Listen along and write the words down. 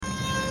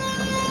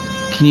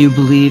Can you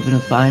believe in a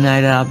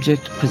finite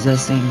object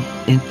possessing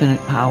infinite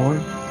power?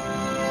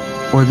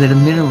 Or that a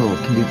mineral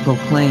can be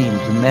proclaimed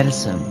the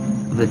medicine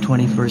of the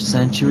 21st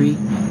century?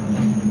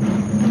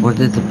 Or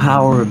that the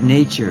power of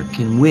nature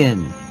can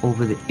win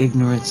over the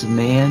ignorance of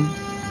man?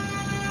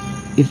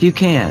 If you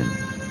can,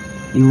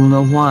 you will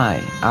know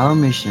why our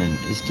mission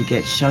is to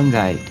get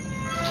Shungite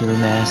to the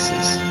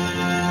masses.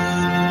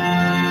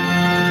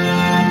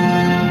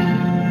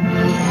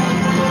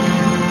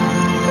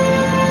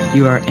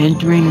 You are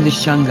entering the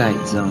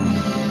Shungite zone.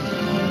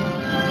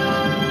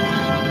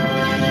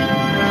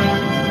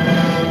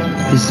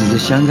 This is the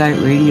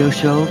Shungite radio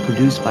show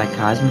produced by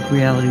Cosmic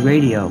Reality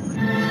Radio.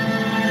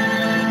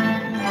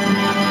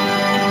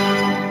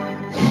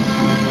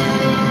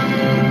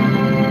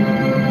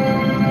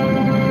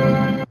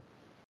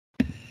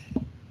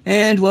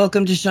 And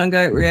welcome to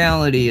Shungite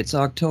Reality. It's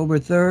October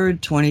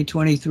 3rd,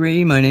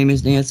 2023. My name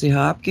is Nancy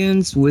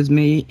Hopkins. With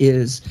me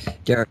is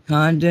Derek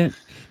Condon,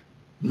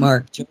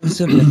 Mark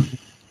Joseph, and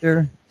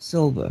Mr.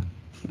 Silva.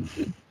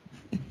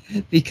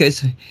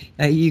 Because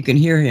you can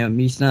hear him.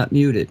 He's not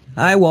muted.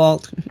 Hi,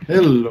 Walt.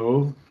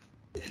 Hello.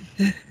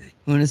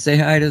 Want to say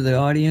hi to the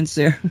audience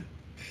there?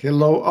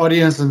 Hello,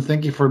 audience, and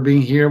thank you for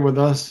being here with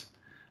us.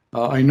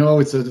 I know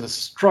it's a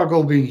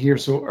struggle being here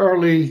so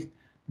early,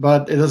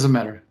 but it doesn't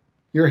matter.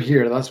 You're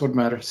here. That's what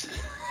matters.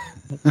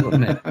 That's what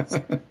matters.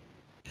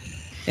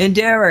 And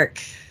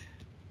Derek.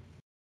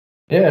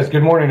 Yes,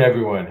 good morning,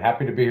 everyone.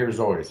 Happy to be here as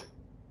always.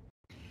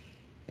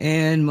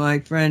 And my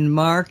friend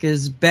Mark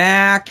is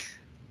back.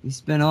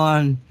 He's been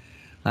on,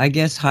 I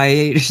guess,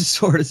 hiatus,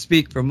 so to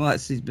speak, from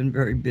us. He's been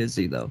very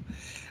busy, though.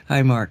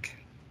 Hi, Mark.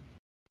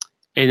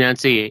 Hey,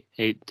 Nancy.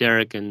 Hey,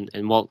 Derek and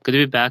Walt. Good to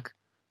be back.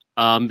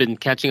 Been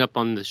catching up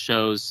on the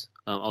shows,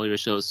 all your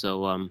shows.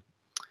 So,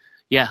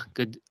 yeah,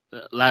 good.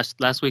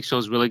 Last week's show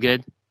was really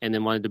good, and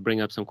then wanted to bring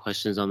up some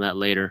questions on that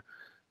later.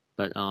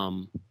 But,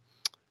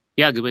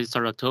 yeah, good way to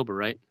start October,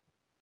 right?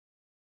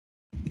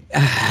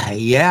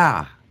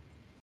 Yeah.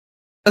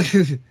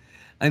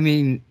 I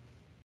mean,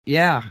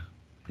 yeah,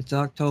 it's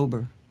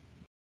October.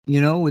 You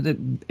know,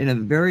 in a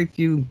very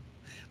few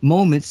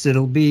moments,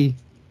 it'll be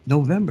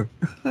November.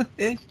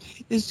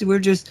 We're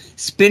just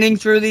spinning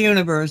through the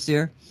universe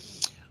here.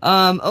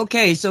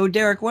 Okay, so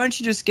Derek, why don't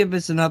you just give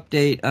us an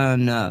update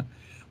on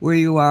where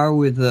you are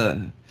with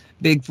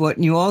Bigfoot?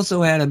 And you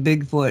also had a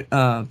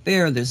Bigfoot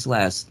fair this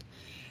last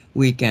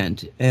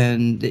weekend,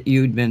 and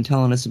you'd been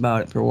telling us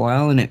about it for a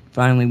while, and it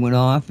finally went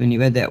off, and you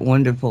had that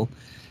wonderful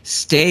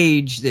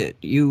stage that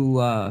you,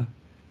 I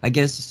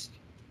guess,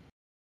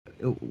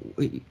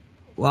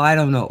 well, I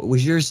don't know, it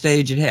was your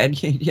stage. It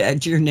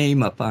had your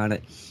name up on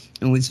it.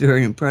 It was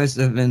very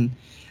impressive, and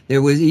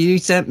you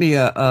sent me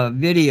a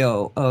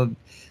video of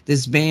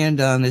this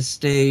band on this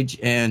stage,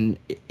 and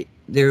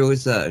there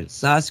was a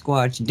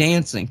Sasquatch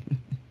dancing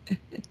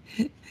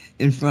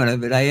in front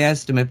of it. I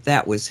asked him if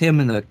that was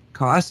him in a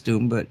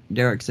costume, but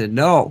Derek said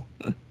no.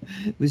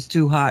 It was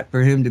too hot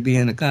for him to be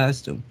in a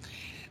costume.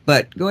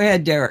 But go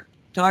ahead, Derek.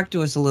 Talk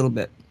to us a little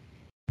bit.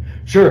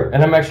 Sure,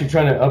 and I'm actually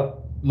trying to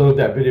upload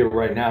that video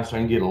right now so I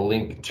can get a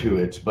link to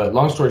it. But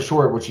long story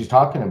short, what she's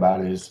talking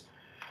about is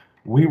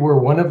we were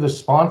one of the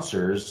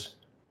sponsors,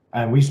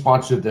 and we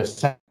sponsored the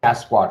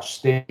Sasquatch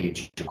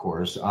stage, of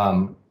course,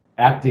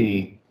 at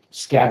the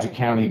Skagit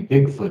County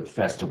Bigfoot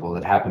Festival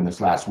that happened this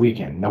last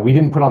weekend. Now, we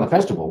didn't put on the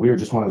festival. We were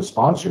just one of the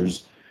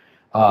sponsors.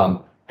 And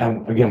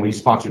again, we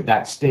sponsored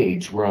that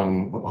stage where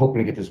I'm hoping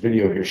to get this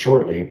video here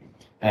shortly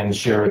and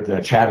share with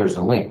the chatters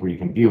a link where you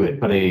can view it.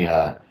 But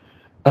a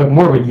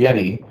more of a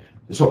Yeti,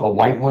 so a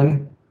white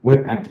one,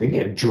 with, I think he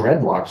had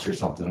dreadlocks or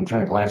something. I'm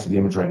trying to glance at the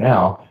image right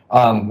now.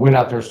 Went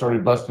out there,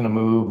 started busting a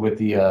move with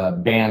the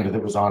band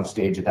that was on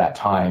stage at that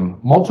time.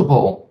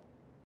 Multiple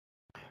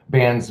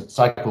bands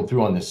cycled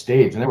through on this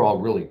stage, and they were all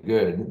really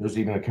good. There's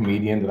even a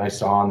comedian that I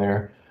saw on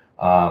there,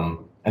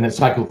 and it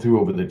cycled through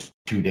over the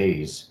 2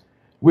 days.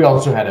 We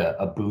also had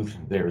a booth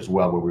there as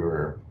well where we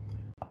were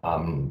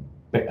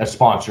a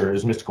sponsor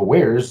as Mystical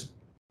Wares,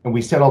 and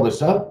we set all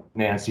this up,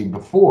 Nancy,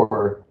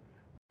 before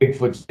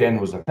Bigfoot's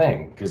Den was a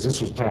thing, because this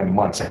was planned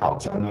months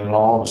out, and then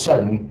all of a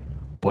sudden,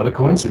 what a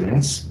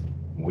coincidence,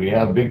 we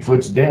have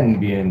Bigfoot's Den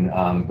being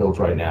built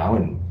right now,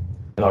 and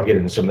I'll get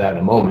into some of that in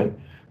a moment.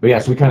 But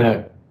yes,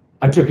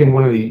 I took in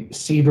one of the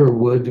cedar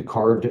wood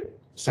carved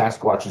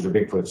Sasquatches or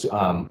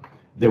Bigfoots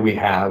that we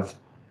have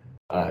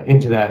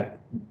into that,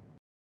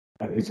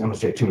 I'm going to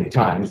say it too many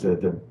times,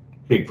 the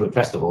Bigfoot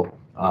Festival,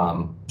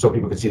 so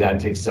people could see that and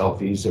take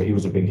selfies. So he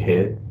was a big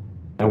hit.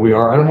 And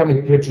I don't have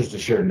any pictures to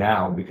share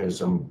now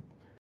because I'm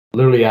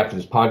literally after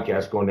this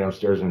podcast going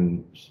downstairs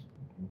and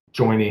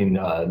joining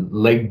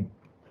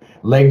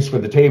legs for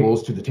the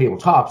tables to the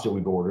tabletops that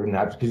we've ordered. And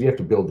that's because you have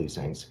to build these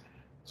things.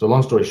 So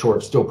long story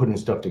short, still putting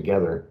stuff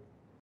together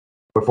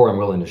before I'm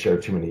willing to share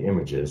too many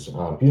images. You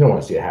don't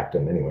want to see it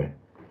happen anyway.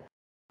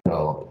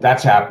 So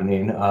that's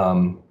happening.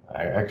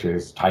 Actually,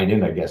 it's tied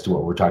in, I guess, to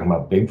what we're talking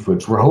about,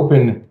 Bigfoots. We're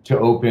hoping to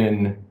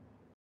open,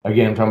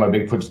 again, I'm talking about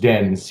Bigfoot's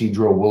Den in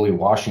Cedro Woolley,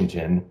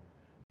 Washington.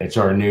 It's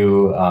our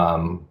new,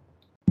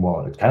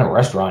 well, it's kind of a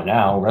restaurant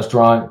now.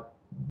 Restaurant,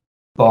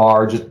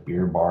 bar, just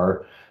beer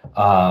bar,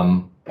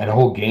 and a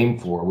whole game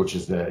floor, which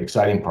is the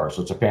exciting part.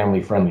 So it's a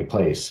family-friendly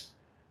place.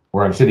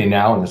 Where I'm sitting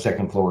now, and the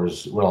second floor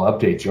is what I'll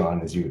update you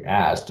on, as you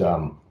asked.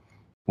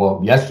 Well,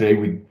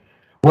 yesterday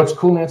what's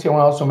cool, Nancy, I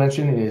want to also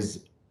mention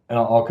is, and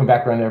I'll come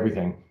back around to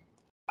everything,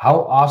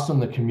 how awesome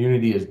the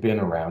community has been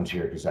around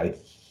here. Because I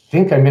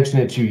think I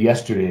mentioned it to you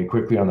yesterday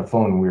quickly on the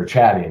phone when we were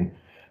chatting,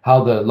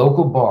 how the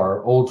local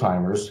bar, Old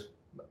Timers,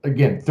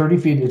 again, 30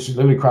 feet, it's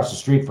literally across the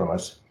street from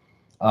us.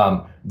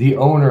 The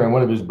owner and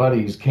one of his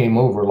buddies came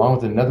over along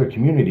with another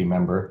community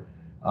member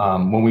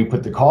when we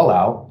put the call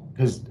out,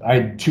 because I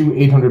had two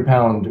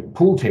 800-pound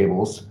pool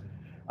tables.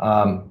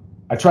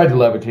 I tried to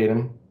levitate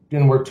them,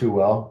 didn't work too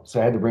well, so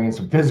I had to bring in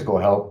some physical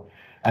help.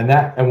 And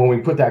when we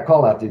put that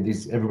call out,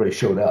 everybody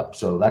showed up.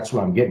 So that's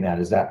what I'm getting at,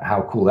 is that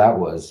how cool that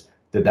was,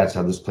 that's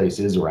how this place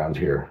is around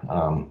here.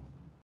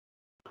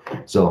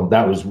 So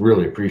that was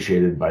really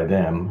appreciated by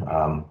them.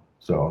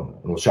 So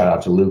a little shout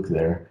out to Luke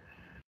there.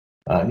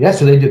 Yeah,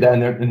 so they did that,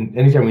 and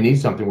anytime we need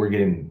something, we're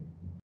getting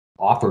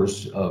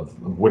offers of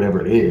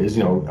whatever it is.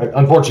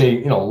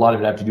 Unfortunately, a lot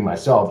of it I have to do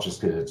myself, just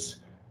because it's,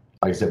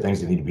 like I said,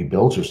 things that need to be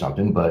built or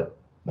something. But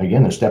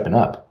again, they're stepping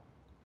up.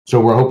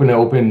 So we're hoping to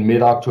open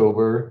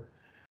mid-October.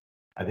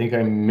 I think I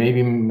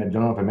don't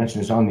know if I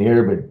mentioned this on the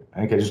air, but I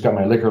think I just got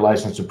my liquor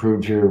license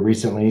approved here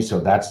recently, so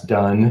that's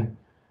done.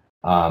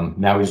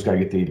 Now we just got to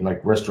get the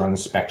restaurant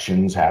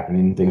inspections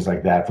happening, things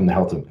like that from the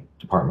health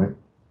department.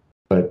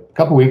 But a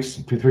couple weeks,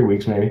 2-3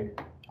 weeks maybe,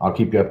 I'll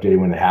keep you updated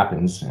when it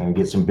happens and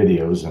get some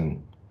videos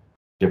and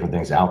different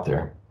things out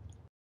there.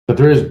 But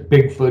there is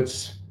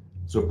Bigfoot's,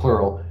 so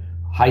plural,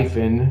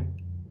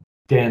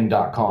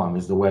 -den.com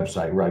is the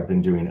website where I've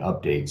been doing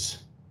updates.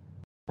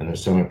 And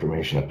there's some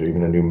information up there,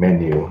 even a new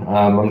menu.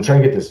 I'm going to try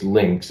and get this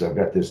link, so I've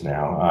got this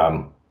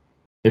now.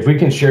 If we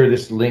can share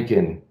this link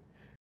in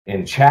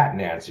chat,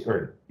 Nancy,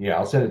 or yeah,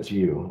 I'll send it to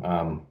you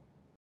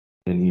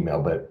in an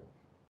email. But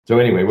so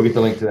anyway, we'll get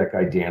the link to that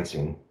guy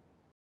dancing.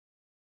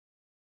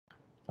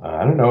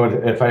 I don't know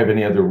if I have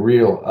any other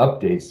real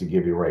updates to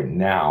give you right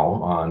now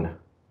on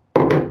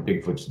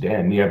Bigfoot's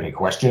Den. Do you have any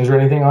questions or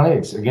anything on it?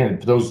 It's, again,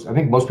 for those, I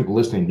think most people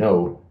listening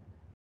know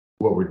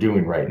what we're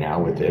doing right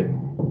now with it.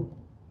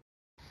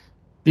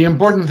 The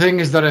important thing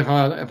is that if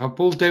a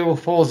pool table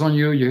falls on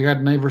you, you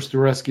got neighbors to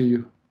rescue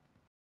you.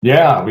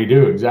 Yeah, we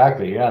do,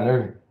 exactly. Yeah, and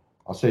they're,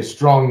 I'll say,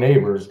 strong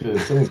neighbors,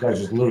 because some of these guys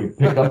just literally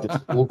pick up this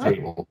pool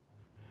table.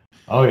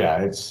 Oh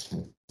yeah, it's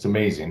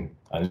amazing.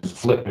 I just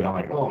flip it. I'm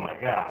like, oh my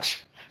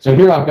gosh. So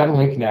here I've got a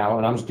link now,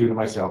 and I'm just doing it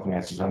myself,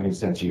 Nancy, so I'm going to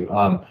send to you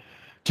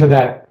to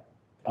that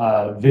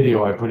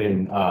video I put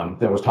in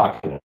that was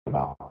talking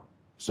about.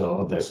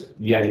 So this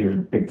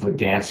Yeti Bigfoot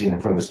dancing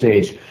in front of the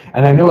stage,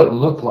 and I know it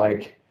looked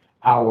like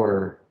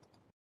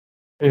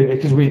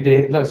because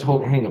they let us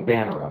hang a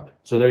banner up.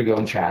 So there you go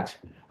in chat.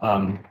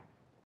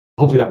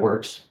 Hopefully that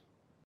works.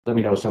 Let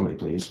me know, somebody,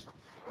 please.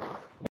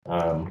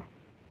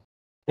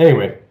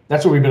 Anyway,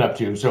 that's what we've been up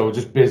to. So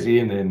just busy,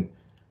 and then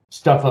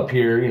stuff up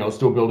here,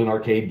 still building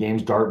arcade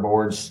games,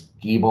 dartboards,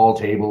 skee-ball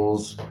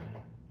tables,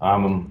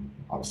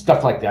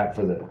 stuff like that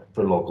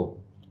for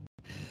local.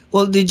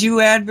 Well, did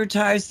you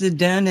advertise the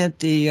den at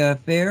the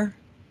fair?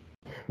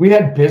 We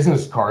had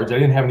business cards. I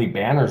didn't have any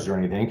banners or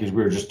anything because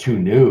we were just too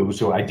new.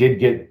 So I did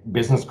get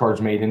business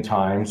cards made in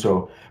time.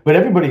 But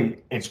everybody,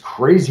 it's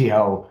crazy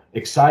how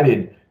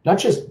excited, not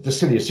just the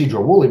city of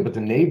Cedro-Woolley, but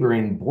the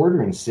neighboring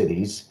bordering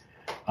cities.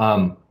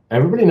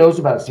 Everybody knows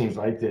about, it seems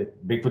like,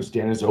 that Bigfoot's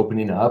Den is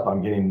opening up.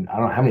 I'm getting, I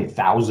don't know how many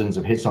thousands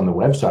of hits on the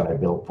website I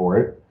built for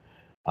it.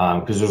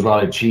 Because there's a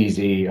lot of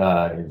cheesy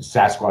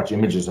Sasquatch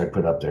images I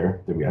put up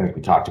there that I think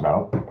we talked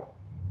about.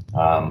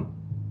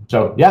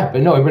 So yeah,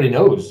 but no, everybody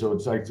knows. So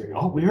it's like,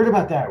 oh, we heard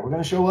about that. We're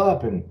going to show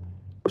up, and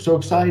we're so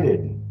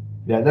excited.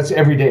 Yeah, that's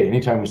every day,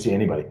 anytime we see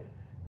anybody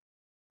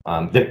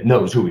that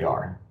knows who we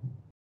are.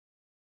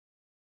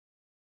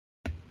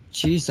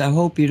 Jeez, I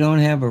hope you don't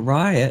have a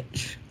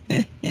riot.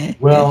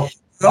 Well,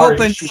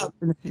 open.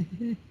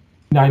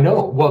 I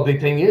know. Well, the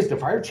thing is, the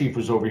fire chief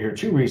was over here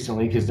too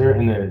recently, because they're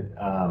in the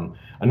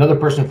another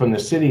person from the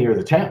city or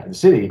the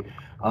city,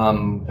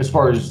 as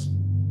far as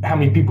how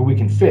many people we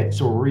can fit.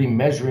 So we're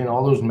remeasuring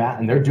all those math,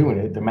 and they're doing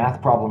it. The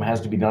math problem has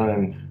to be done.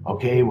 And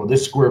okay, well,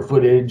 this square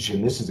footage,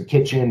 and this is a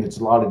kitchen that's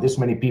allotted this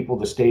many people.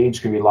 The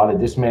stage can be allotted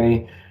this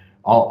many.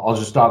 I'll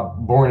just stop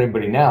boring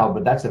everybody now,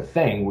 but that's the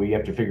thing where you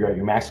have to figure out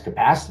your max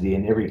capacity,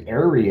 and every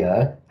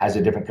area has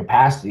a different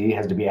capacity,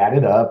 has to be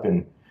added up,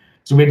 and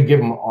so we had to give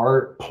them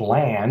our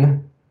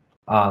plan.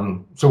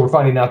 So we're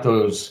finding out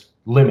those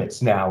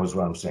limits now, is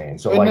what I'm saying.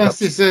 So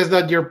Nasty says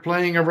that you're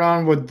playing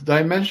around with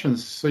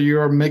dimensions, so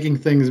you're making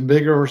things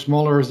bigger or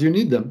smaller as you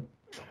need them.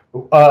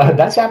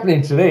 That's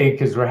happening today,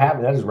 because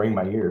that just rang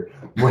my ear.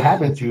 We're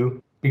having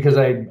to, because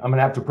I'm going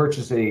to have to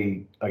purchase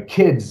a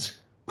kid's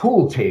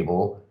pool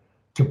table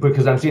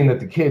because I'm seeing that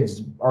the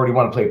kids already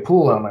want to play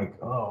pool. And I'm like,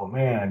 oh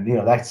man,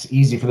 that's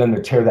easy for them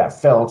to tear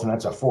that felt, and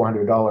that's a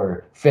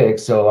 $400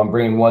 fix. So I'm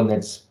bringing one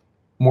that's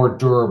more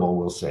durable,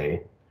 we'll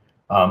say.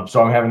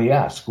 So I'm having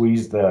to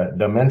squeeze the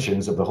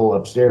dimensions of the whole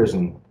upstairs,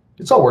 and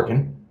it's all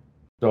working.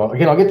 So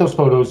again, I'll get those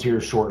photos here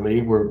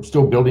shortly. We're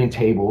still building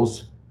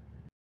tables.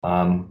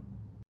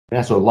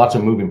 Yeah, so lots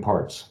of moving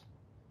parts.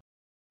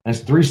 And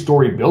it's a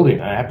 3-story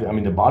building. I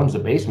mean, the bottom's a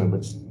basement,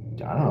 but it's,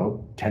 I don't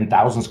know,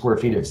 10,000 square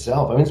feet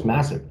itself. I mean, it's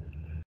massive.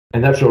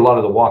 And that's a lot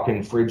of the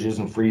walk-in fridges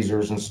and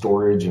freezers and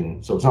storage.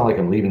 And so it's not like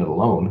I'm leaving it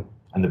alone.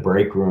 And the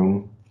break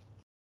room.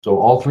 So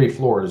all 3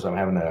 floors, I'm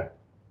having to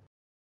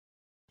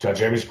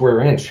touch every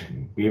square inch,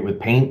 be it with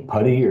paint,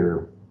 putty,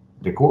 or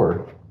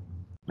decor.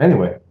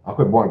 Anyway, I'll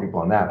quit boring people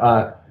on that.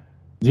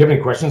 Do you have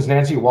any questions,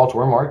 Nancy, Walt,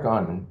 or Mark,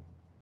 on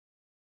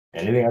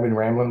anything I've been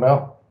rambling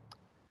about?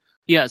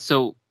 Yeah,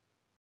 so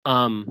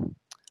I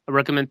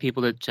recommend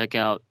people to check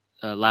out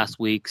last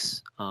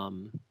week's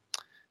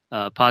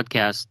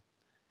podcast.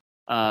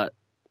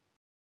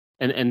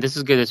 And this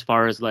is good as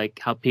far as like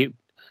how people,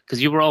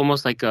 because you were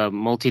almost like a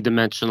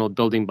multi-dimensional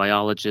building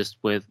biologist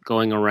with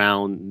going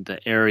around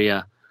the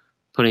area,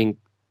 putting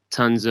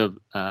tons of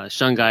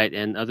shungite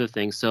and other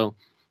things. So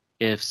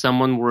if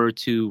someone were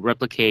to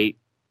replicate,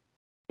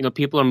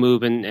 people are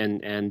moving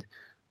and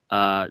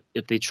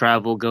if they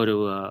travel, go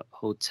to a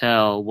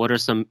hotel,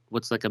 what's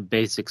like a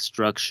basic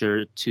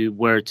structure to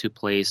where to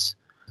place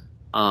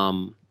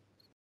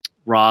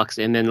rocks?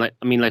 And then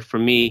like for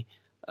me,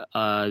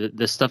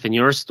 the stuff in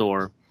your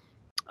store,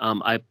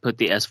 I put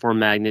the S4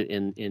 magnet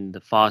in the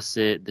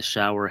faucet, the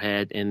shower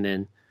head, and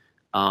then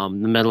the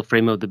metal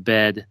frame of the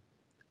bed,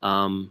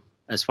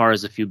 as far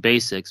as a few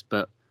basics.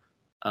 But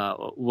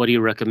what do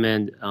you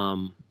recommend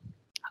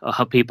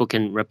how people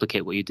can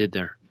replicate what you did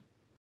there?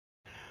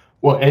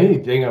 Well,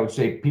 anything, I would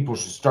say people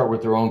should start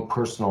with their own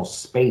personal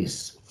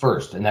space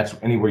first, and that's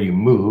anywhere you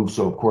move.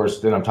 So, of course,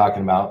 then I'm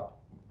talking about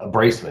a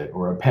bracelet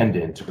or a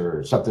pendant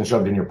or something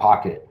shoved in your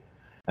pocket,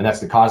 and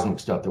that's the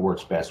cosmic stuff that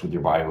works best with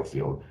your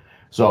biofield.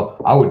 So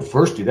I would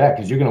first do that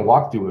because you're going to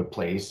walk through a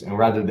place, and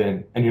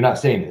and you're not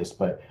saying this,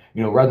 but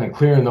rather than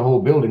clearing the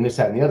whole building, this,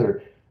 that, and the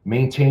other,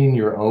 maintain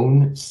your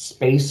own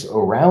space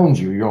around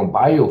you, your own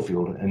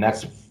biofield, and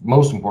that's the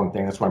most important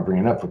thing. That's why I'm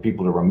bringing it up for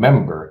people to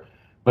remember.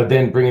 But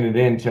then bringing it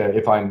into,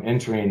 if I'm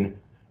entering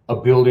a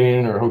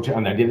building or a hotel,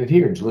 and I did it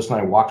here, Jalissa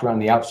and I walked around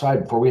the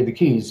outside before we had the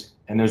keys,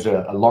 and there's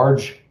a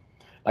large,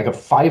 like a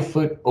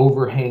 5-foot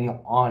overhang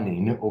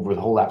awning over the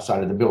whole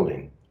outside of the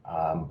building,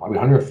 probably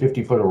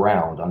 150 foot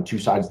around on 2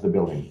 sides of the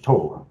building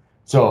total.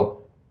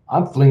 So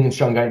I'm flinging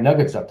shungite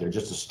nuggets up there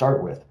just to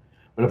start with.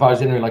 But if I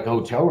was entering like a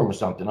hotel room or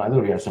something, I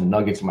literally have some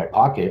nuggets in my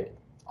pocket.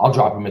 I'll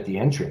drop them at the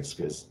entrance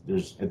because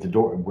there's at the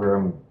door where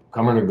I'm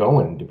coming or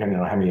going, depending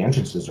on how many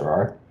entrances there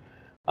are.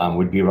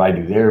 Would be what I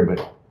do there,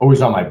 but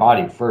always on my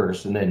body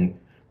first. And then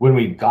when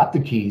we got the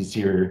keys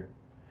here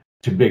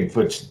to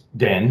Bigfoot's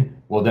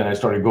den, well, then I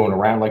started going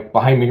around. Like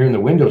behind me here in the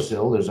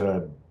windowsill, there's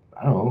a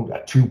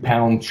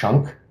 2-pound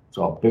chunk.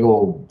 So a big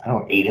old,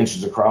 8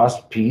 inches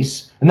across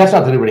piece. And that's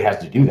not that everybody has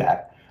to do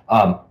that.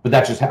 But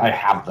that's just, I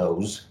have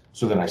those.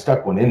 So then I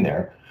stuck one in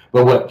there.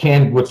 But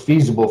what's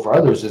feasible for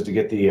others is to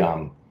get the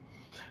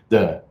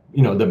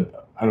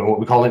I don't know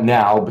what we call it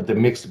now, but the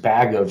mixed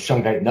bag of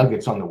shungite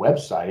nuggets on the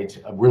website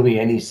of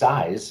really any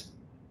size,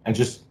 and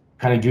just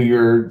kind of do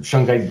your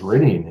shungite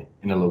gridding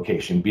in a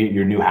location, be it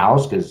your new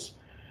house, because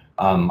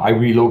I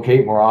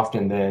relocate more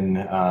often than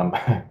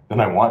I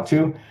want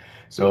to.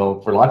 So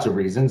for lots of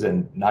reasons,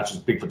 and not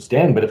just Bigfoot's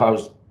den, but if I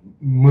was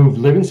moved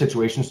living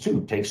situations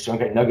too, take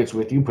shungite nuggets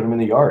with you, put them in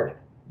the yard,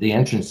 the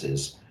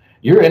entrances.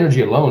 Your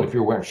energy alone, if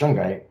you're wearing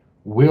shungite,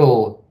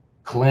 will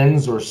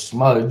cleanse or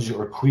smudge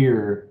or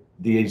clear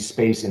the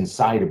space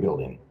inside a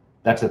building.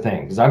 That's the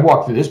thing, because I've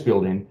walked through this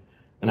building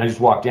and I just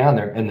walk down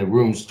there and the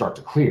rooms start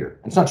to clear.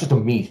 It's not just a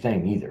me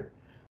thing either.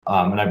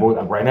 And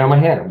right now in my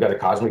hand, I've got a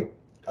cosmic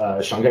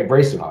shungite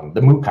bracelet on,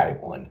 the Mukai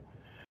one.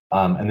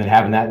 And then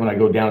having that when I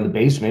go down in the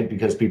basement,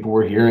 because people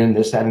were hearing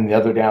this, that, and the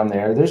other down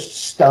there. There's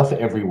stuff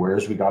everywhere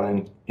as we got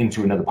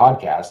into another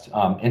podcast,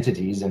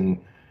 entities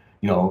and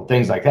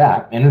things like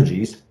that,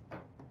 energies.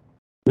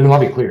 It'll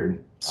all be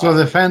cleared. So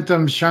the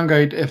phantom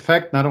shungite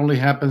effect not only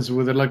happens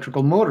with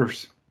electrical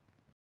motors.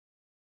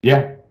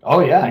 Yeah.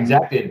 Oh, yeah,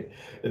 exactly.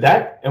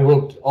 That, and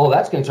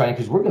that's going to tie in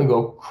because we're going to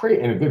go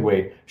in a good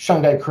way,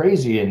 shungite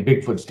crazy in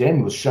Bigfoot's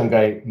den with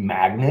shungite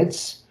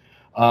magnets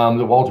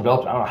that Walt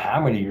developed, I don't know how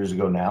many years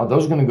ago now.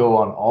 Those are going to go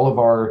on all of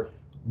our,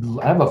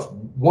 I have a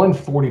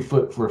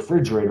 140-foot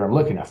refrigerator I'm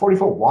looking at,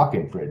 40-foot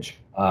walk-in fridge.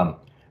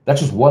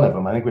 That's just one of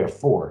them. I think we have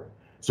 4.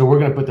 So we're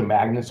going to put the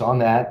magnets on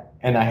that.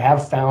 And I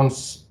have found,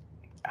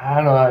 I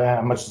don't know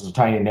how much this is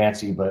tying in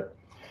Nancy, but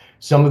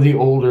some of the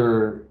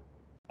older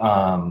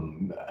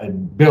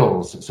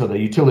bills, so the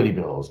utility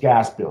bills,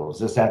 gas bills,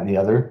 this, that, and the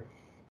other.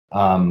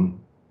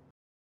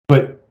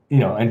 But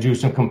and do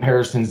some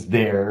comparisons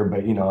there.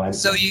 But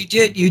So you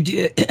did.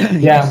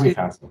 Yeah, we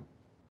found some.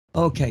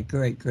 Okay,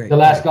 great. The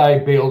last guy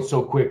bailed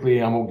so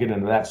quickly. I won't get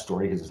into that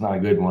story because it's not a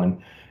good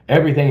one.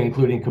 Everything,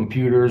 including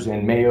computers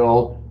and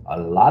mail, a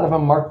lot of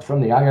them marked from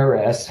the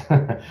IRS.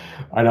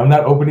 And I'm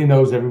not opening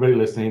those. Everybody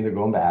listening, they're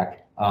going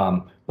back.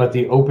 But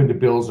the open to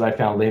bills that I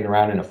found laying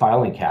around in a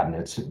filing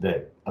cabinets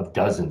of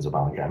dozens of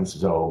filing cabinets.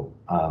 So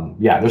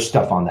there's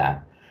stuff on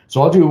that.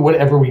 So I'll do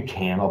whatever we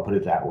can. I'll put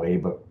it that way.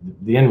 But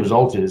the end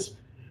result is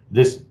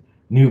this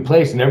new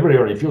place, and everybody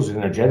already feels it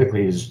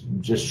energetically, is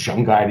just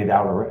shungited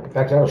out. In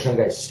fact, I have a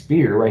shungite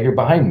spear right here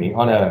behind me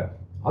on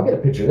I'll get a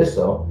picture of this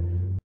though.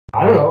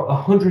 I don't know,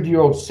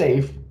 100-year-old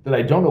safe that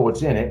I don't know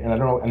what's in it, and I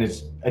don't know, and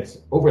it's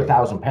over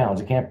 1,000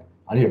 pounds.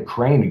 I need a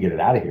crane to get it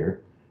out of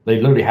here. They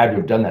literally had to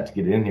have done that to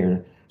get it in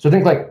here. So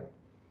think like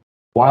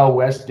Wild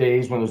West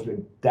days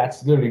when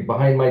that's literally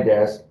behind my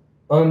desk,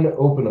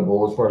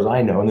 unopenable as far as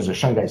I know, and there's a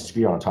shungite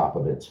spear on top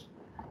of it.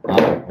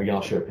 Again,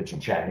 I'll share a picture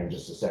in chat here in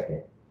just a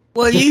second.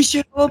 Well, you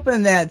should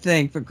open that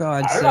thing for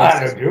God's sake.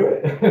 I don't know how to do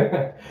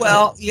it.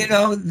 Well,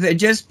 they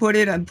just put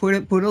a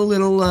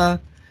little,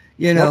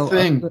 What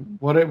thing?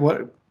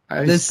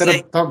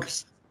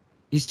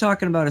 He's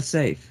talking about a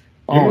safe.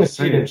 You're going to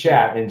see it in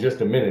chat in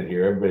just a minute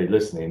here. Everybody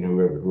listening,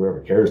 whoever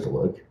cares to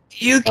look.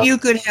 You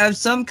could have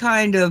some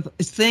kind of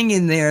thing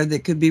in there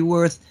that could be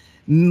worth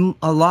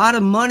a lot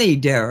of money,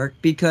 Derek,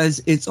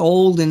 because it's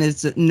old and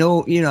it's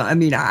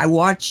I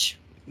watch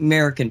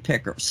American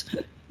Pickers.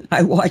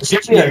 I watch.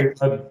 Give me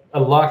a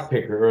lock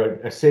picker or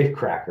a safe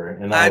cracker,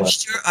 and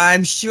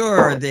I'm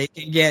sure they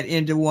can get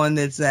into one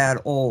that's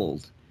that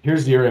old.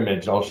 Here's your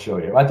image. I'll show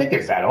you. I think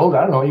it's that old.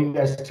 I don't know. You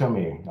guys tell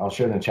me. I'll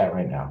show it in the chat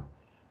right now.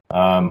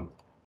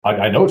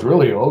 I know it's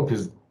really old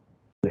because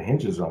the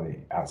hinges on the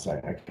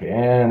outside. Okay,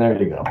 and there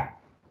you go.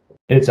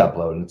 It's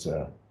uploading. It's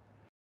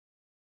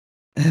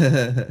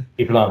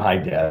keep it on high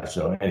def.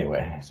 So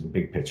anyway, it's a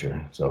big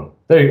picture. So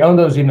there you go. Oh,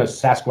 there's even a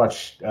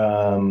Sasquatch.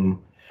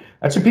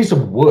 That's a piece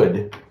of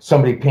wood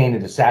somebody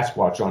painted a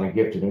Sasquatch on and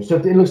gifted him. So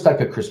it looks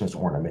like a Christmas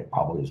ornament,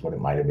 probably is what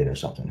it might have been or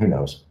something. Who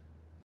knows?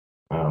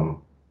 I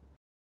don't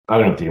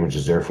know if the image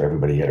is there for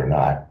everybody yet or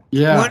not.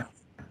 Yeah.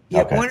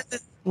 Okay.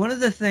 One of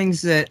the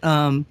things that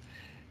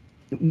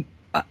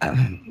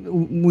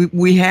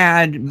we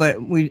had,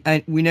 but we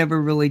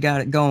never really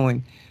got it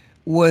going,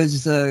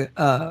 was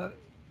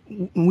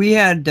we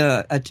had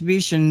a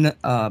Tibetan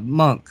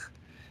monk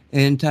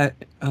in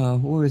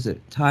where is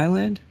it?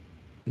 Thailand?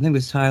 I think it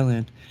was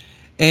Thailand,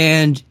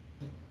 and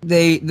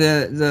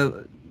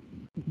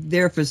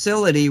their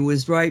facility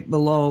was right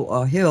below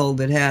a hill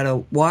that had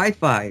a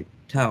Wi-Fi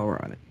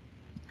tower on it.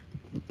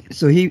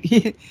 So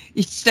he'd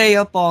stay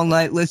up all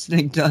night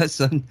listening to us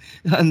on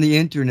the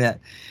internet.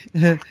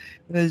 It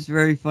was a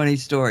very funny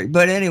story.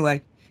 But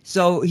anyway,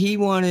 so he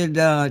wanted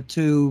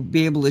to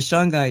be able to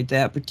shungite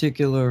that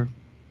particular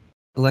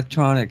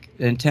electronic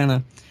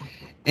antenna.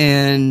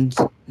 And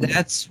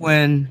that's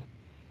when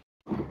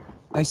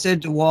I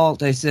said to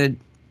Walt,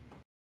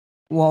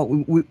 Walt,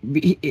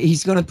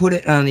 he's going to put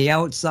it on the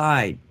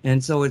outside.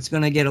 And so it's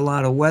going to get a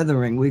lot of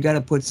weathering. We got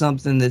to put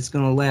something that's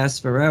going to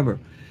last forever.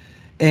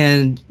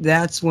 And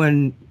that's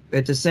when,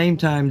 at the same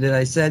time that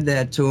I said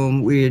that to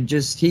him, he had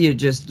just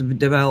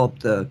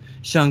developed the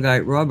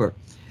shungite rubber.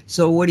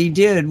 So what he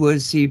did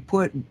was he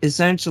put,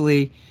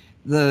 essentially,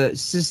 the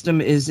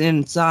system is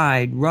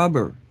inside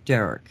rubber,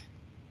 Derek.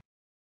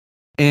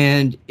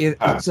 And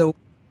so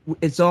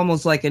it's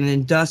almost like an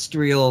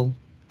industrial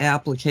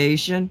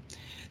application,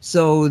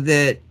 so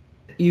that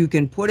you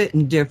can put it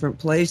in different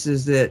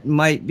places that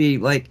might be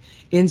like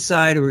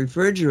inside a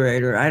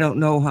refrigerator. I don't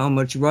know how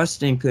much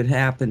rusting could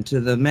happen to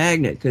the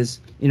magnet, because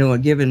a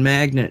given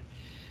magnet,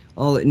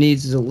 all it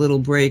needs is a little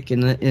break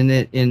in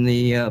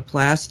the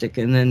plastic,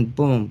 and then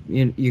boom,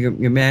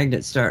 your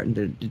magnet's starting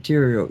to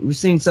deteriorate. We've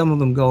seen some of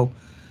them go,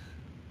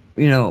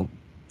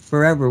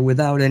 forever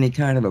without any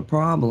kind of a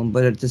problem,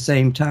 but at the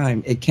same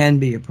time, it can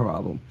be a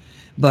problem.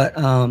 But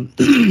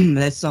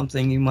that's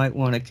something you might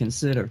want to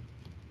consider.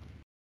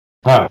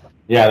 Huh.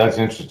 Yeah, that's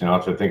interesting. I'll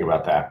have to think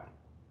about that.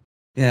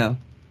 Yeah.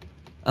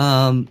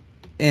 And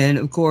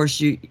of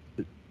course, we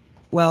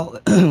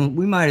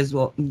might as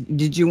well.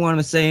 Did you want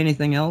to say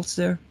anything else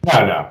there?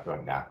 No.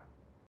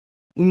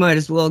 We might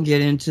as well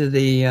get into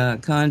the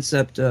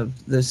concept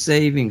of the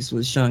savings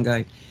with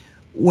Shungite.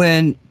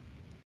 When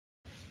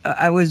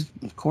I was,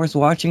 of course,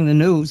 watching the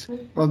news.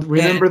 Well,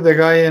 remember the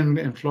guy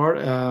in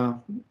Florida?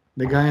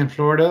 The guy in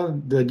Florida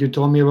that you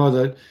told me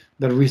about,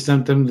 that we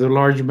sent them the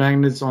large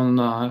magnets on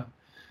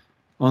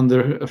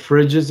their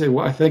fridges.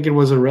 I think it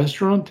was a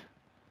restaurant.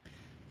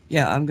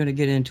 Yeah, I'm going to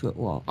get into it,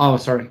 Walt. Oh,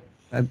 sorry.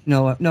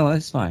 No,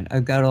 that's fine.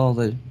 I've got all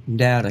the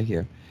data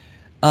here.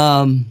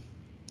 I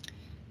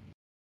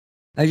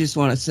just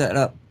want to set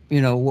up,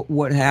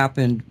 what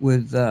happened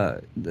with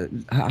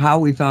how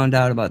we found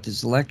out about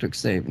this electric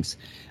savings.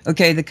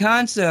 Okay, the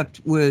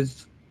concept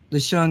with the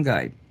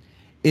Shungite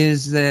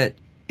is that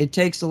it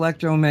takes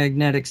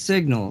electromagnetic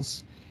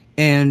signals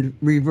and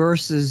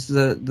reverses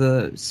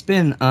the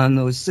spin on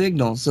those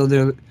signals, so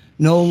they're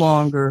no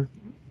longer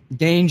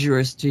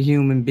dangerous to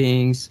human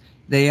beings.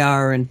 They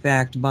are, in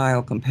fact,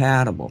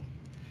 biocompatible.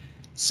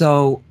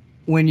 So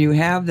when you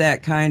have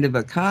that kind of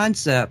a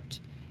concept,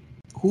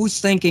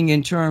 who's thinking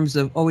in terms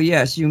of, oh,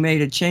 yes, you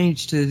made a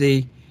change to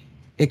the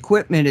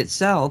equipment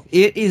itself.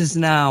 It is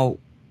now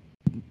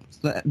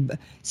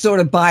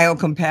sort of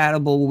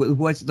biocompatible with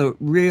what the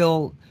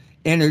real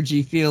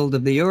energy field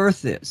of the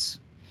Earth is.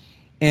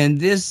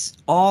 And this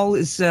all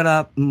is set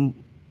up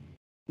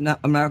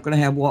I'm not going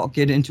to have Walt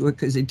get into it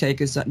because they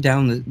take us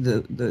down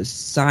the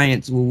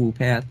science woo-woo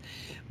path.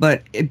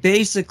 But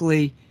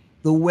basically,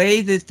 the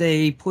way that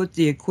they put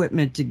the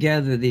equipment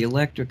together, the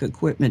electric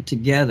equipment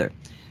together,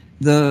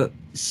 the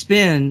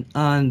spin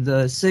on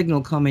the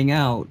signal coming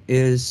out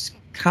is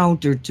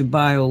counter to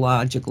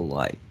biological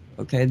life.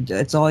 Okay,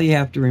 that's all you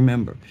have to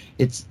remember.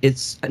 It's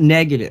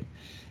negative.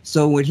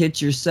 So it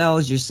hits your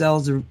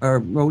cells are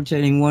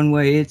rotating one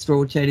way, it's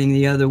rotating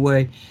the other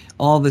way.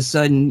 All of a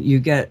sudden you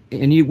get,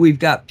 we've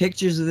got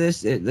pictures of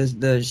this.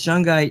 The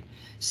Shungite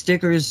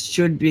stickers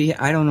should be,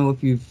 I don't know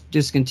if you've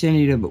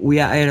discontinued it, but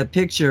I had a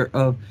picture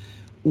of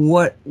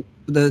what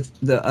a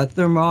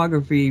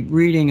thermography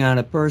reading on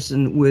a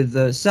person with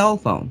a cell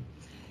phone.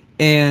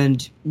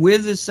 And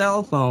with the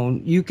cell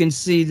phone, you can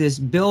see this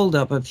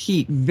buildup of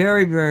heat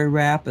very, very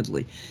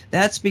rapidly.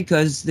 That's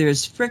because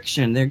there's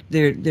friction.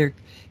 They're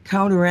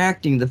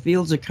counteracting. The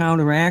fields are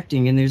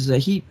counteracting, and there's a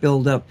heat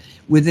buildup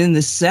within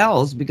the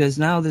cells because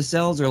now the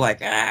cells are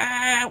like,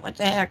 what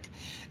the heck?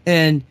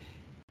 And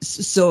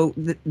so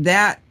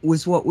that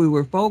was what we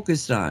were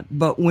focused on.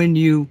 But when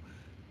you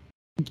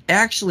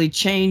actually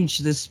change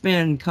the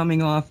spin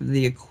coming off of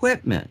the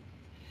equipment,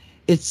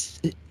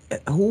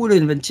 who would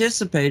have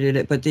anticipated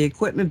it, but the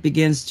equipment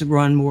begins to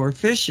run more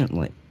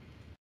efficiently.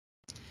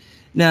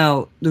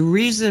 Now, the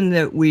reason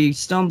that we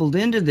stumbled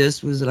into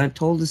this was that I've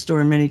told the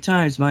story many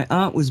times. My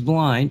aunt was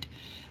blind.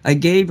 I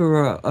gave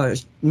her a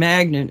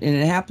magnet, and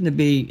it happened to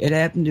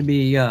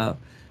be a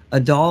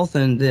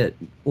dolphin that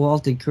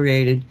Walt had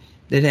created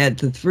that had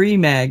the 3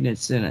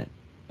 magnets in it.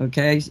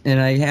 Okay, and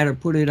I had her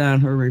put it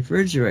on her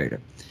refrigerator,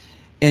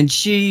 and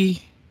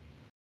she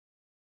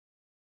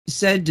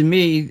said to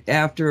me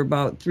after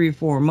about 3 or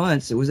 4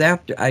 months, it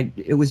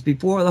was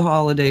before the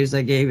holidays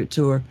I gave it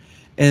to her,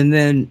 and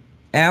then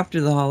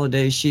after the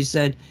holidays she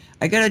said,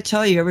 I got to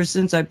tell you, ever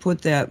since I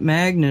put that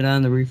magnet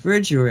on the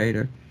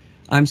refrigerator,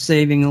 I'm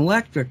saving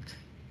electric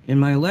in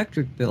my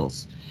electric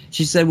bills.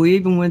 She said we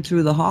even went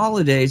through the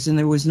holidays and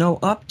there was no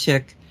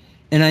uptick,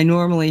 and I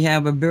normally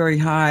have a very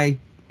high,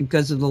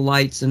 because of the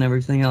lights and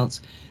everything else,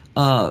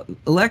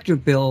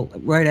 electric bill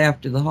right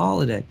after the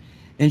holiday.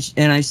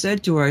 And I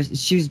said to her,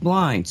 she's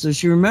blind, so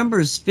she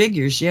remembers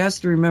figures. She has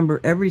to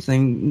remember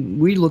everything.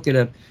 We look at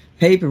a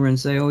paper and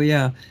say, oh,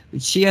 yeah,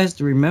 but she has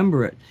to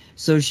remember it.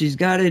 So she's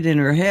got it in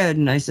her head.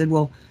 And I said,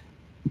 well,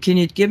 can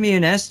you give me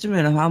an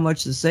estimate of how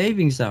much the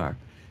savings are?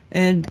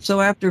 And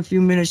so after a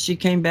few minutes, she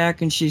came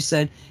back and she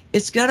said,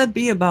 it's got to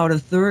be about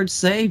 1/3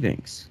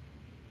 savings.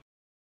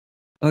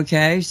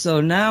 Okay,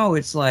 so now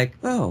it's like,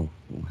 oh,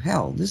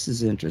 hell, this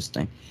is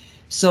interesting.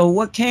 So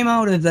what came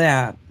out of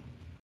that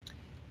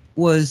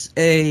was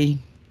I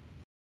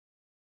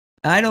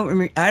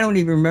don't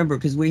even remember,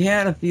 because we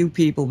had a few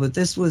people, but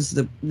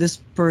this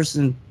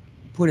person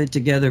put it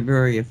together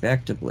very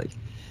effectively.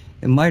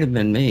 It might have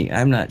been me.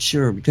 I'm not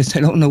sure, because I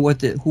don't know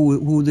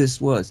who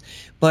this was.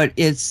 But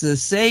it's the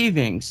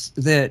savings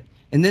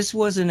and this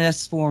was an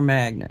S4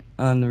 magnet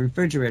on the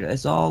refrigerator.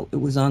 That's all it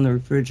was on the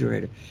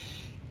refrigerator.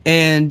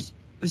 And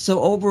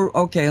so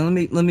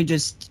let me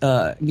just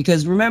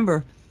because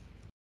remember,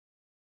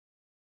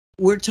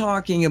 we're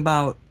talking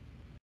about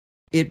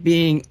it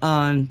being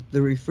on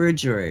the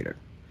refrigerator.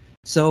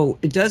 So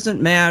it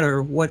doesn't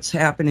matter what's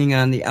happening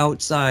on the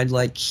outside,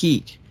 like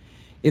heat.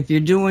 If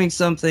you're doing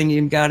something,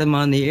 you've got them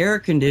on the air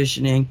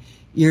conditioning,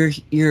 your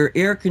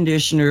air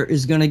conditioner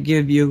is going to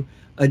give you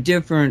a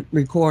different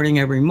recording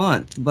every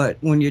month. But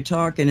when you're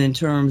talking in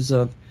terms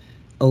of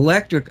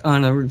electric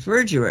on a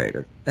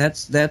refrigerator,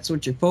 that's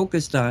what you're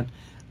focused on.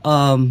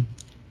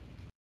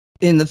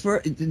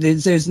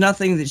 There's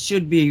nothing that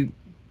should be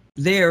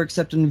there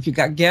except if you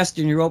got guests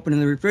and you're opening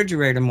the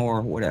refrigerator more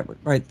or whatever,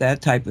 right?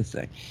 That type of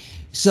thing.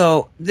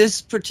 So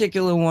this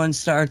particular one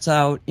starts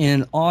out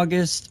in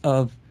August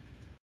of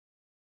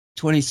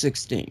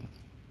 2016.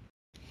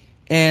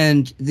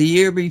 And the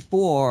year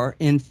before,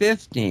 in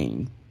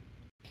 15,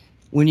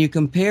 when you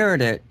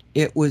compared it,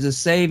 it was a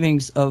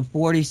savings of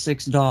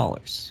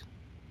 $46.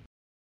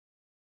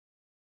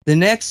 The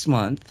next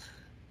month,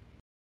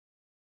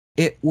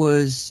 it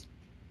was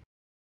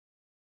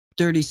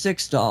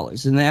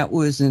 $36, and that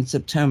was in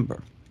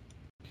September.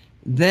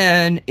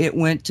 Then it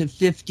went to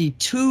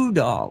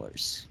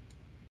 $52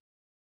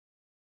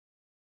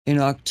 in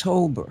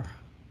October.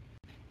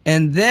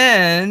 And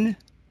then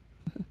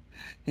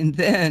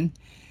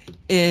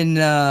in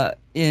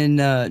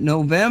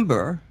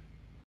November,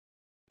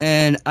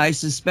 and I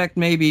suspect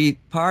maybe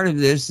part of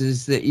this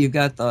is that you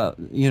got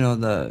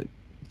the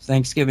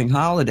Thanksgiving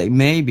holiday,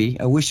 maybe.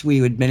 I wish we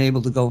had been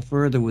able to go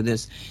further with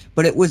this,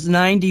 but it was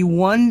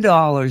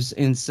 $91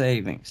 in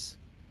savings.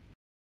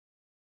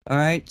 All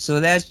right, so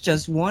that's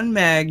just one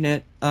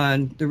magnet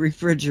on the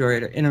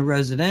refrigerator in a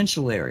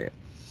residential area.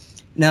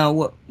 Now,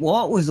 what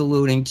Walt was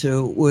alluding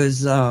to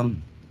was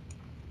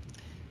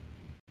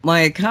my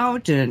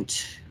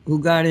accountant who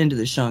got into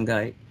the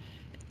Shungite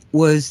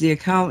was the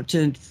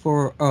accountant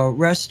for a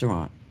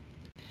restaurant.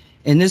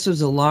 And this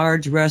was a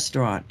large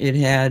restaurant. It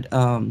had,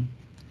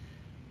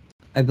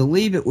 I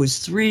believe it was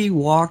 3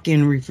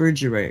 walk-in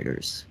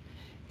refrigerators.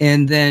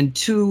 and then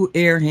 2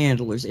 air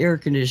handlers, air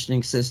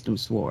conditioning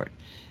systems for it.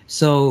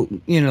 So,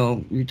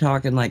 you're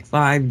talking like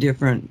 5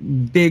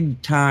 different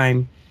big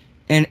time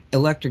and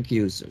electric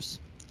users,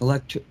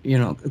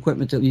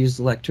 equipment that use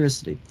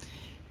electricity.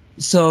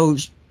 So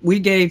we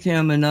gave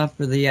him enough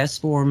for the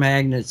S4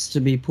 magnets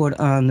to be put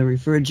on the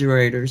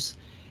refrigerators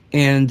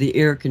and the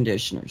air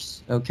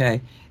conditioners.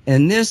 Okay.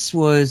 And this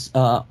was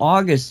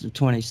August of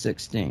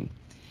 2016.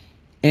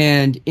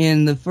 And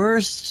in the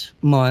first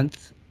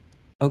month,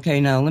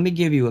 okay, now let me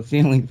give you a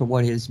feeling for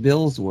what his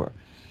bills were.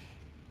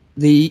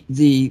 The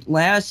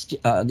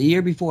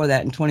year before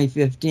that, in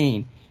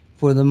 2015,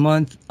 for the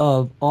month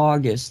of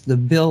August, the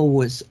bill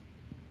was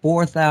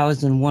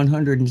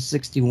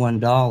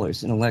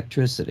 $4,161 in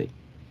electricity.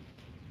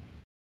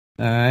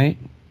 All right.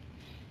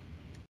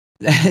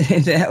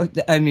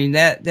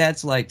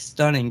 That's like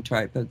stunning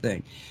type of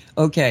thing.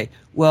 Okay.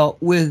 Well,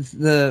 with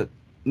the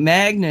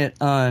magnet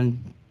on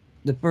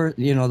the first,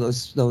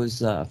 those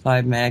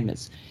 5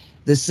 magnets,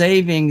 the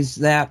savings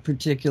that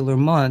particular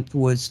month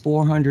was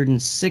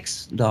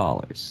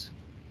 $406.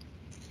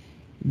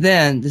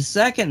 Then the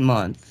second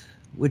month,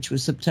 which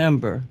was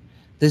September,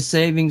 the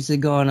savings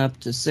had gone up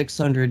to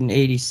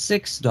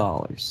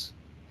 $686.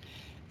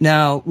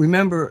 Now,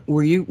 remember,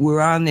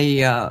 we're on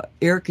the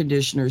air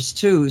conditioners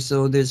too,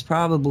 so there's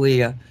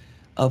probably a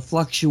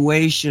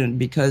fluctuation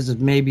because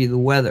of maybe the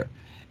weather.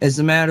 As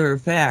a matter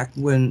of fact,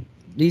 when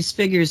these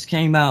figures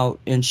came out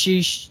and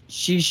she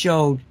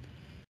showed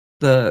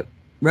the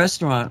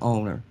restaurant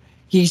owner,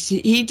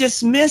 he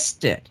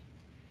dismissed it.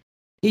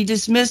 He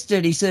dismissed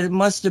it. He said it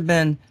must have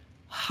been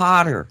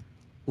hotter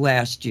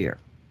last year.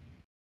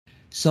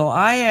 So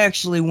I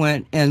actually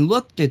went and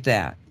looked at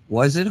that.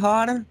 Was it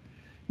hotter?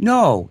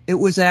 No, it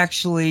was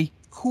actually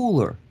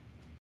cooler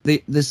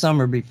the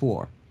summer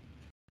before.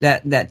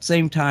 That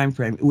same time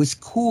frame. It was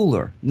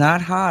cooler,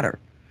 not hotter.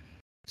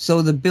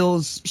 So the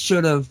bills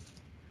should have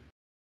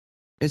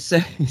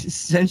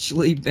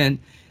essentially been,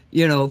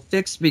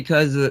 fixed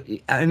because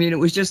it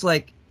was just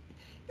like,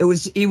 it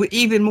was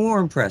even more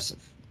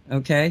impressive.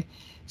 Okay.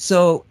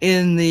 So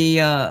in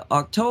the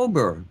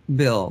October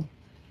bill,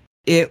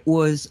 it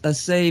was a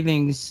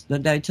savings,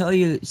 did I tell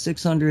you,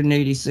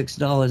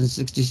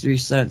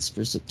 $686.63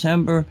 for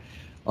September.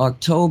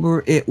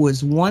 October, it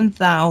was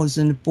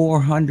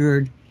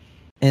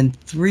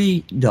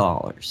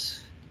 $1,403.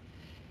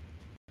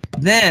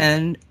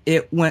 Then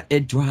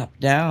it dropped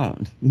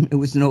down. It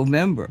was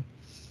November.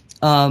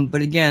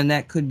 But again,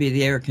 that could be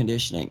the air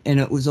conditioning. And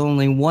it was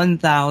only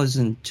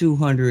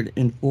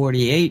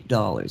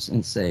 $1,248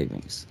 in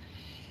savings.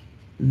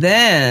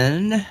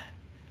 Then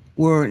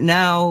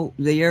now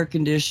the air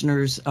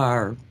conditioners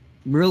are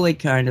really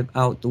kind of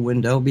out the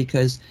window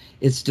because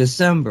it's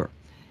December,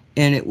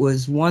 and it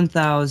was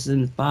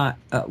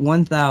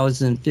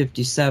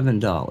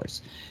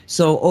 $1,057.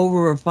 So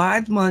over a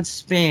 5-month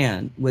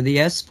span with the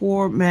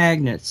S4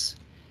 magnets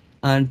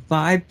on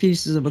 5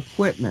 pieces of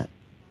equipment,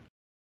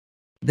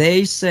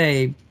 they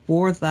saved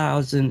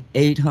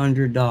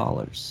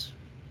 $4,800.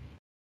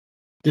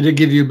 Did it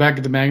give you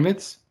back the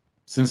magnets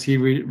since he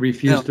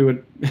refused No. to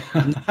it?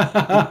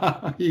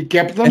 He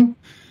kept them,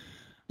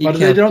 but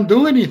they don't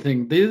do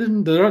anything. They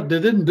didn't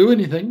do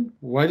anything.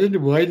 Why did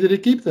he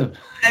keep them?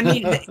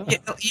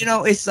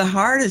 It's the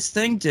hardest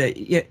thing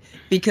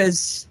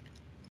because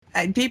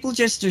people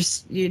just are,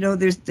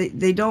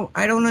 they don't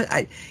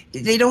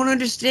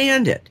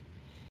understand it.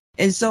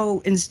 And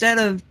so instead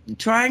of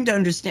trying to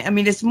understand,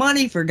 it's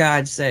money, for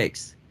God's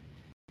sakes.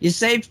 You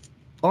saved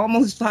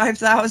almost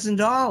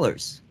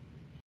 $5,000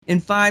 in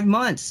 5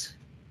 months.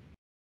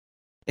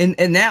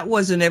 And that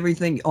wasn't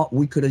everything.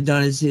 We could have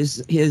done the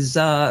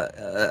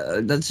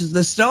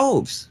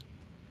stoves,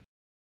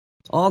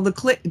 all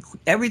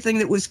everything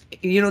that was,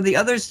 the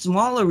other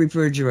smaller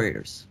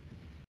refrigerators.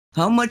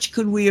 How much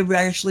could we have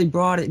actually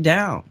brought it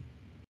down?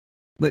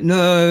 But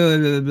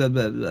no, blah,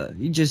 blah, blah.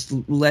 He just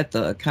let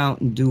the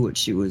accountant do what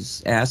she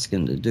was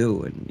asking to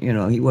do, and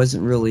he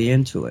wasn't really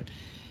into it.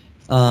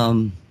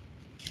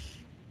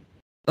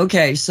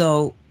 Okay,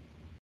 so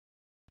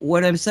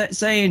what I'm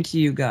saying to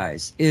you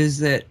guys is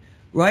that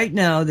right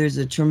now there's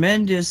a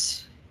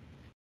tremendous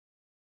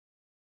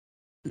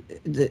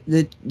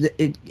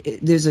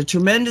there's a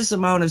tremendous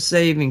amount of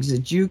savings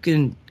that you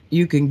can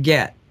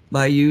get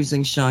by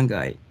using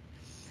Shungite.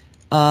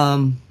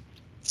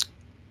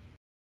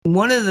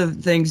 One of the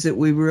things that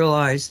we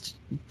realized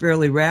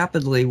fairly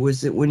rapidly was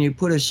that when you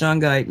put a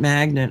Shungite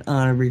magnet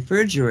on a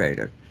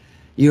refrigerator,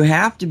 you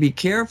have to be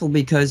careful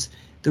because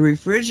the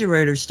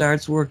refrigerator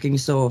starts working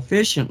so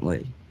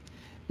efficiently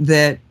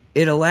that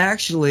it'll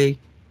actually,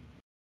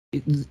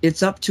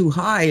 it's up too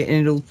high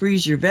and it'll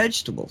freeze your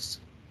vegetables.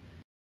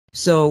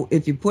 So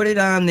if you put it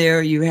on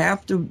there, you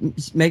have to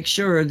make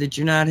sure that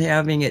you're not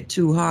having it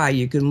too high.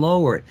 You can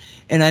lower it.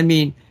 And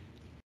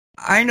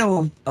I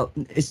know,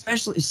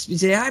 especially,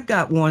 see, I've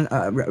got one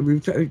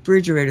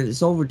refrigerator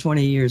that's over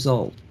 20 years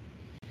old.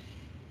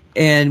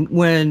 And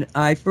when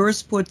I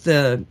first put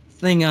the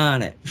thing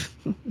on it,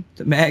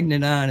 the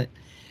magnet on it,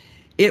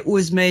 it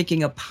was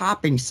making a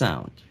popping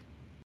sound.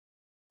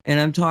 and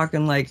I'm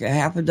talking like a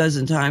half a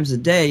dozen times a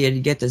day, and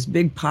you get this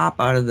big pop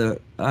out of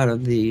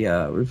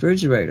the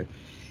refrigerator.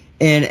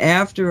 And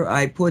after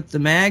I put the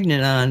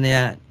magnet on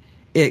that,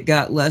 it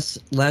got less,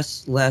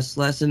 less, less,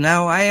 less, and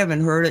now I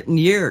haven't heard it in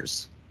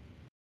years.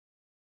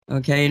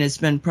 Okay, and it's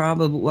been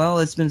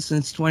it's been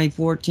since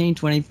 2014,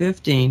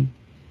 2015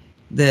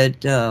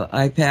 that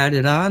I've had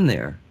it on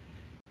there.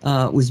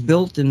 It was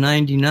built in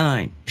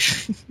 '99,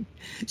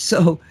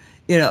 so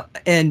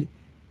and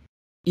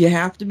you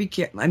have to be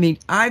careful. I mean,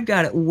 I've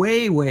got it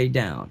way, way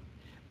down,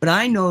 but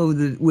I know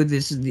that with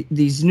these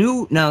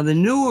the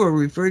newer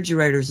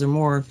refrigerators are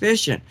more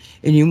efficient,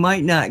 and you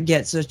might not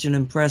get such an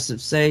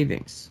impressive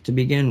savings to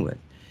begin with,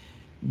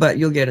 but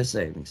you'll get a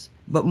savings.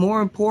 But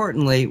more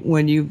importantly,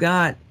 when you've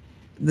got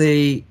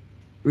the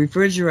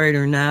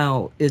refrigerator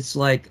now, it's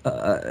like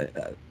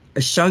a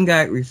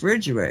Shungite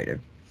refrigerator.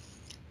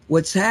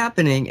 What's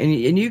happening,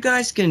 and you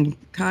guys can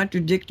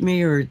contradict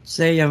me or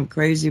say I'm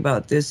crazy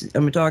about this.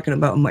 I'm talking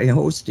about my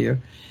host here.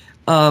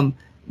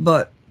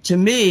 But to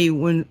me,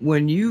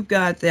 when you've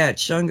got that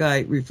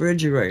Shungite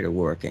refrigerator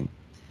working,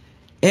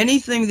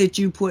 anything that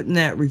you put in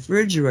that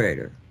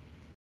refrigerator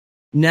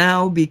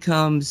now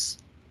becomes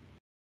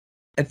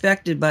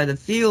affected by the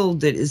field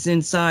that is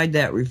inside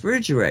that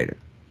refrigerator.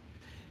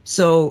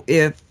 So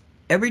if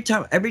every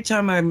time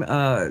I'm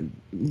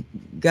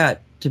got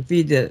to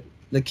feed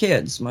the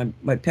kids,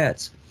 my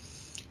pets,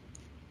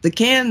 the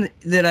can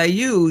that I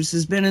use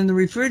has been in the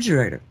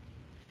refrigerator.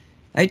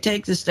 I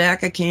take the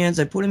stack of cans,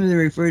 I put them in the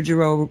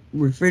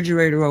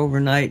refrigerator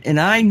overnight, and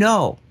I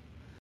know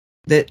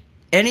that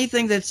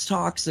anything that's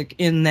toxic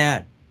in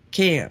that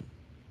can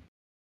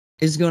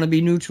is going to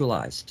be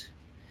neutralized.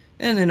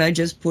 And then I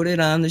just put it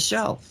on the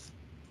shelf.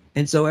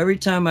 And so every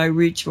time I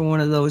reach for one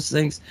of those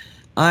things,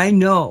 I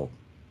know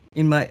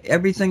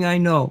everything I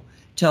know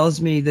tells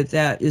me that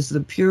that is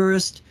the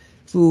purest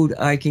food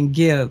I can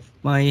give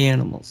my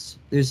animals.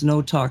 There's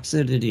no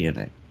toxicity in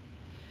it.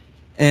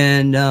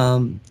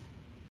 And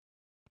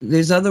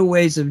there's other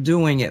ways of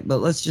doing it, but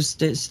let's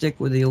just stick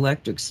with the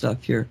electric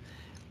stuff here.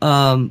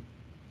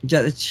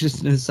 It's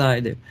just an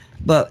aside there.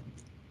 But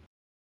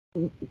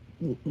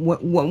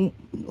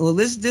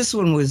this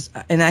one was,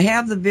 and I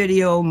have the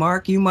video.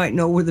 Mark, you might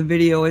know where the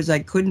video is. I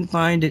couldn't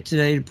find it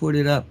today to put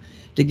it up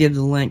to give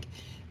the link.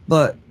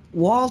 But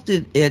Walt,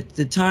 at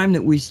the time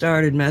that we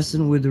started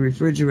messing with the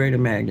refrigerator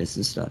magnets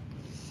and stuff,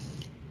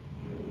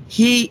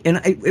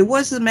 it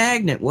was the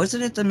magnet,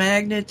 wasn't it? The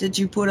magnet that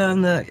you put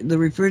on the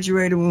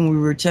refrigerator when we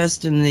were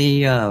testing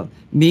the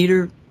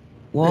meter,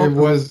 Walt? It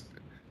was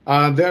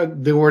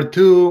there were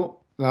two.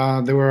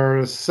 There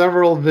were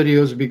several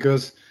videos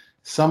because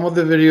some of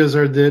the videos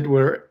I did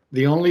were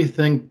the only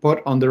thing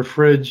put on the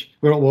fridge.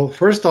 Well,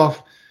 first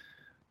off,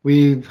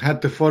 we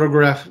had to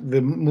photograph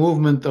the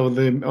movement of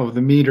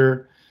the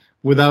meter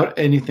without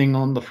anything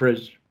on the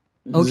fridge.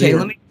 Okay,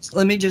 Zero.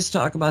 let me just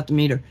talk about the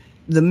meter.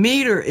 The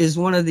meter is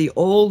one of the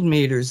old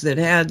meters that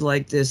had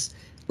like this,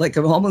 like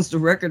almost a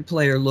record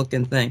player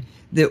looking thing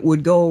that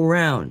would go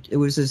around. It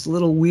was this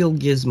little wheel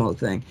gizmo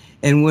thing.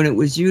 And when it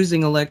was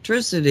using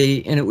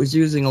electricity, and it was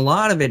using a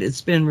lot of it, it'd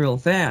spin real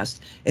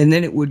fast, and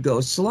then it would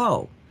go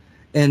slow.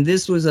 And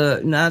this was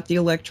not the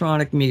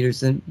electronic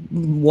meters. And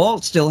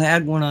Walt still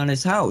had one on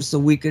his house, so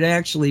we could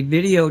actually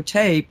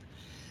videotape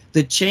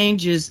the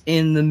changes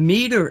in the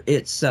meter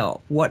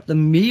itself, what the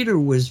meter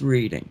was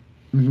reading.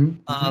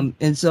 Mm-hmm.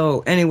 And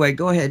so, anyway,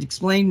 go ahead.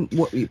 Explain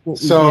what we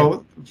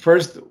So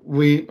first,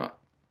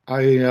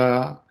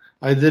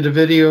 I did a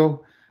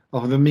video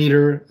of the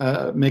meter,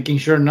 making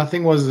sure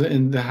nothing was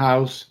in the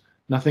house,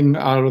 nothing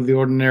out of the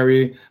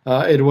ordinary.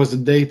 It was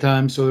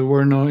daytime, so there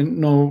were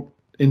no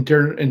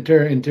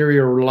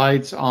interior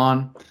lights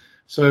on.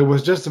 So it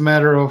was just a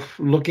matter of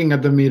looking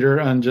at the meter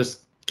and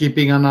just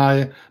keeping an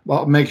eye,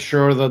 make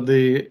sure that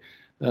the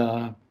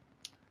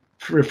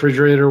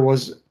refrigerator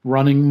was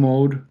running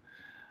mode.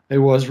 It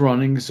was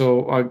running,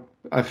 so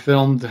I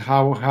filmed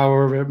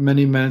however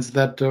many minutes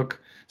that took.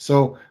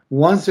 So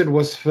once it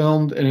was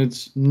filmed in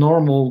its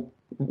normal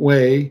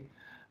way,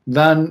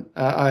 then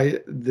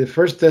the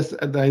first test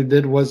that I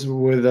did was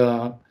with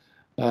a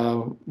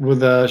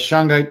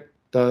Shungite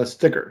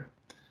sticker,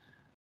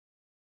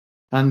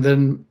 and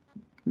then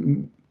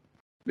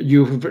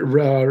you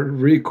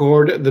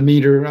record the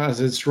meter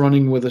as it's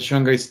running with a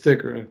Shungite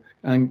sticker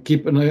and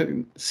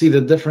see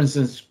the difference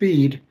in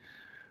speed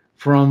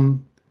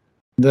from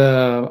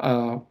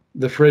the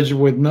fridge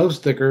with no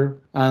sticker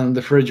and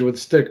the fridge with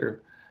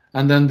sticker.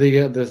 And then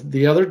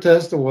the other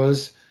test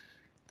was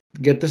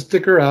get the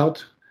sticker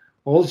out.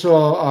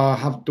 Also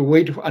have to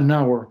wait an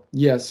hour.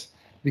 Yes,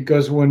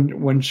 because when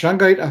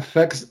Shungite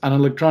affects an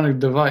electronic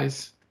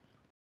device,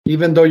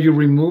 even though you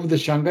remove the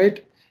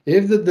Shungite,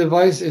 if the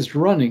device is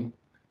running,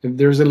 if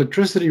there's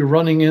electricity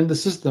running in the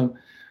system,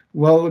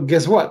 well,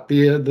 guess what?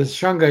 The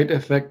Shungite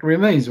effect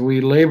remains.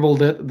 We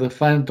labeled it the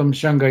phantom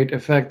Shungite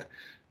effect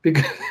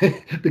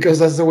because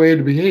that's the way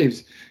it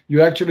behaves.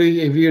 You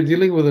actually, if you're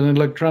dealing with an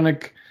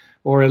electronic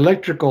or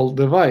electrical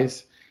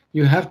device,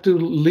 you have to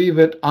leave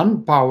it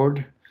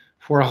unpowered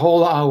for a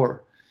whole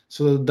hour.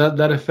 so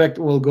that effect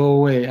will go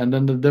away, and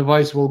then the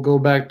device will go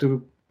back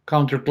to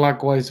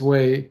counterclockwise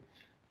way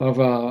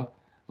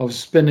of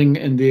spinning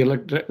in the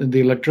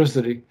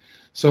electricity.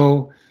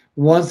 So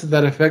once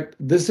that effect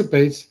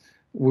dissipates,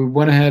 we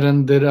went ahead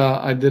and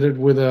I did it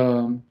with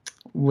a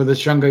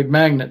Shungite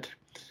magnet,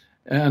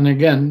 and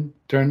again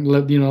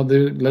let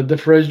the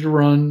fridge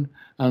run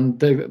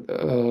and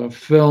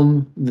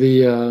film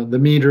the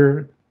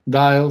meter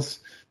dials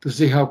to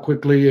see how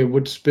quickly it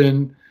would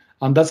spin,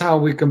 and that's how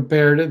we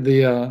compared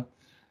the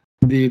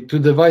two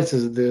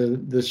devices,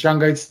 the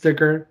Shungite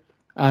sticker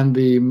and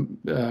the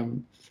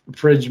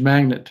fridge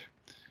magnet,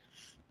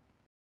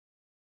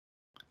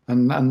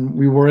 and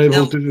we were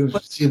able Now, to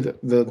see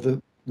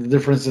the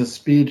difference in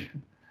speed.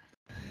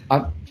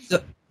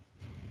 so,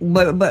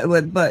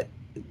 but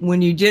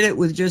when you did it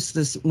with just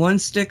this one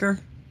sticker,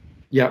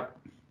 Yeah,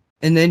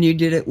 and then you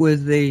did it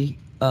with the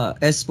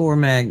S4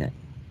 magnet,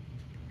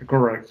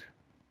 correct.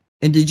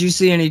 and did you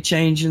see any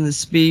change in the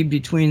speed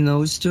between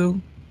those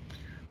two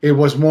There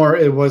was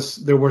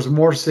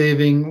more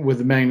saving with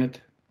the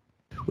magnet.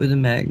 with the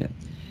magnet?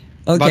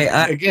 But Okay,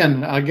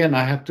 again,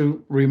 I have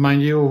to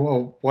remind you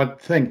of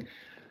what thing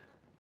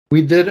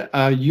we did.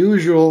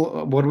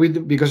 Usual what we do,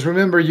 because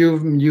remember,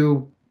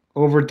 you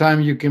over time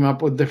you came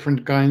up with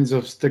different kinds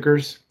of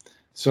stickers.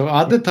 So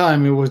at the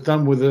time, it was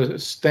done with a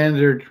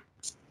standard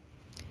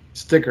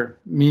sticker,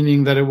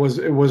 meaning that it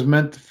was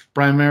meant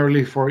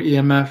primarily for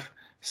EMF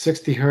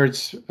 60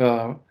 hertz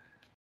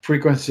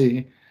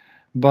frequency,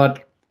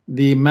 but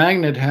the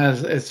magnet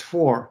has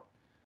S4,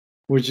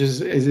 which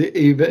is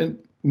even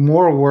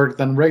more work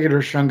than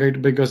regular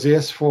shungite, because the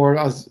S4,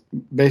 as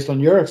based on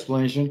your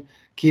explanation,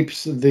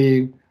 keeps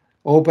the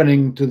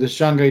opening to the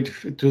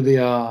shungite to the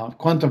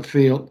quantum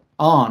field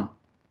on.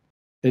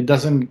 It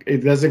doesn't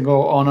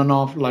go on and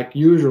off like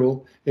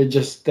usual. It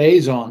just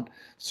stays on.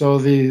 So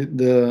the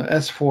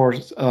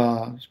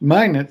S4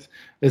 magnet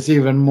is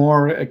even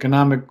more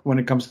economic when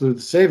it comes to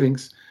the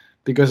savings,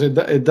 because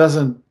it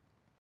doesn't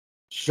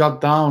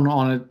shut down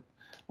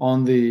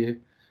on the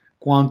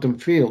quantum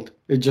field.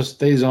 It just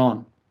stays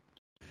on.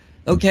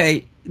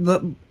 okay,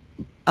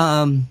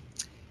 um,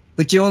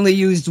 but you only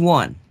used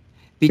one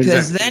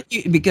because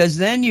Exactly.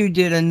 then you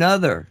did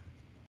another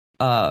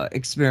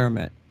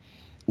experiment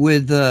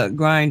with the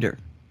grinder,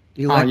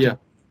 the Ah, electric. yeah.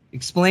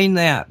 Explain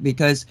that,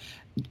 because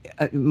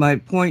my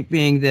point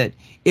being that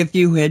if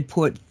you had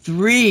put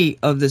 3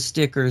 of the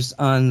stickers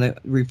on the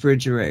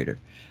refrigerator,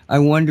 I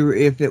wonder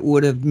if it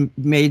would have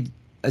made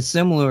a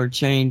similar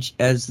change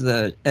as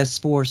the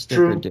S4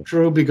 sticker True, did.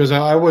 true. Because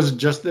I was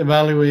just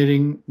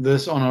evaluating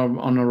this on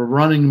a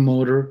running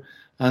motor,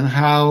 and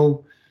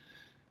how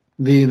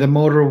the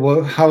motor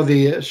was, how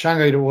the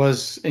Shungite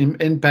was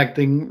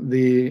impacting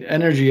the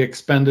energy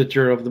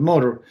expenditure of the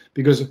motor.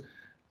 Because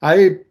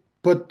I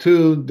put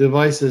two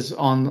devices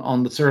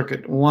on the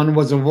circuit. One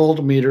was a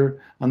voltmeter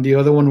and the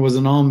other one was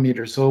an ohm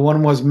meter. So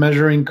one was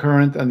measuring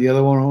current and the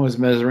other one was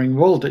measuring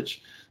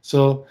voltage.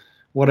 So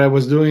what I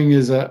was doing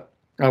is I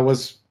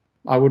was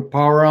I would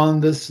power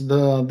on this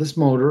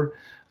motor,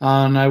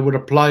 and I would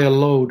apply a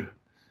load,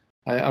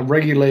 a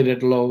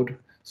regulated load,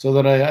 so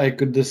that I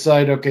could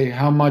decide, okay,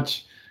 how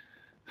much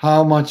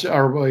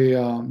of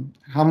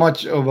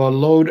a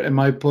load am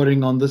I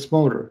putting on this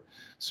motor.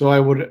 So I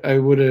would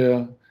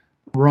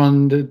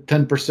run the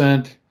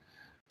 10%,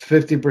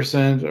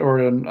 50%, or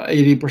an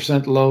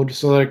 80% load,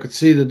 so that I could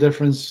see the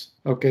difference.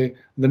 Okay,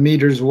 the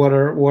meters, what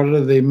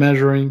are they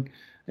measuring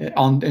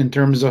on in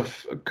terms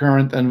of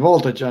current and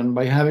voltage? And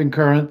by having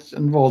current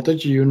and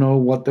voltage, you know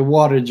what the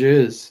wattage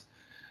is.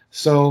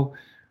 So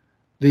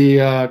the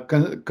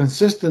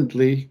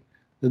consistently,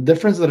 the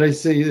difference that I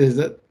see is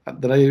that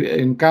I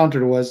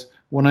encountered was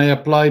when I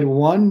applied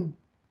one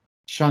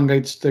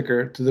Shungite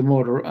sticker to the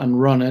motor and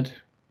run it,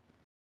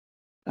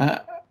 uh,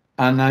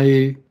 and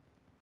I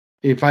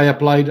if I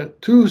applied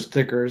two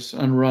stickers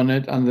and run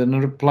it, and then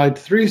applied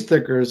three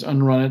stickers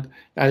and run it,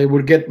 I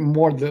would get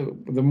more.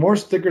 The more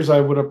stickers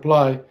I would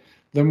apply,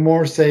 the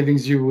more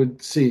savings you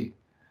would see.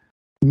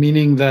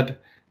 Meaning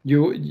that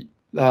you,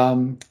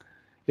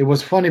 it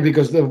was funny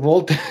because the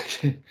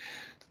voltage,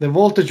 the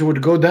voltage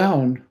would go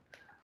down,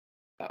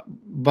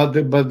 but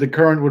the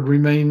current would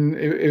remain.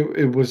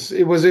 It was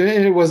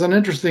an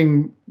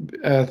interesting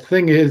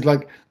thing. Is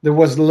like there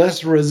was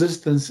less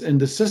resistance in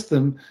the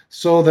system,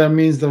 so that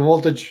means the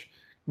voltage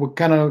would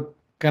kind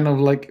of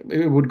like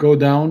it would go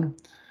down.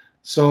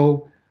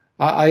 So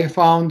I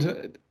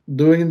found,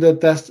 doing the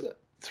test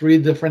 3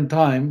 different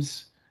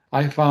times,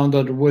 I found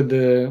that with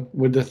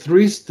the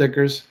three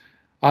stickers,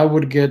 I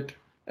would get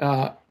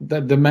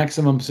the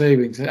maximum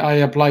savings. I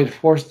applied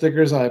 4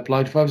 stickers, I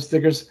applied 5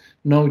 stickers,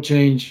 no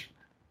change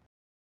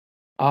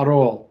at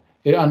all.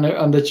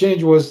 And the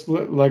change was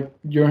like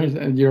your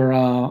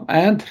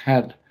aunt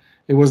had.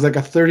 It was like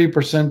a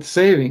 30%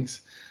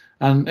 savings.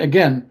 And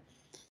again,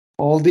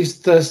 all these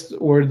tests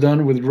were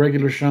done with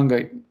regular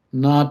shungite,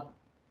 not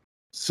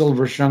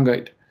silver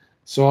shungite.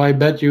 So I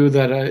bet you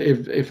that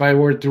if I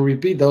were to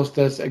repeat those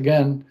tests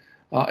again,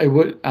 it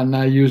would, and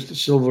I used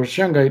silver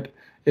shungite,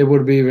 it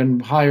would be even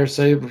higher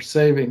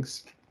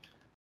savings.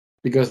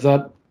 because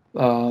that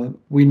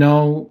we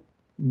know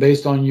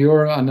based on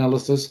your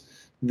analysis,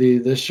 the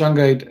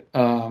shungite,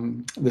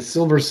 the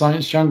silver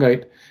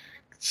shungite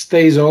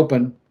stays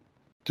open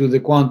to the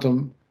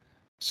quantum,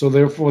 so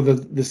therefore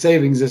the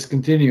savings is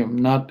continuum,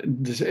 not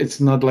it's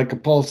not like a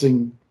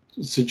pulsing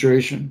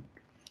situation.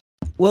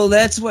 Well,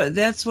 that's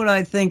what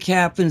I think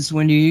happens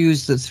when you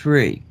use the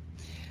three.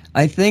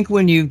 I think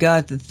when you've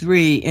got the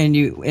three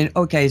and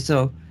okay,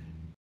 so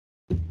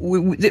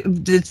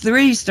the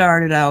three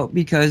started out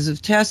because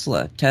of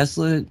Tesla.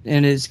 Tesla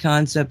and his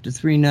concept of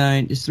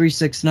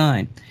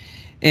 369.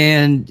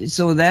 And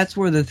so that's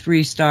where the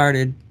three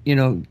started,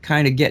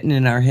 kind of getting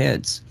in our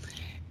heads.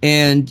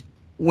 And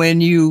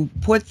when you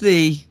put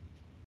the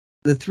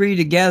three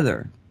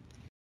together,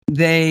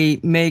 they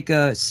make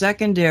a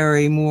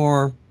secondary,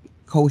 more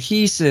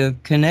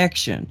cohesive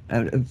connection.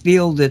 A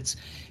field that's,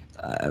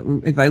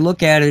 if I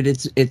look at it,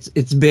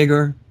 it's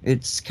bigger.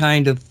 It's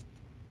kind of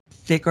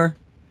thicker,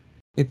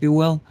 if you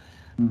will.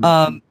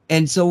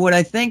 And so what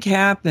I think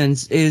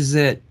happens is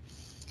that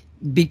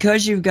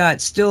because you've got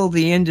still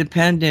the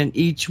independent,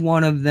 each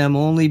one of them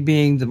only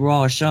being the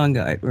raw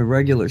shungite, or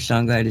regular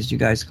shungite as you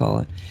guys call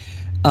it,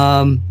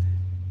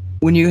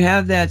 when you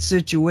have that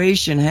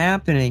situation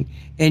happening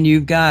and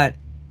you've got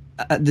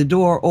the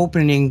door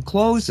opening and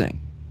closing,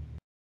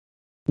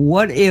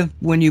 what if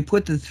when you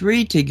put the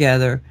three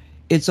together,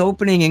 it's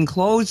opening and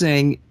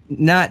closing,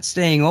 not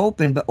staying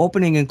open, but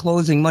opening and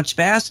closing much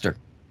faster?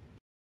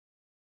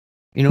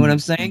 You know what I'm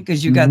saying?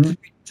 Because you got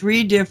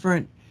three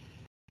different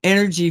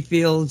energy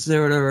fields that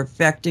are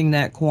affecting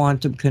that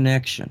quantum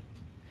connection.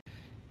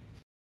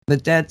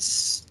 But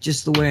that's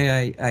just the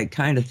way I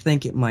kind of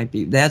think it might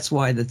be. That's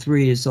why the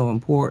three is so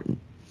important.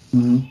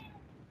 Mm-hmm.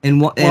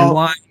 And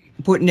why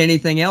putting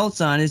anything else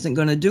on isn't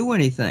going to do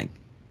anything.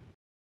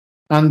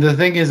 And the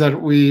thing is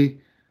that we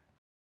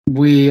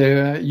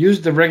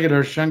used the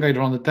regular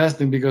shungite on the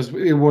testing because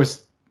it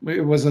was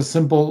a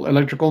simple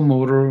electrical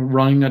motor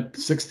running at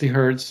 60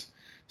 hertz,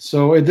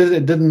 so it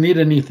didn't need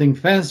anything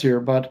fancier.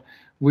 But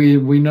we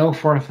know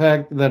for a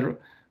fact that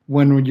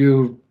when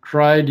you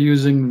tried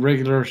using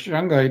regular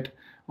shungite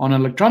on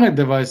electronic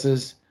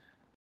devices,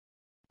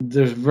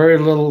 there's very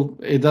little.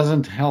 It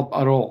doesn't help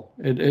at all.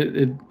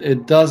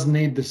 It does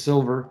need the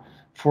silver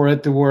for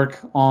it to work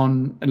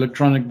on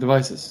electronic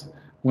devices.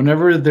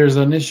 Whenever there's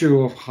an issue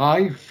of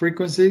high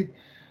frequency,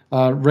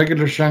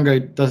 regular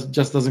shungite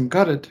just doesn't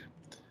cut it.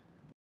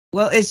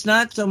 Well, it's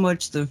not so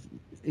much the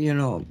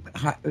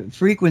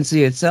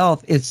frequency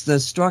itself; it's the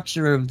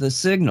structure of the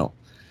signal.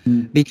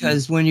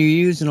 Because when you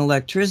use an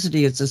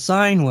electricity, it's a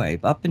sine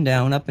wave, up and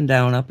down, up and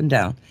down, up and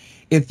down.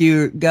 If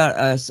you got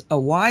a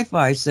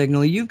Wi-Fi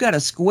signal, you've got a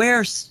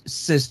square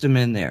system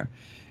in there.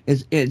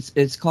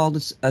 It's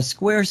called a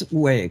square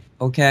wave,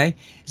 okay?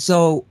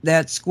 So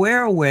that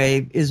square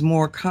wave is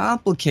more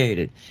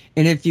complicated.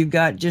 And if you've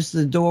got just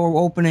the door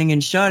opening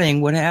and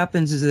shutting, what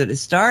happens is that it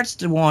starts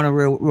to want to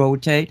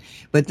rotate,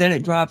 but then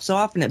it drops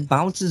off and it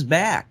bounces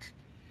back.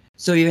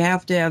 So you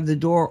have to have the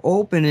door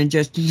open and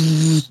just,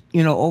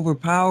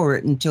 overpower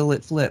it until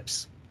it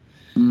flips.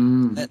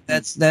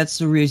 That's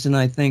the reason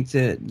I think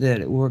that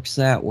it works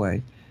that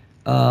way.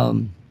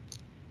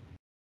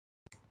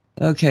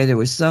 Okay, there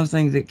was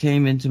something that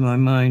came into my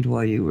mind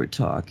while you were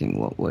talking.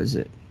 What was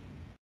it?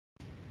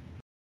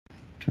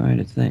 Trying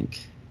to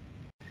think.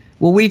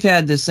 Well, we've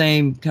had the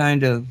same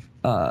kind of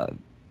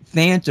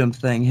phantom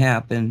thing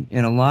happen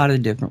in a lot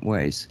of different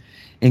ways,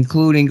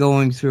 including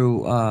going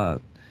through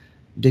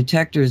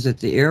detectors at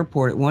the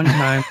airport at one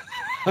time.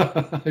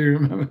 I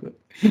remember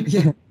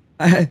that.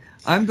 Yeah,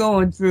 I'm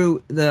going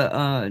through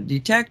the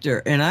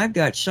detector and I've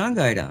got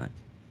shungite on.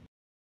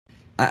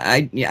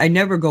 I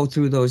never go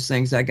through those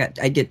things. I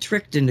get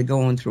tricked into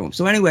going through them.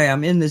 So anyway,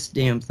 I'm in this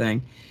damn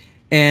thing,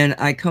 and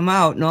I come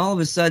out, and all of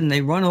a sudden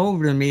they run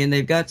over to me, and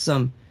they've got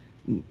some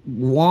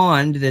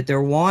wand that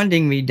they're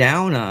wanding me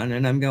down on,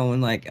 and I'm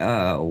going like,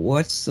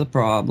 what's the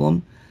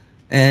problem?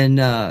 And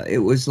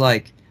it was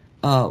like,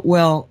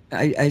 well,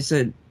 I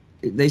said,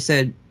 they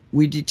said,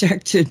 we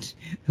detected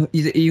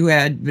you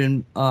had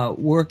been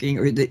working,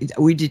 or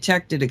we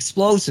detected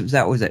explosives.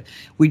 That was it.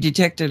 We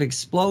detected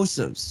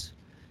explosives.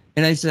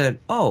 And I said,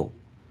 oh,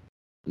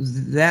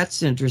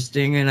 that's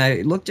interesting. And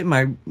I looked at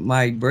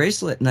my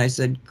bracelet and I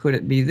said, could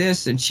it be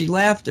this? And she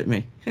laughed at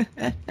me.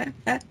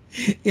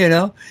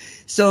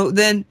 So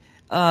then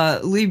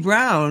Lee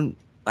Brown,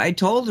 I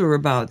told her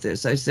about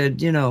this. I said,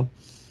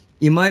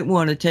 you might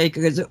want to take,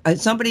 because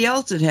somebody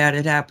else had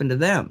it happen to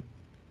them.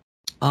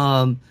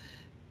 And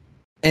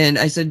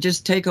I said,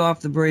 just take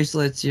off the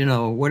bracelets,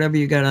 whatever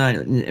you got on,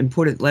 and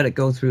put it, let it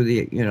go through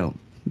the,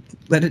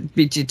 let it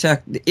be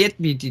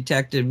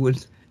detected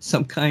with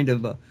some kind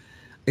of a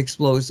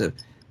explosive.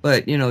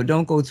 But,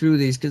 don't go through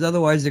these, because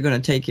otherwise they're going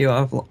to take you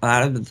out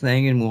of the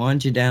thing and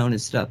wand you down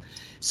and stuff.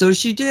 So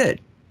she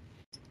did.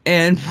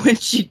 And when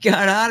she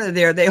got out of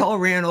there, they all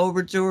ran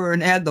over to her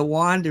and had the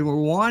wand and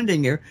were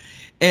wanding her.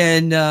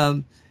 And,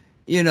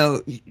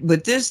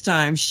 but this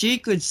time she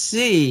could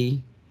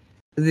see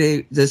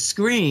the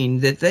screen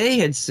that they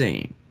had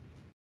seen.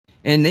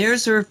 And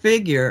there's her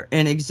figure,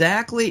 and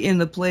exactly in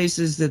the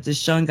places that the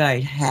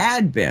Shungite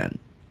had been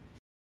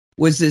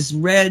was this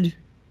red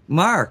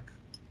mark.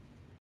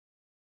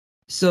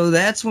 So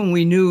that's when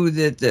we knew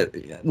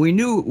we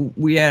knew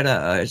we had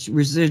a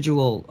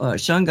residual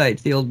Shungite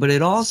field, but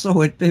it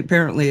also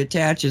apparently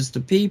attaches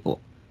to people.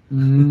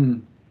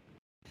 Mm.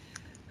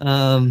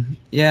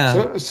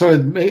 Yeah. So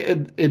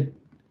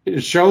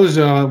it shows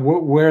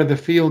where the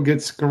field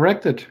gets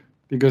corrected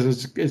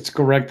because it's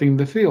correcting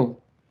the field.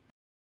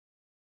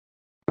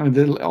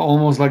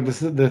 Almost like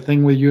the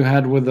thing where you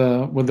had with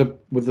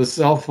the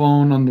cell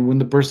phone and when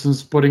the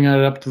person's putting it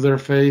up to their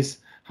face,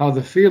 how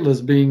the field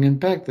is being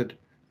impacted.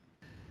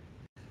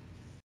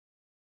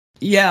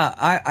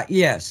 Yeah,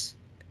 yes.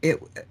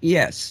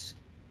 Yes.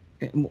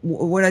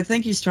 What I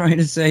think he's trying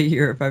to say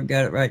here, if I've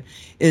got it right,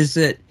 is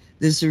that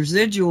this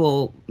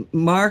residual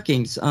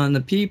markings on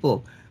the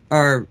people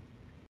are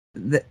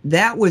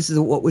that was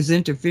what was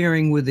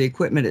interfering with the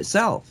equipment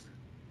itself.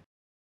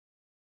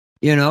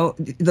 You know,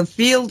 the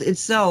field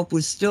itself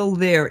was still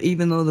there,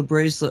 even though the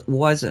bracelet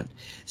wasn't.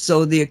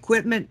 So the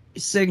equipment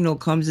signal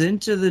comes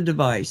into the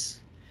device,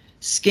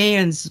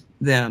 scans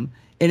them,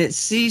 and it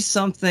sees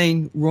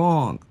something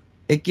wrong.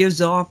 It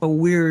gives off a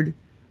weird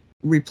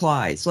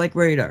reply. It's like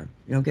radar.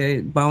 Okay,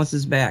 it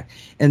bounces back,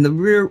 and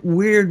the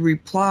weird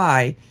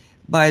reply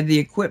by the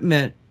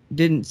equipment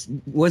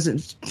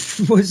wasn't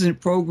wasn't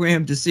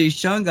programmed to see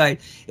Shungite.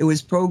 It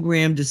was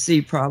programmed to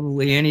see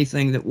probably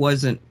anything that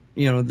wasn't,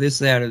 this,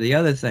 that, or the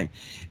other thing.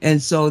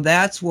 And so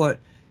that's what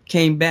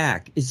came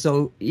back.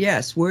 So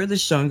yes, where the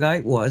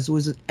Shungite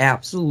was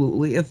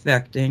absolutely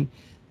affecting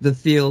the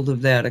field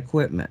of that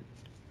equipment.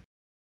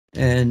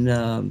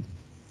 And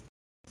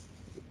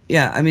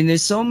yeah, I mean,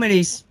 there's so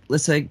many,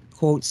 let's say,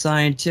 quote,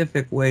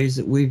 scientific ways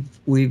that we've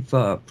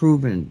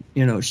proven,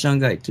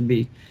 Shungite to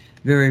be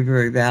very,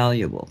 very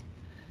valuable.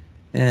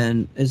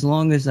 And as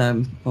long as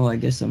I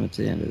guess I'm at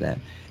the end of that.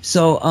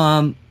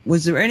 So,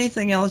 was there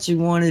anything else you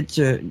wanted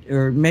to,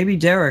 or maybe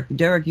Derek,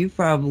 you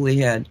probably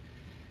had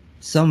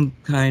some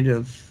kind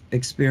of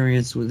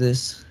experience with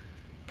this.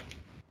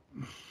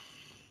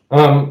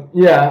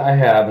 Yeah, I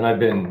have, and I've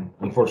been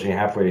unfortunately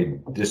halfway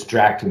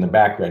distracted in the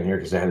background here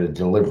because I had a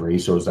delivery.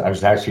 So I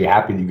was actually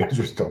happy that you guys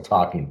were still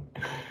talking.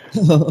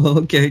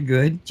 Okay,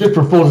 good. Just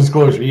for full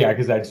disclosure, yeah,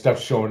 because I had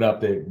stuff showing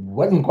up that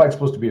wasn't quite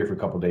supposed to be here for a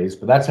couple of days,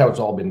 but that's how it's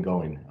all been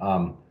going. So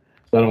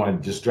I don't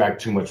want to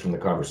distract too much from the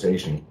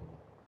conversation.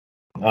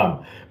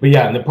 But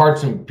yeah, and the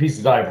parts and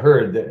pieces I've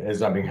heard that,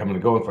 as I've been coming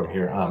and going from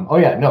here. Oh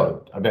yeah,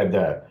 no, I've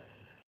had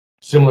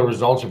similar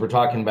results. If we're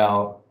talking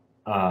about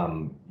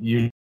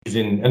using,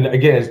 and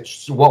again,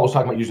 as Walt was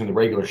talking about using the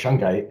regular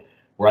Shungite,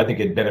 where I think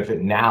it'd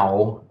benefit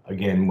now,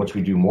 again, once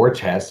we do more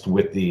tests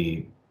with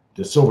the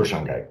silver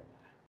Shungite,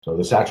 so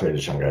the saturated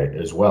Shungite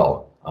as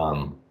well.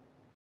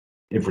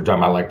 If we're talking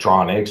about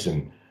electronics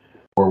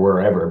or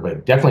wherever,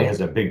 but definitely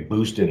has a big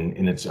boost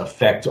in its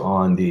effect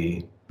on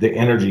the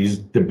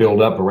energies that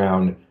build up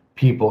around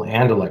people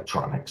and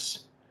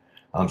electronics.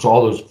 So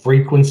all those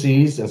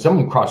frequencies, and some of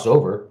them cross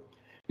over,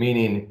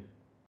 meaning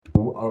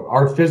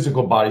our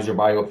physical bodies or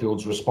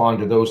biofields respond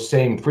to those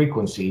same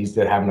frequencies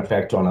that have an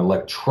effect on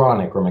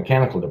electronic or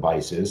mechanical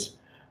devices.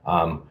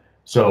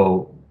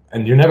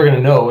 And you're never going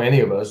to know,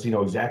 any of us,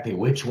 exactly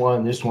which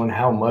one, this one,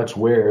 how much,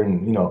 where,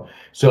 and,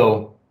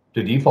 so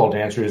the default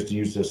answer is to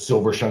use the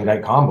silver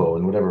Shungite combo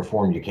in whatever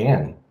form you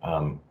can.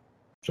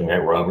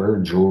 Shungite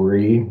rubber,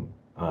 jewelry,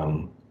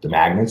 the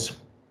magnets.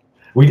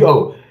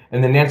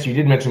 And then Nancy, you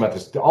did mention about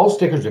this. All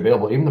stickers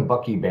available, even the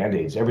Bucky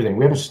Band-Aids, everything.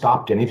 We haven't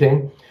stopped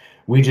anything.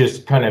 We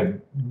just kind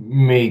of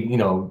made,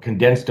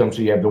 condensed them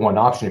so you have the one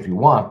option if you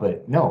want.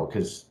 But no,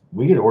 because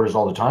we get orders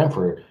all the time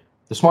for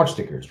the smart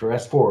stickers, for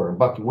S4 or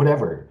Bucky,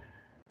 whatever.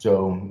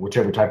 So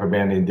whichever type of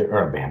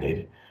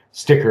Band-Aid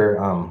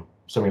sticker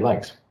somebody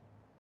likes.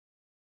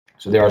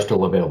 So they are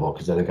still available,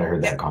 because I think I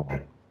heard that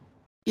comment.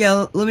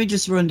 Yeah, let me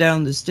just run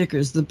down the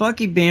stickers. The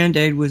Bucky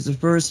Band-Aid was the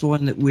first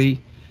one that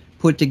we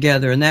put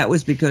together, and that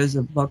was because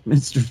of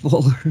Buckminster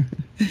Fuller.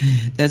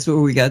 That's where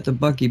we got the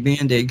Bucky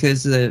Band-Aid,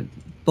 because the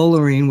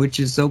fullerene, which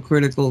is so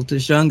critical to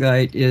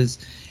Shungite, is,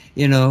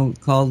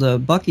 called a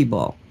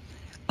buckyball.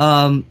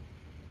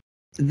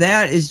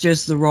 That is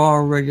just the raw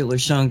regular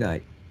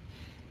Shungite.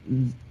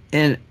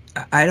 And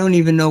I don't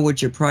even know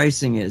what your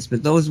pricing is,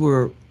 but those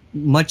were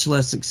much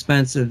less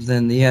expensive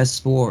than the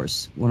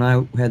S4s when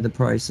I had the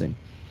pricing.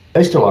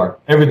 They still are.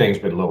 Everything's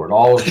been lowered,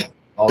 all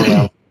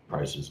around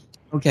prices.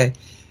 Okay.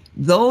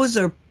 Those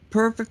are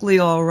perfectly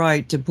all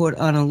right to put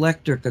on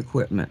electric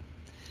equipment,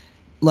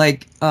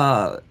 like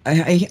a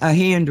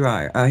hand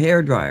dryer, a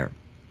hair dryer.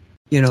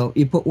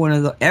 You put one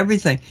of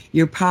everything,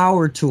 your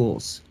power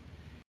tools,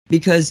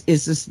 because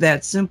it's just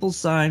that simple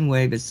sine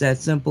wave. It's that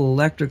simple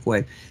electric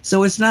wave.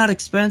 So it's not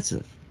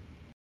expensive.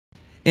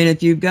 And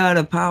if you've got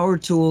a power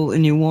tool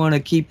and you want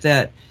to keep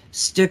that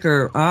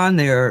sticker on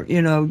there,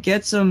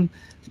 get some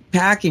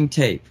packing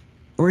tape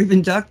or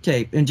even duct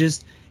tape and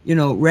just,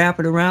 wrap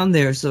it around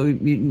there so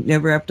you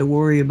never have to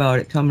worry about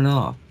it coming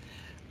off.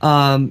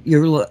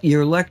 Your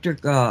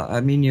electric,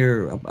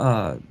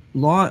 your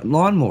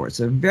lawnmowers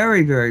are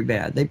very, very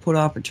bad. They put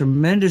off a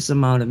tremendous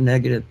amount of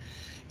negative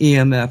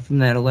EMF from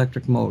that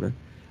electric motor.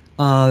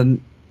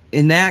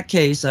 In that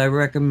case, I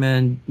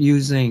recommend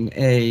using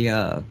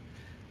a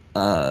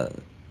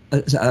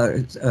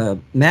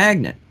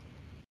magnet.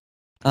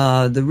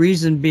 The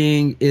reason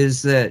being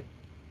is that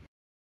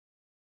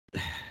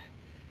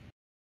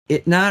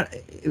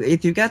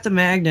if you've got the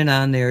magnet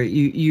on there,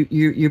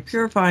 you're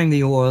purifying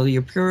the oil,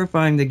 you're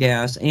purifying the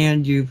gas,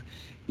 and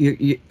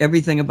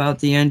everything about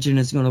the engine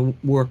is going to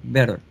work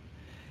better.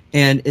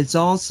 And it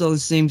also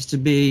seems to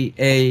be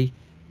a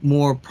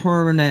more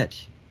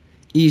permanent,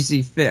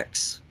 easy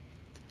fix.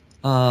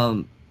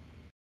 When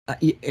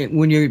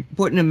you're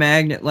putting a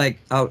magnet like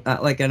on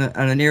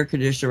an air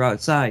conditioner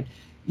outside,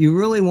 you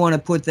really want to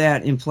put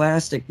that in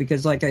plastic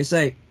because, like I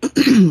say,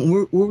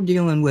 we're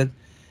dealing with.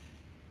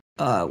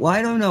 Well,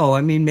 I don't know.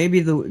 I mean,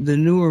 maybe the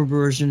newer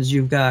versions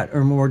you've got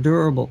are more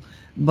durable,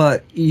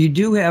 but you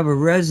do have a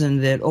resin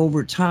that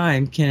over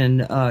time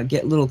can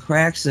get little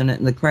cracks in it,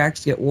 and the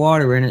cracks get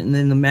water in it, and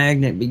then the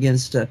magnet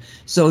begins to.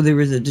 So there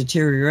is a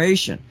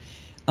deterioration.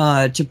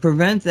 To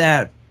prevent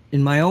that,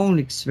 in my own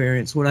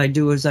experience, what I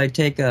do is I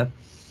take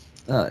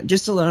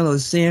just a lot of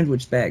those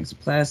sandwich bags, a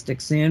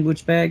plastic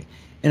sandwich bag,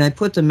 and I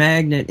put the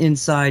magnet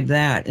inside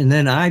that, and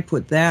then I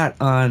put that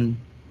on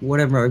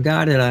whatever I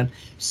got it on,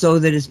 so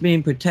that it's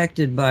being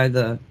protected by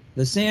the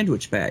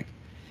sandwich bag.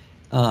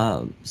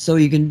 So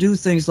you can do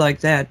things like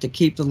that to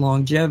keep the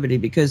longevity,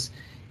 because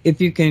if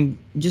you can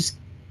just,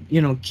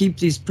 keep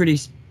these pretty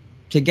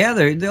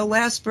together, they'll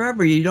last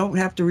forever. You don't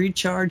have to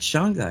recharge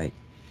Shungite.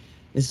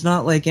 It's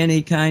not like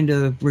any kind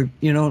of,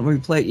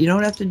 replace. You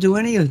don't have to do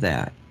any of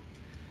that.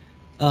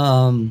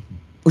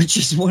 Which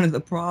is one of the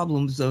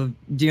problems of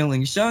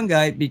dealing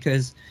Shungite,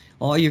 because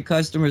all your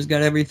customers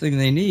got everything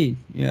they need,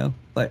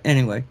 But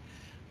anyway,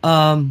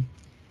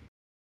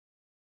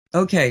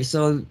 okay.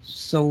 So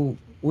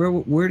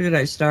where did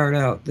I start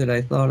out that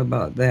I thought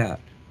about that?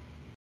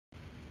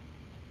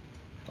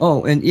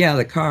 Oh, and yeah,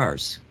 the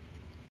cars.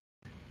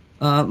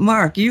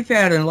 Mark, you've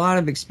had a lot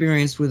of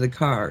experience with the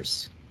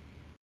cars,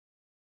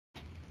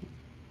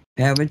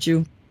 haven't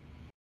you?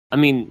 I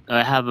mean,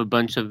 I have a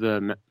bunch of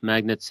the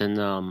magnets in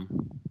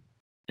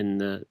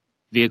the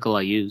vehicle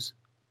I use.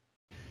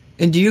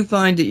 And do you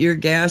find that your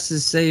gas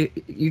is, say,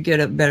 you get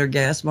a better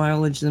gas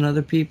mileage than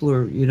other people,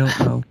 or you don't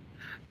know?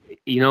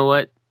 You know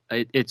what?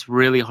 It's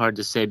really hard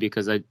to say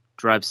because I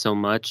drive so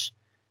much,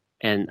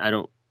 and I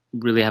don't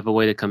really have a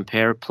way to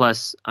compare.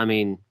 Plus,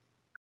 I'm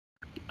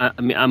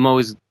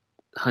always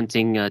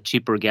hunting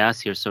cheaper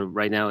gas here. So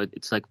right now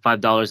it's like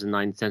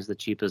 $5.09, the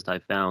cheapest I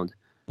found.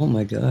 Oh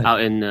my God!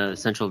 Out in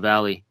Central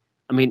Valley.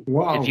 I mean,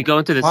 Wow, if you go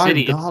into the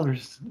city,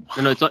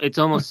 $5. It's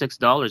almost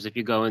 $6 if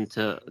you go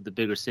into the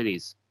bigger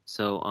cities.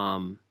 So,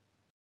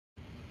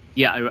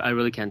 yeah, I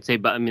really can't say,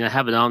 but I mean, I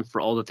have it on for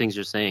all the things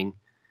you're saying.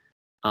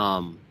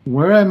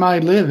 Where am I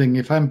living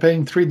if I'm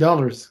paying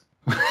 $3?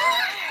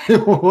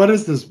 What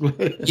is this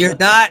place? You're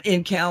not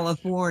in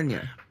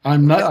California.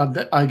 I'm not.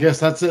 I guess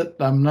that's it.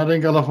 I'm not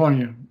in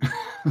California.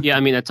 Yeah, I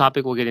mean, a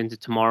topic we'll get into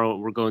tomorrow.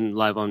 We're going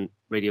live on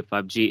Radio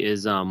 5G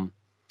is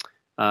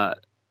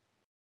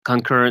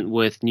concurrent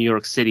with New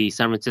York City.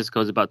 San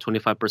Francisco is about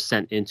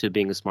 25% into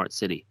being a smart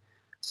city.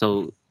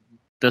 So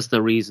that's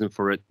the reason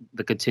for it,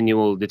 the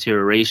continual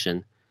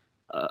deterioration.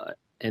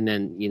 And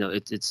then,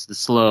 it's the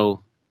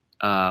slow,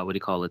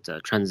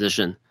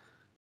 transition.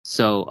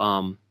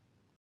 So,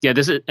 yeah,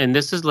 this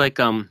is like,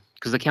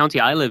 because the county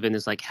I live in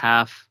is like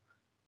half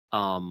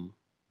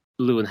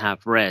blue and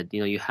half red.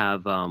 You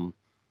have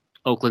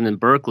Oakland and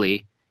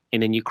Berkeley,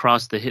 and then you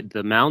cross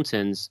the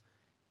mountains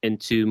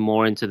into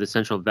the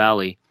Central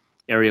Valley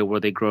area where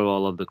they grow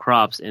all of the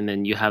crops, and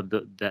then you have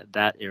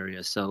that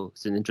area. So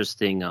it's an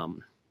interesting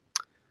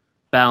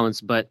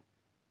balance. But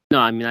no,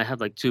 I mean, I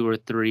have like 2 or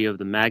 3 of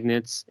the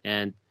magnets,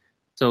 and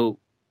so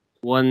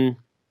one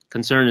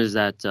concern is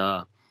that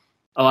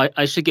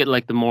I should get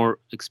like the more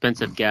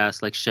expensive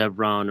gas, like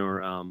Chevron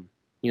or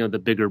the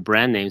bigger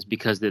brand names,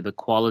 because the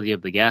quality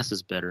of the gas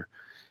is better.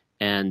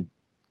 And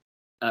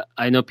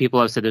I know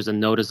people have said there's a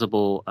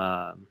noticeable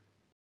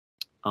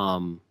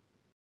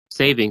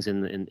savings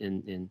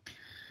in.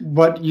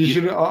 But you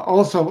should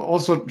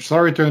also.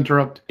 Sorry to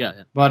interrupt.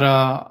 Yeah. But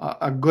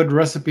a good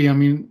recipe. I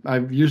mean,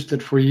 I've used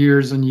it for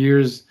years and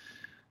years.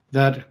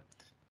 That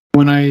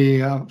when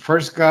I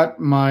first got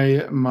my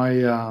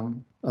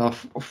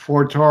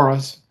Ford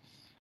Taurus,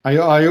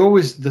 I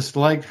always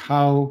disliked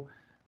how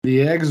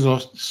the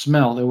exhaust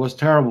smelled. It was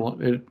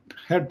terrible. It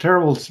had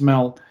terrible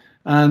smell.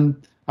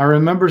 And I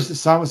remember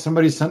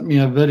somebody sent me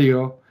a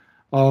video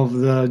of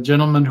the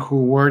gentleman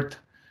who worked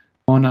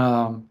on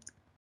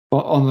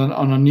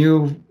a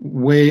new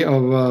way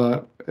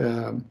of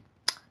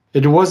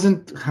it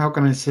wasn't, how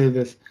can I say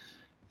this?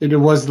 It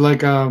was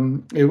like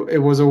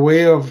it was a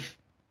way of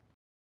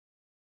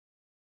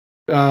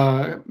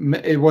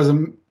it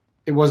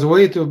was a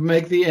way to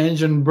make the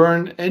engine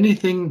burn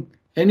anything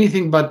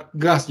but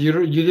gas. You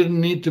didn't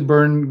need to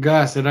burn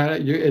gas. It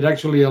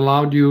actually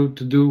allowed you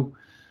to do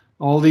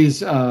all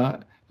these.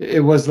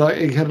 It was like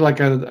it had like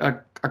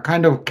a a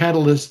kind of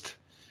catalyst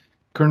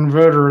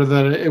converter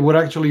that it would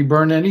actually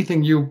burn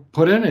anything you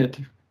put in it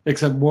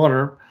except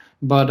water,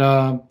 but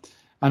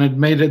and it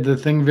made it the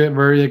thing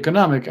very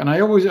economic. And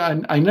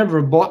I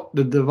never bought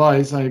the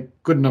device. I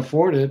couldn't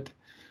afford it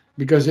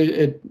because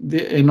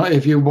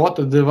if you bought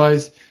the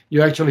device,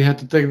 you actually had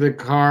to take the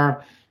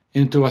car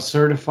into a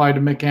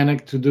certified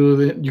mechanic to do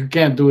it. You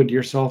can't do it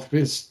yourself.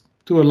 It's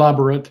too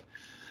elaborate.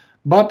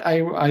 But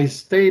I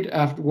stayed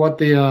after what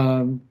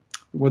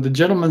the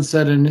gentleman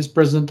said in his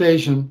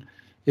presentation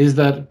is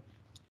that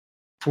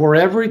for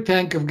every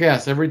tank of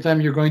gas, every time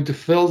you're going to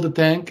fill the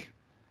tank,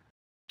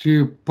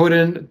 to put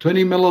in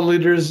 20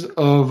 milliliters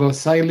of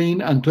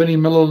xylene and 20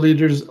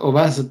 milliliters of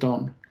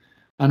acetone.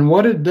 And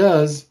what it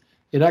does,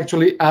 it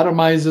actually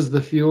atomizes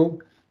the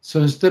fuel. So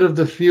instead of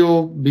the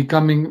fuel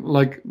becoming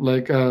like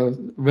a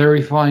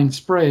very fine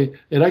spray,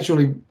 it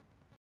actually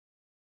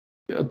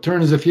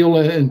turns the fuel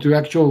into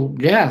actual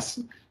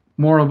gas,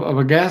 more of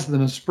a gas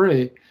than a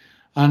spray.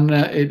 And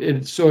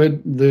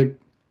the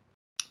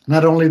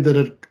not only did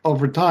it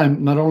over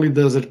time, not only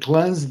does it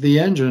cleanse the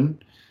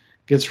engine,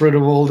 gets rid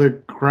of all the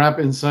crap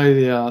inside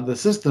the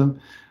system,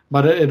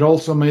 but it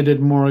also made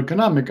it more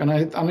economic. And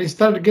I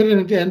started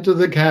getting into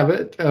the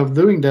habit of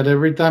doing that.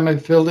 Every time I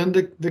filled in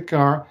the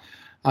car,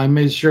 I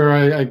made sure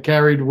I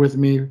carried with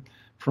me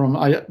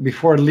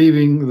before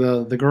leaving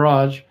the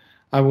garage.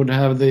 I would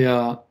have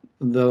the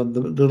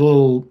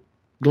little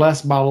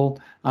glass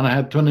bottle, and I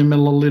had 20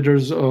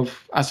 milliliters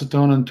of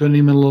acetone and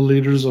 20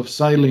 milliliters of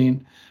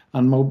xylene,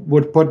 and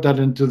would put that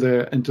into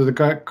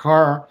the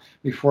car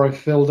before I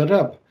filled it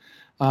up.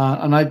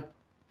 And I've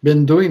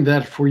been doing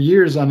that for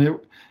years, and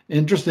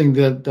interesting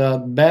that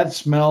the bad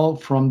smell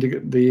from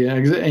the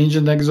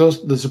engine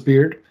exhaust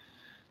disappeared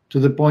to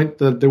the point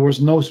that there was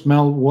no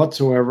smell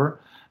whatsoever,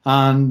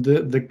 and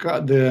the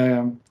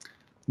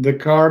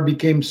car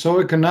became so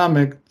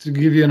economic. To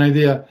give you an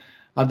idea,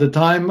 at the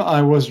time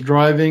I was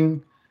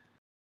driving,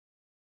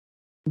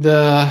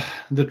 the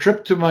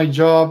trip to my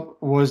job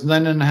was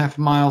 9.5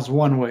 miles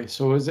one way,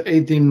 so it was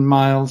 18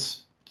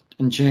 miles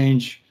and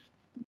change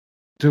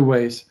two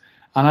ways,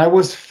 and I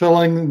was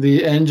filling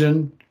the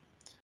engine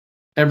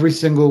every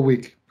single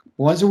week.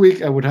 Once a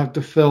week, I would have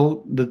to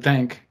fill the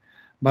tank.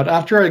 But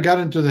after I got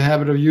into the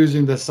habit of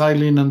using the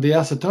xylene and the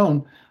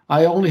acetone,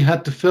 I only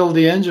had to fill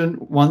the engine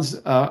once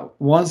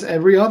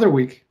every other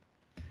week.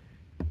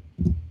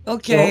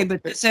 Okay, So,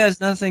 but this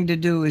has nothing to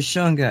do with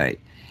Shungite.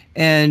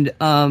 And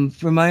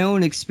from my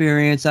own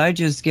experience, I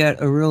just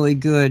get a really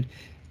good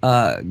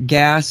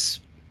gas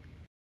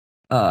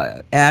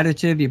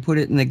additive. You put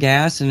it in the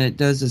gas, and it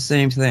does the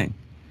same thing.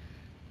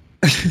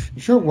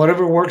 sure,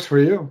 whatever works for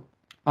you.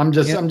 I'm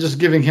Yep. just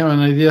giving him an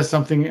idea,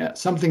 something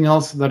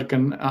else that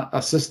can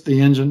assist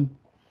the engine.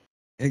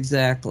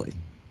 Exactly.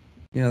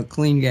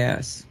 Clean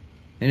gas.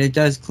 And it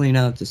does clean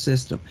out the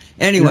system.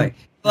 Anyway,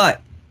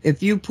 but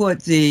if you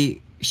put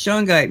the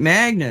Shungite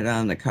magnet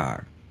on the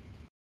car,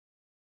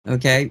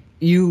 okay,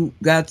 you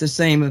got the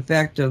same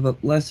effect of a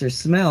lesser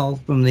smell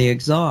from the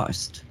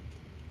exhaust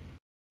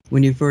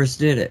when you first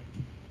did it.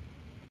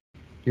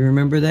 Do you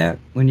remember that?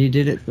 When you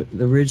did it,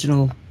 the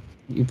original,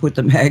 you put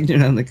the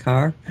magnet on the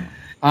car?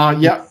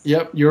 Yeah,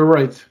 you're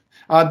right.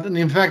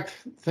 In fact,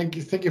 thank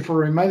you for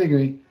reminding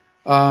me.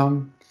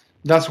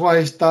 That's why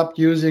I stopped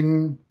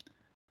using.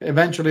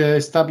 Eventually, I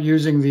stopped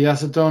using the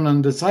acetone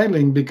and the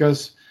xylene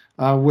because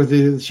with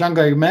the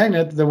Shanghai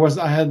magnet,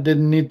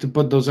 didn't need to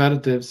put those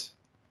additives.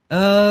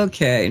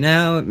 Okay,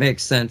 now it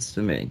makes sense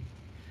to me.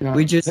 Yeah,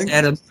 We just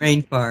had a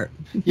brain fart.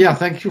 yeah,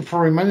 thank you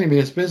for reminding me.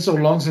 It's been so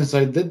long since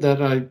I did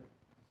that. I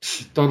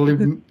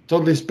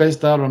totally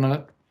spaced out on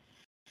it.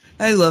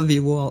 I love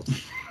you, Walt.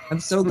 I'm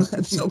so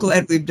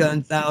glad we've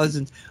done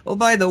thousands. Oh,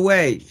 by the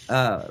way,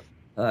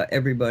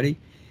 everybody,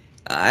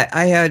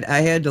 I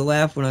had to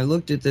laugh when I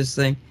looked at this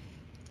thing.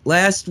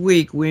 Last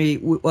week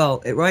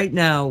right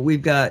now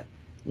we've got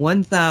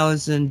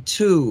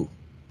 1,002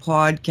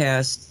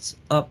 podcasts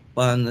up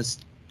on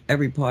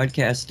every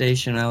podcast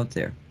station out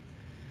there.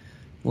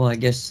 Well, I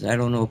guess I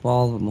don't know if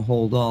all of them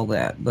hold all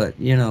that, but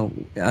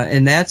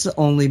and that's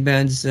only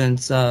been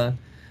since I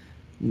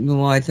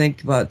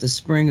think about the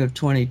spring of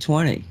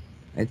 2020.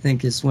 I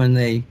think is when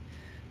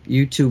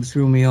YouTube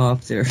threw me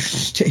off their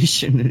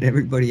station and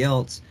everybody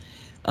else.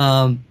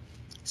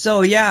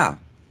 So yeah,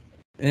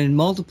 and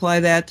multiply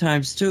that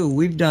times 2.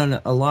 We've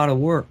done a lot of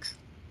work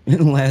in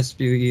the last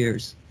few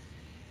years.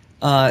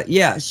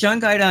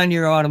 Shungite on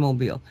your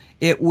automobile.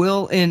 It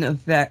will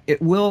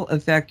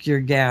affect your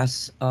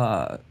gas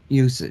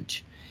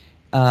usage.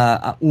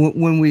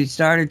 When we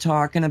started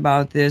talking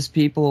about this,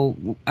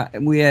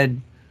 we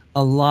had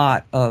a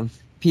lot of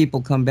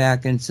people come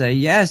back and say,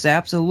 yes,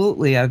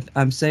 absolutely,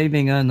 I'm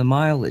saving on the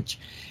mileage.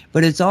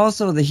 But it's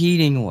also the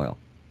heating oil.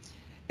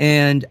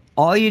 And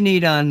all you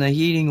need on the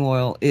heating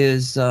oil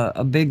is an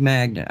S4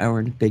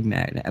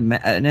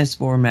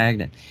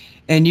 magnet.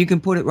 And you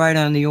can put it right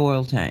on the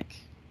oil tank.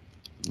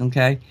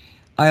 Okay?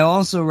 I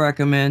also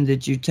recommend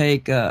that you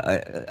take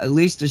at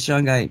least a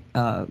Shungite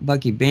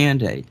Bucky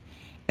Band-Aid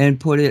and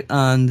put it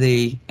on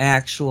the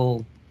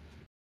actual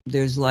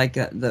there's like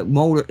the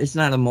motor. It's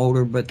not a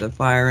motor, but the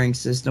firing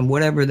system,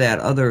 whatever that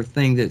other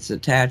thing that's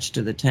attached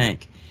to the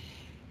tank.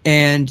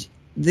 And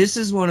this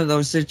is one of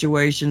those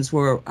situations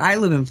where I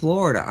live in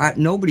Florida.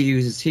 Nobody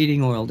uses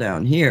heating oil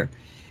down here.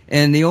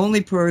 And the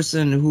only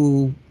person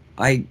who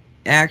I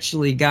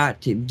actually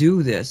got to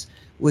do this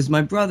was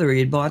my brother. He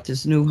had bought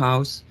this new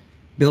house,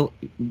 built,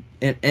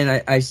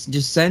 and I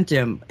just sent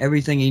him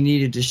everything he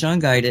needed to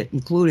Shungite it,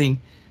 including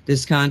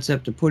this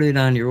concept to put it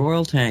on your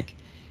oil tank.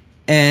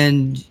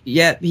 And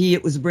yet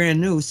it was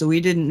brand new, so he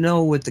didn't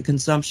know what the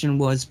consumption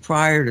was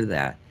prior to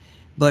that.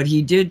 But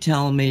he did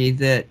tell me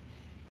that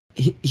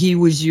he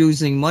was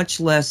using much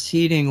less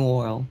heating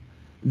oil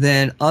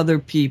than other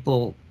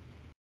people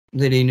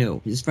that he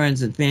knew, his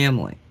friends and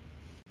family.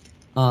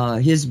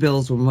 His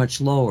bills were much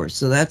lower.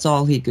 So that's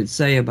all he could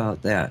say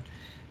about that.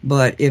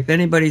 But if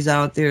anybody's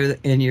out there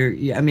and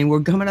I mean,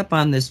 we're coming up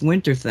on this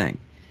winter thing,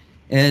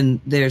 and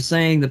they're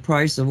saying the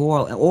price of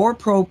oil or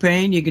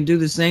propane, you can do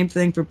the same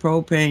thing for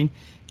propane.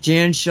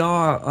 Jan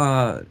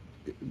Shaw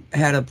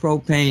had a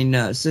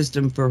propane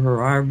system for her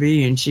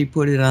RV, and she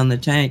put it on the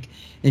tank,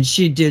 and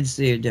she did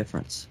see a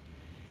difference.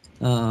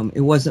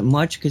 It wasn't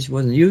much because she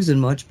wasn't using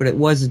much, but it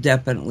was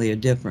definitely a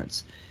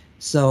difference.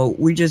 So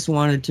we just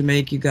wanted to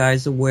make you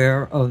guys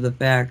aware of the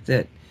fact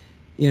that,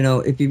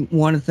 if you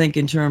want to think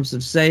in terms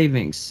of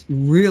savings,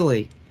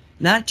 really,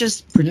 not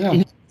just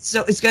Yeah.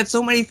 so it's got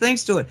so many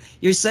things to it.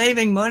 You're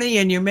saving money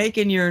and you're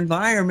making your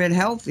environment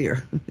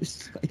healthier.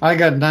 I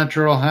got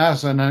natural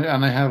house, and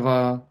I have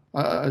a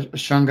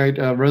Shungite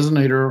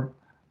resonator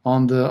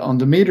on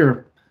the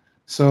meter,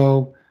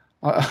 so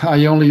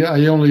I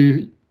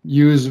only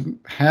use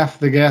half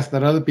the gas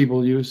that other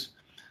people use.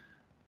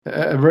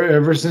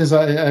 Ever since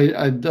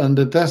I done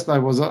the test, I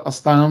was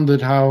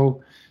astounded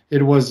how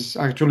it was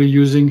actually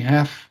using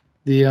half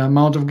the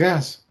amount of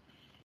gas.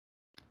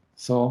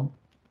 So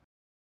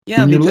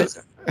Yeah, when you look,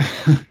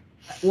 because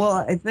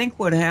well, I think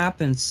what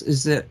happens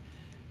is that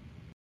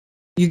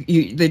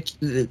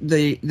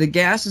the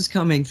gas is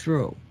coming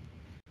through,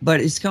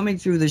 but it's coming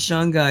through the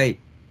Shungite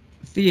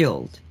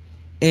field,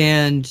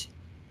 and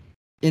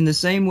in the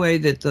same way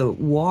that the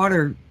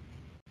water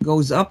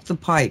goes up the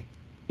pipe,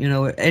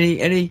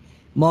 any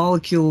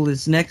molecule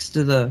that's next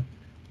to the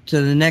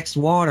next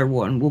water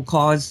one will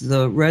cause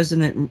the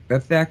resonant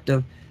effect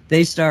of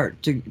they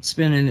start to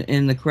spin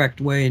in the correct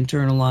way and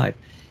turn alive.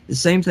 The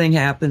same thing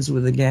happens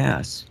with the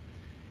gas.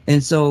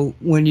 And so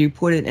when you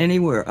put it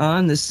anywhere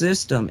on the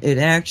system, it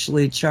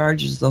actually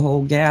charges the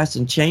whole gas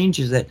and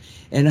changes it.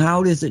 And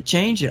how does it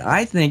change it?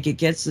 I think it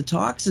gets the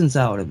toxins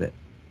out of it.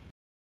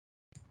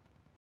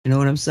 You know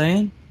what I'm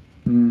saying?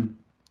 mm,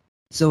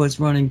 So it's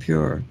running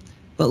pure.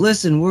 But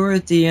listen, we're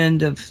at the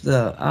end of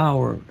the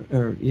hour.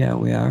 Or yeah,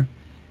 we are.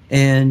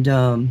 And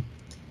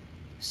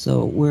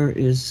so where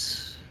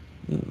is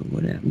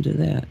what happened to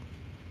that?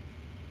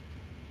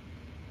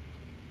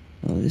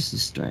 Oh, this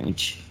is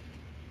strange.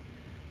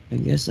 I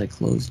guess I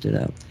closed it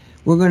up.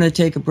 We're going to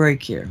take a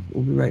break here.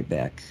 We'll be right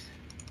back.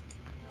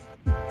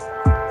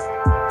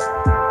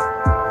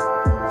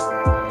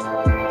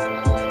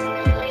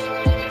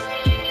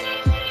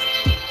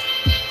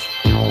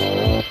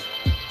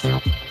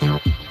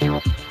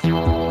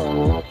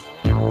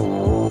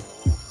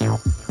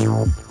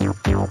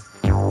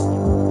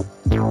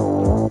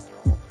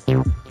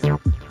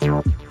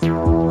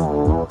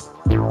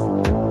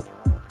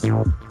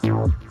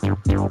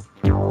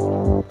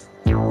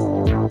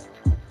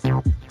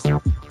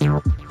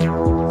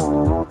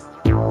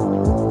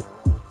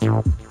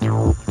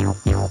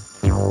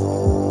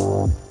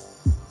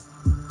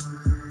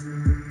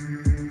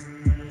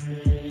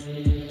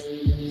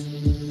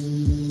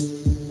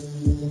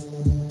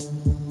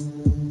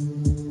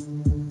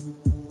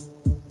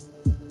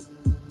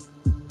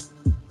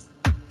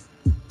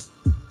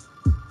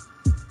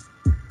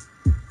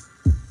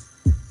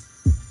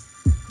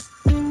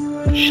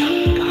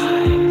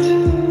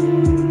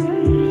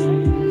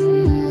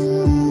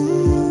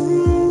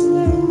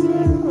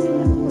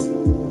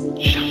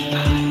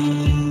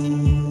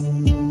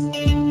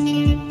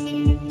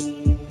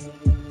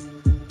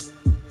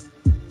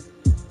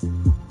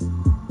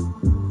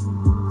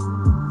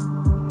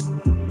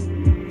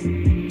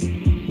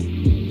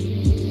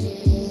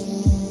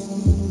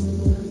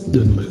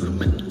 The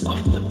movement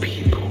of the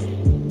people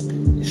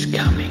is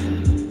coming.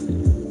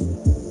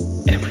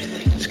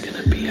 Everything's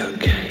gonna be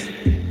okay.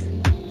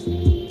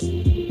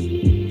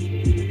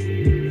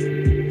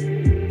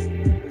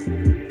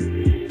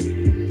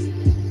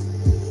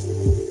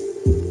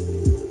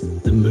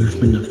 The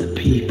movement of the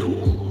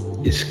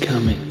people is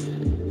coming.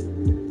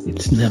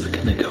 It's never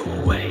gonna go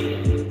away.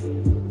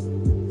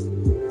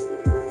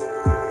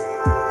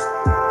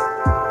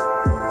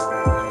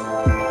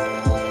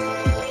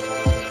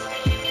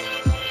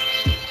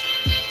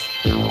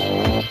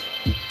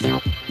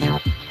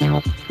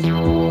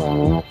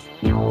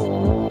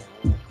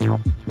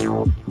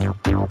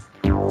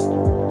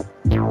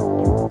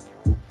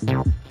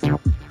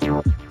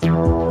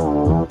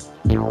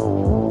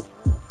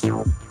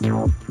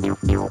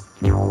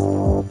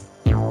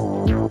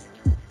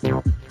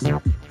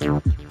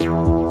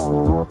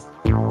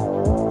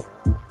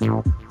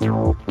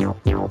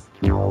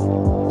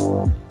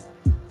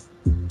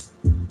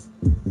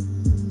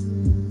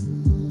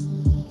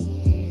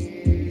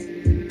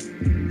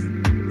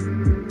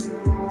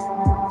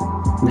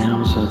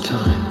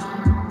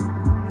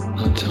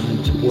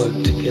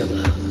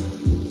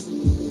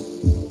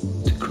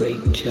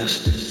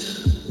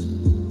 justice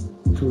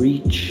for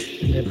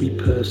each and every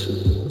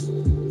person.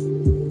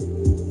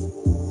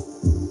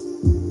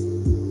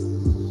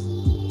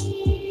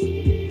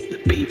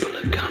 The people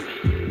are coming.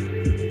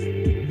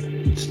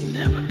 It's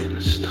never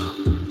gonna stop.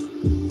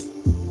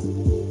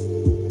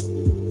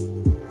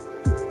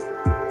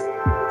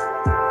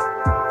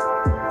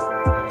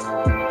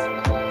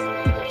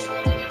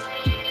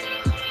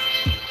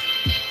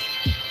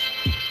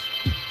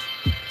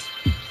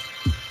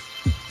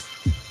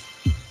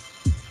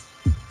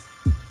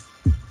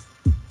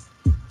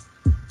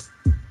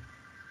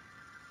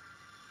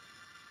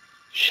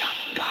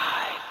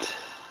 Shungite.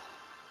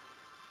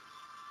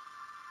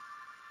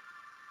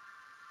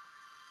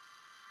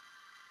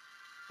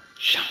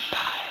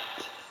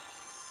 Shungite.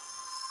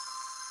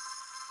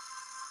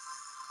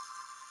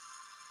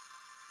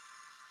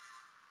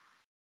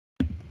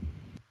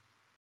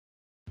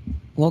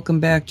 Welcome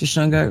back to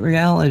Shungite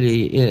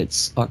Reality.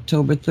 It's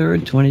October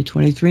 3rd,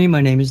 2023.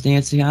 My name is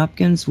Nancy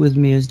Hopkins. With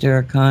me is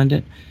Derek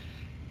Condit,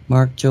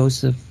 Mark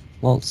Joseph,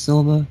 Walt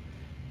Silva.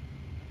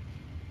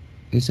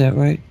 Is that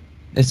right?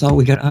 That's all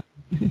we got.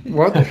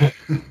 What? I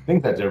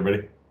think that's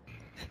everybody.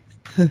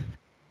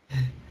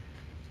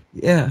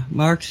 Yeah,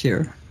 Mark's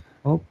here.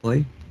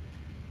 Hopefully.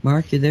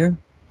 Mark, you there?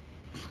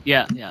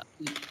 Yeah.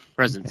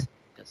 Present. Okay.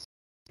 Yes.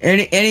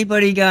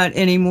 Anybody got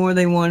any more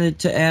they wanted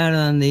to add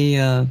on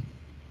the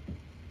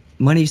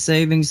money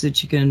savings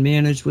that you can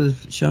manage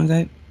with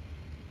Shungite?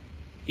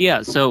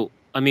 Yeah. So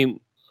I mean,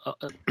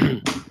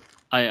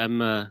 I'm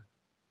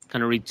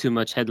kind of read too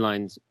much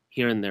headlines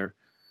here and there,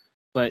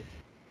 but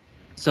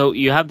so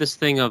you have this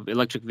thing of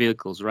electric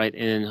vehicles, right?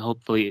 And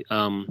hopefully,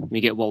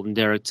 we get Walt and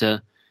Derek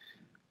to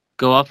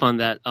go off on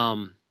that.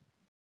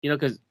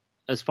 Because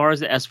as far as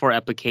the S4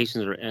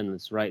 applications are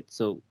endless, right?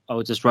 So I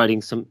was just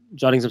jotting some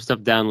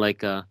stuff down,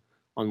 like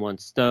on one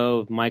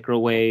stove,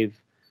 microwave,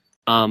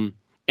 and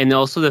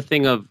also the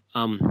thing of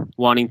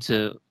wanting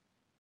to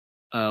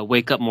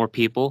wake up more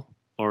people,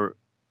 or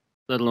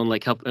let alone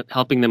like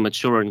helping them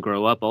mature and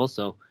grow up.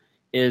 Also,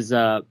 is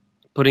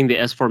putting the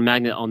S4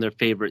 magnet on their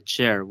favorite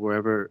chair,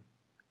 wherever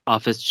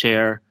office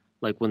chair,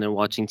 like when they're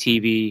watching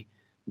TV,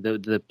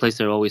 the place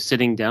they're always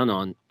sitting down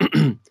on.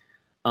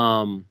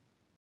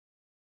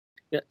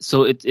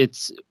 So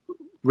it's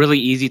really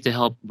easy to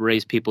help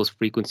raise people's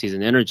frequencies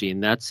and energy in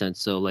that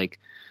sense. So like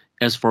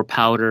as for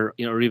powder,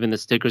 or even the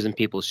stickers in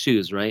people's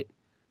shoes, right?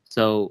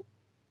 So,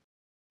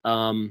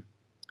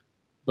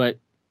 but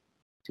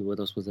what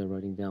else was I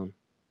writing down?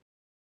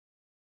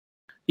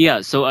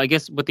 Yeah, so I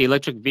guess with the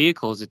electric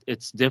vehicles,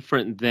 it's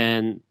different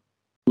than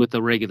with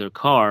a regular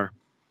car.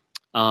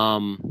 I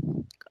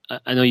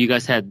know you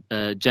guys had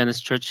Janice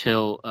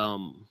Churchill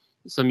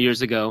some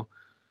years ago,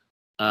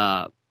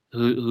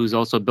 who's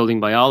also a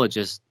building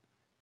biologist,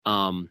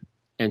 and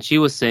she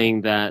was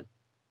saying that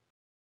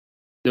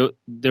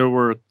there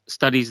were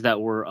studies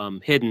that were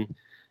hidden,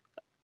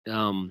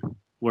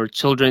 where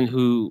children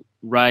who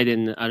ride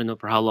in, I don't know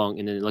for how long,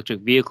 in an electric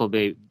vehicle,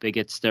 they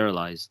get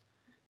sterilized,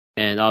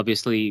 and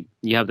obviously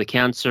you have the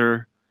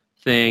cancer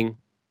thing.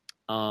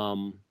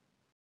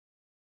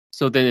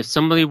 So then if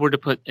somebody were to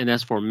put an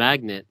S4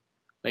 magnet,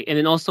 like, and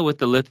then also with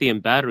the lithium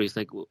batteries,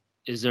 like,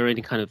 is there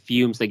any kind of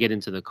fumes that get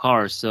into the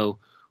car? So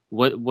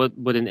what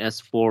would an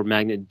S4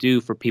 magnet do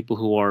for people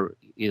who are,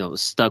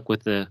 stuck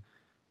with the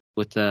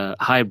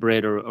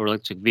hybrid or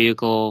electric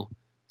vehicle?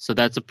 So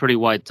that's a pretty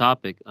wide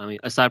topic. I mean,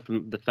 aside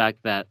from the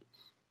fact that,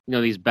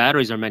 these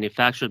batteries are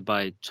manufactured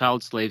by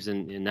child slaves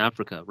in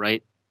Africa,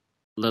 right?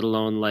 Let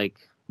alone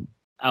like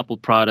Apple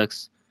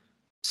products.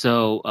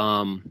 So,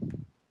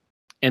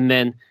 and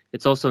then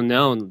it's also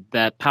known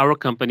that power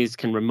companies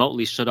can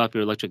remotely shut off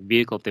your electric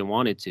vehicle if they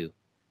wanted to.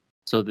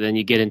 So then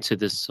you get into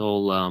this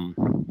whole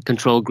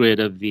control grid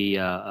of the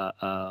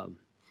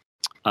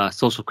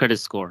social credit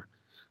score.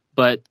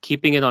 But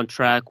keeping it on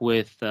track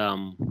with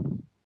the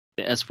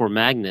S4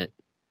 magnet,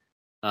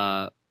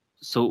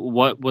 so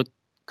what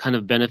kind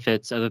of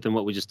benefits, other than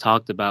what we just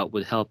talked about,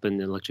 would help in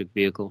the electric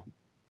vehicle?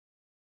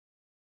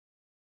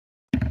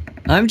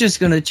 I'm just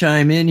going to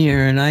chime in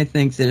here, and I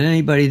think that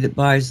anybody that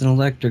buys an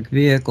electric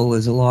vehicle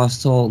is a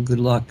lost soul. Good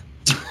luck.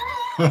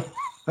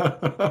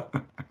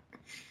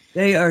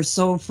 They are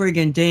so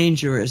friggin'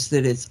 dangerous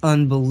that it's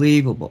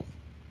unbelievable.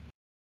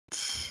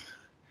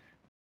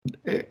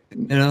 The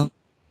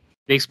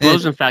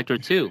explosion factor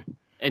too.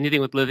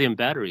 Anything with lithium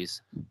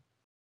batteries.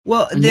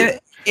 Well,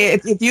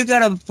 if you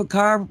got a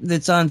car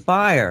that's on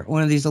fire,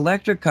 one of these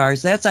electric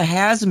cars, that's a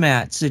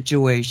hazmat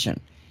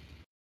situation.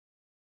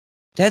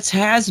 That's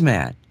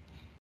hazmat.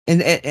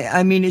 And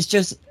I mean,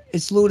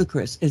 it's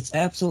ludicrous. It's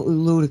absolutely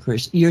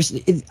ludicrous.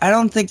 I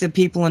don't think that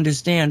people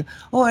understand,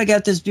 I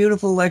got this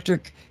beautiful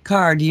electric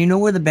car. Do you know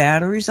where the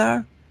batteries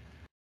are?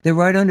 They're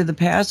right under the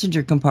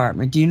passenger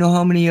compartment. Do you know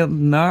how many of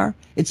them are?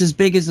 It's as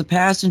big as the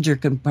passenger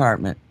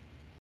compartment.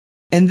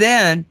 And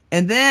then,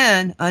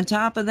 on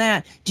top of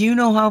that, do you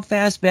know how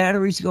fast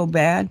batteries go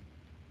bad?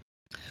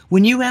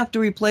 When you have to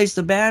replace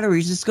the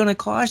batteries, it's going to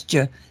cost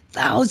you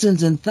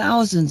thousands and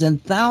thousands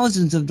and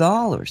thousands of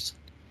dollars.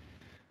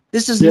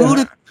 This is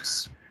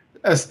ludicrous.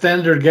 a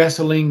standard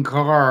gasoline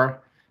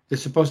car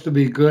is supposed to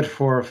be good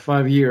for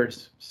 5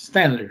 years.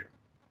 Standard,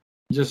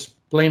 just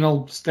plain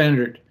old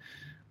standard.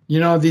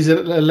 These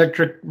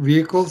electric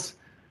vehicles.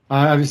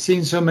 I've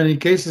seen so many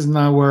cases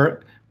now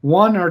where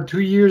 1 or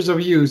 2 years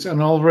of use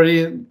and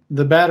already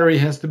the battery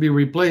has to be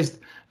replaced,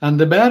 and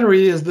the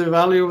battery is the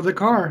value of the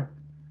car.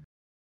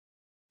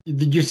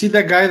 Did you see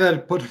that guy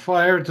that put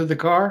fire to the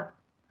car?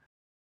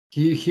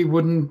 He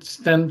wouldn't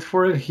stand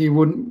for it. He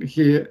wouldn't.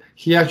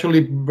 He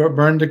actually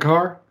burned the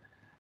car.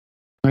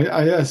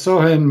 I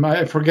saw him.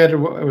 I forget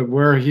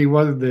where he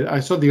was.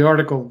 I saw the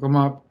article come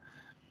up.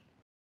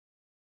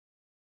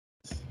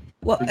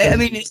 Well, I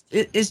mean,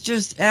 it's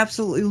just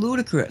absolutely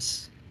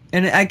ludicrous.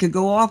 And I could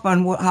go off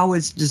on how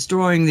it's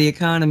destroying the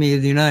economy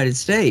of the United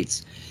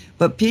States.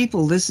 But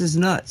people, this is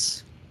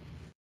nuts.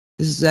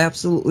 This is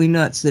absolutely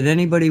nuts that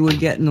anybody would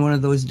get in one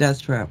of those death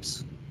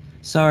traps.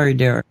 Sorry,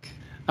 Derek.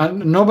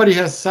 Nobody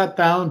has sat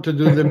down to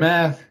do the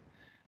math.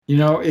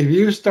 If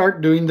you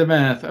start doing the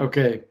math,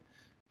 okay,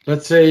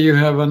 let's say you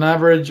have an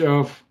average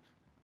of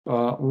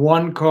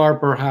one car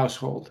per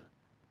household,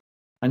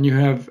 and you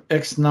have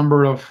X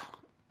number of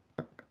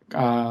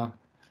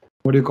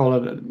what do you call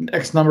it?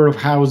 X number of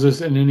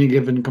houses in any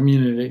given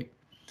community,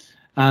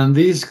 and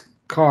these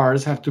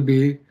cars have to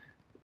be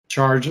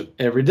charged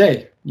every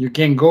day. You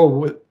can't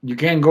go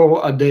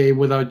a day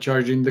without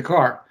charging the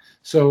car.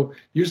 So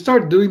you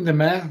start doing the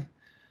math.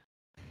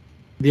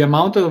 The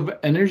amount of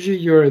energy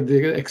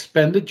the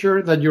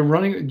expenditure that you're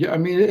running. I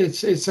mean,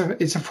 it's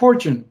a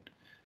fortune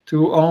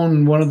to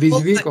own one of these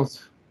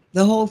vehicles.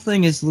 The whole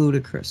thing is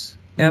ludicrous,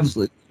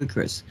 absolutely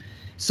ludicrous.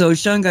 So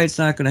Shungite's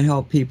not going to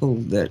help people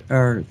that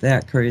are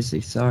that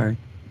crazy. Sorry.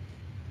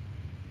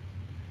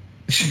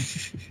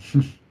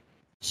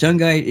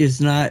 Shungite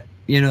is not,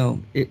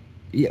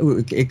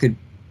 it could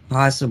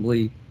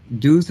possibly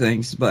do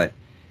things, but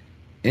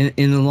in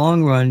the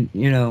long run,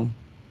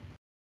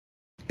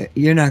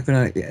 you're not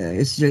going to,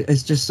 it's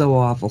just so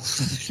awful.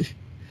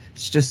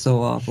 It's just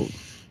so awful.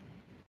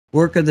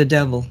 Work of the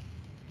devil.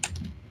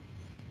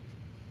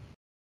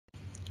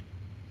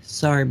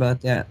 Sorry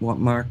about that,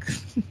 Mark.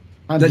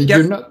 Did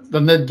you know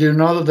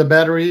that the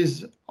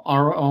batteries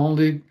are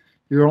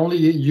you only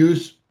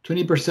use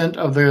 20%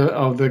 of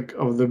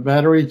the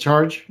battery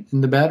charge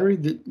in the battery?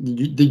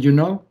 Did you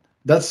know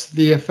that's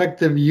the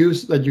effective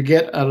use that you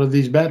get out of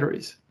these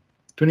batteries?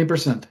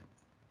 20%.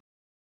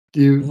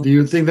 Do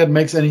you think that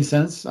makes any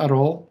sense at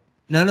all?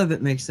 None of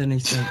it makes any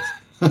sense.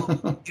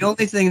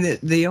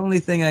 The only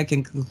thing I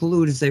can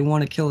conclude is they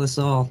want to kill us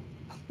all.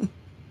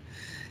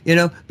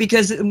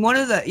 Because one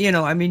of the,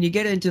 you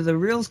get into the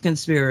real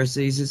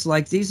conspiracies, it's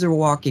like these are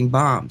walking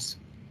bombs.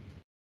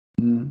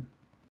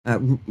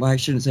 I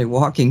shouldn't say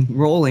walking,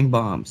 rolling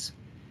bombs.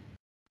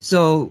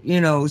 So,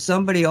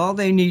 all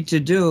they need to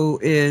do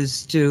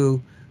is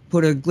to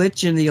put a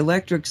glitch in the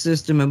electric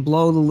system and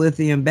blow the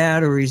lithium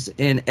batteries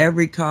in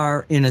every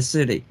car in a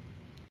city.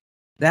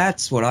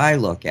 That's what I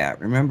look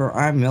at. Remember,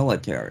 I'm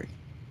military.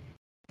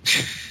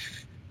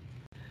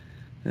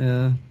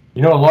 A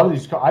lot of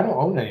these cars, I don't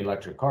own any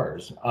electric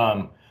cars.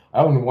 I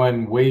owned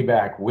one way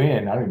back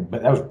when,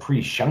 but that was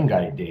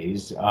pre-Shungite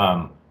days,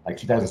 like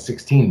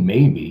 2016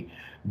 maybe.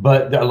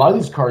 But a lot of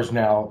these cars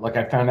now, like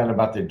I found out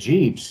about the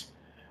Jeeps,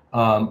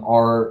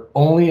 are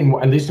only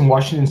at least in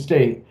Washington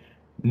State,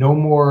 no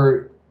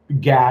more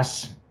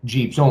gas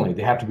Jeeps only.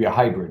 They have to be a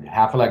hybrid,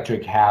 half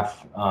electric,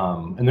 half,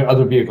 and there are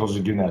other vehicles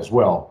are doing that as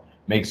well,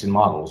 makes and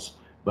models.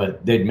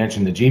 But they'd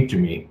mentioned the Jeep to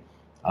me.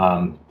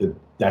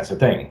 That's the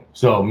thing.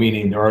 So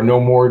meaning there are no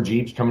more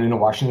Jeeps coming into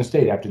Washington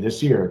State after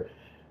this year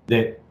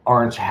that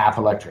aren't half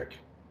electric.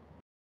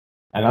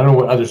 And I don't know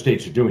what other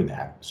states are doing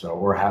that,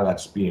 or how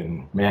that's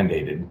being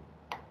mandated.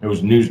 It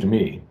was news to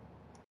me.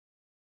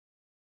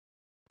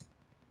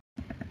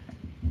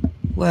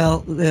 Well,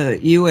 the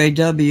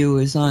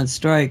UAW is on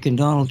strike, and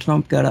Donald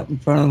Trump got up in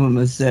front of them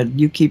and said,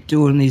 "You keep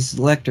doing these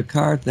electric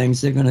car things,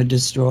 they're going to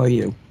destroy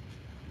you."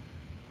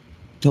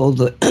 Told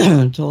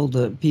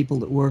the people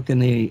that work in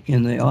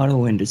the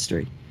auto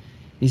industry.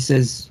 He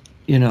says,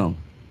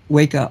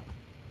 wake up.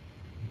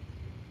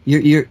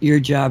 Your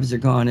jobs are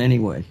gone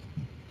anyway.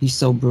 He's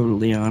so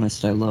brutally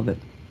honest. I love it.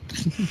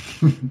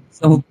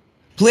 So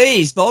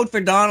please vote for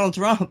Donald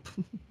Trump.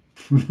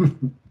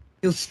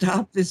 He'll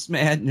stop this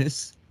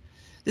madness.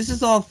 This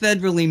is all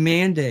federally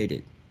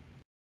mandated.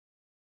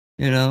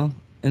 And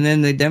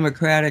then the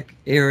Democratic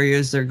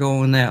areas are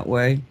going that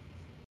way.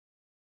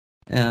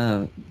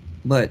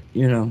 But,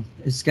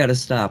 it's got to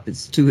stop.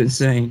 It's too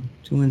insane.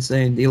 Too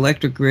insane. The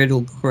electric grid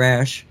will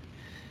crash.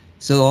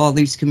 So all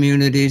these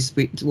communities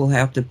will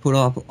have to put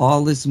off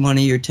all this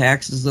money. Your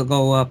taxes will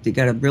go up. You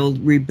got to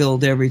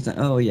rebuild everything.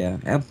 Oh, yeah.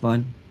 Have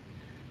fun.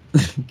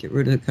 Get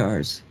rid of the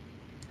cars.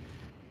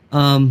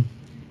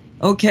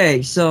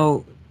 Okay.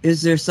 So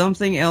is there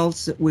something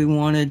else that we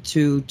wanted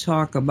to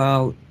talk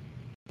about,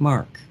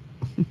 Mark?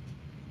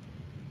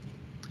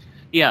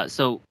 Yeah.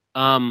 So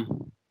I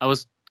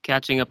was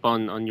catching up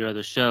on your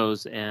other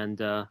shows, and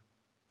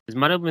it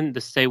might have been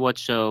the Say What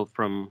show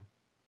from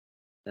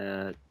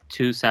 2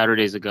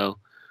 Saturdays ago,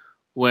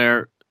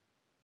 where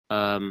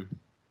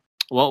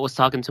Walt was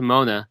talking to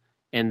Mona,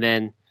 and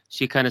then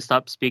she kind of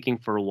stopped speaking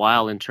for a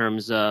while in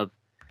terms of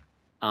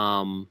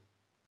the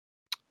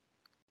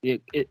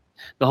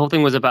whole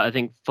thing was about, I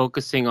think,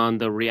 focusing on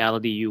the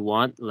reality you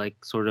want,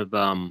 like sort of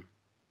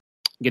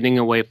getting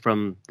away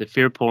from the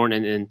fear porn,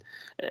 and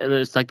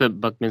it's like the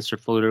Buckminster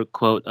Fuller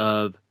quote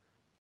of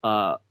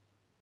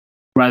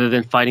rather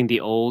than fighting the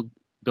old,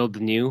 build the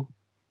new,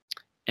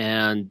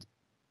 and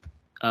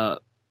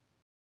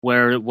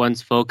where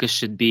one's focus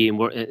should be,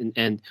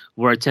 and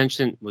where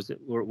attention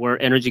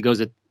where energy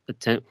goes,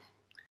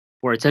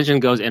 where attention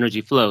goes,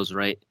 energy flows,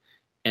 right?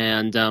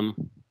 And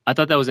I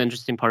thought that was an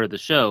interesting part of the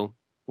show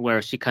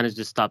where she kind of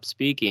just stopped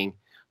speaking,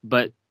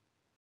 but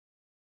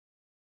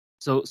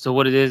so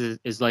what it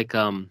is like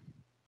and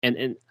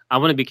I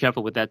want to be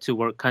careful with that too.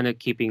 We're kind of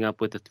keeping up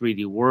with the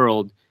 3D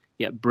world,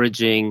 yet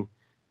bridging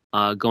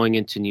going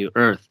into New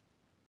Earth.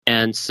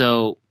 And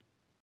so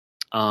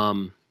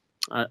I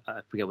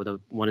forget what I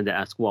wanted to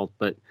ask Walt,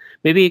 but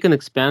maybe you can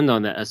expand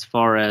on that as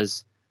far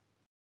as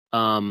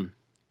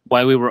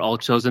why we were all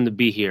chosen to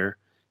be here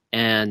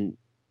and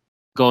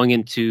going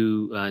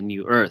into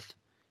New Earth.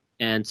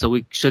 And so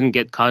we shouldn't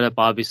get caught up,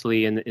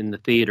 obviously, in the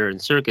theater and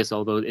circus,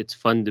 although it's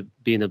fun to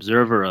be an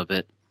observer of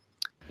it.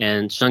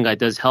 And Shungite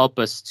does help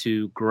us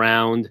to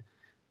ground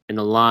and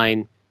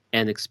align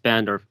and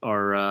expand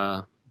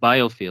our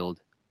biofield.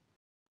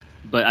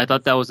 But I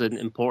thought that was an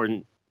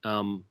important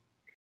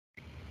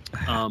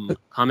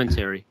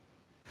commentary.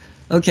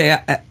 Okay,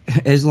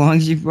 as long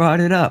as you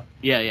brought it up.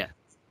 Yeah.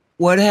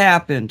 What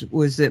happened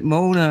was that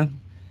Mona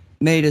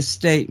made a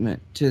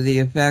statement to the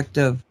effect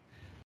of,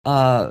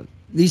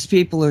 these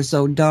people are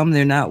so dumb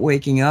they're not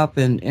waking up,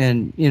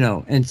 and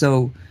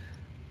so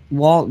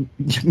Walt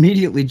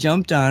immediately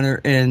jumped on her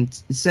and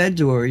said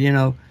to her,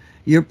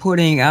 you're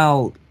putting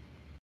out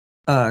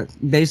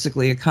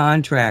basically a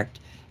contract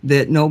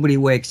that nobody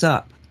wakes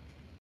up.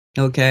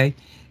 Okay?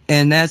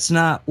 And that's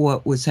not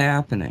what was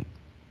happening.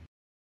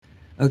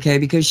 Okay,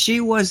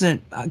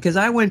 because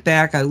I went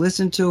back, I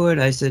listened to it,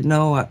 I said,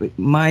 no,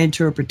 my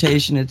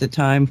interpretation at the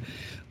time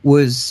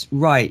was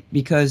right,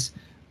 because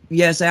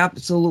yes,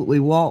 absolutely,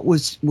 Walt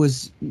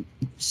was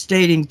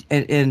stating,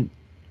 and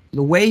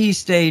the way he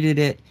stated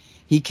it,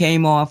 he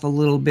came off a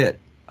little bit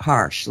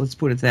harsh, let's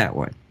put it that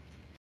way.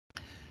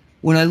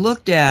 When I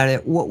looked at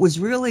it, what was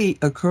really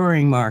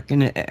occurring, Mark,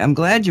 and I'm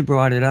glad you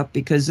brought it up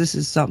because this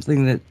is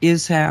something that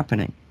is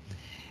happening,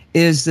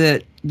 is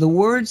that the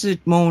words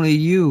that Mona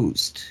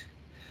used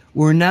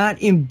were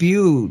not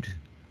imbued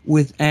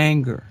with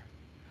anger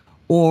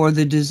or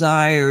the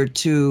desire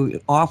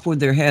to off with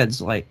their heads,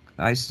 like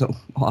I so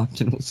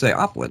often will say,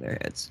 off with their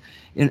heads.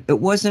 And it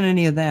wasn't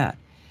any of that.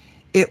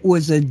 It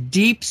was a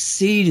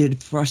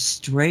deep-seated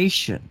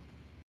frustration.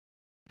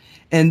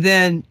 And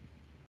then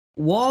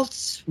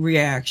Walt's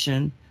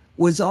reaction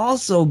was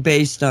also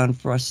based on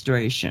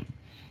frustration.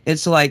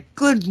 It's like,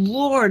 good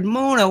Lord,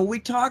 Mona, we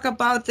talk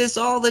about this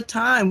all the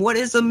time. What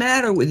is the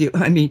matter with you?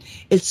 I mean,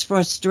 it's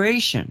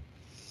frustration.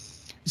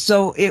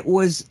 So it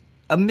was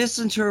a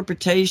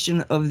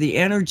misinterpretation of the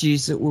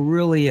energies that were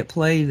really at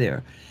play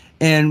there.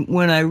 And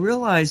when I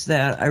realized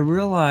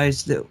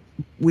that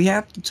we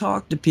have to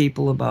talk to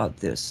people about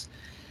this,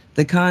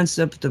 the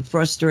concept of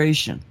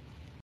frustration.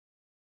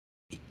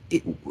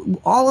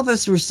 All of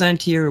us were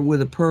sent here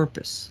with a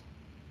purpose.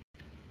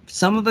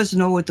 Some of us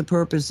know what the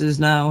purpose is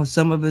now,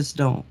 some of us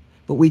don't.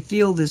 But we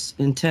feel this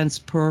intense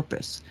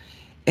purpose.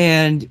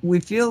 And we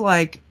feel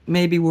like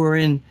maybe we're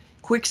in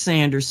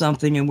quicksand or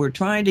something and we're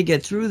trying to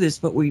get through this,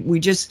 but we're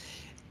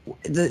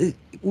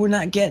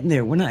not getting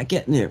there. We're not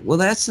getting there. Well,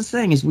 that's the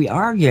thing, is we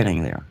are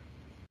getting there.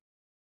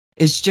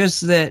 It's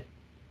just that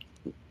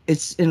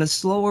it's in a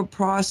slower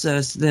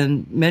process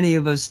than many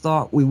of us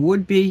thought we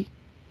would be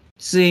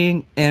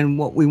seeing and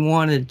what we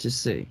wanted to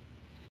see.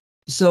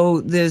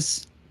 So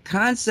this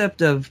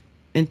concept of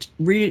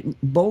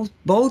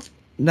both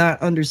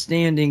not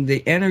understanding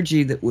the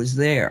energy that was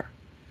there.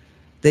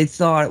 They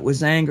thought it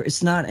was anger.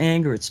 It's not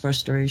anger, it's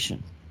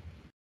frustration.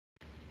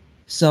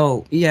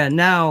 So, yeah,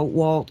 now,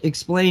 Walt,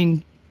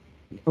 explain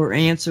or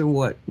answer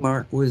what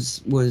Mark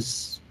was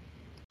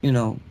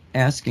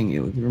asking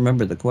you. If you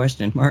remember the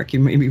question, Mark, you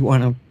maybe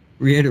want to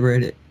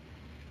reiterate it.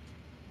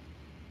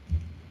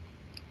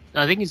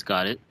 I think he's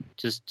got it.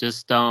 Just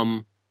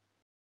how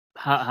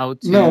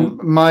to. No,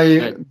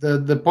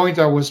 the point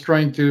I was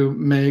trying to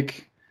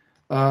make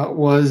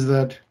was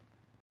that,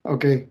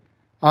 okay,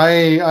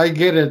 I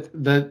get it,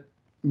 that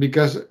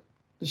because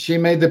she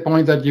made the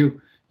point that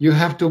you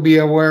have to be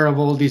aware of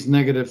all these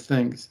negative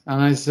things.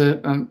 And I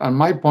said, and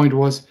my point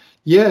was,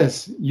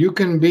 yes, you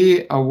can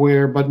be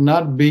aware, but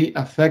not be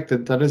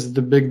affected. That is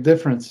the big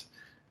difference.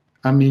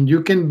 I mean,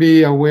 you can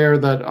be aware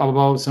that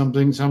about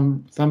something,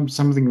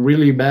 something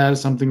really bad,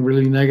 something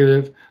really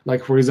negative,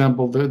 like, for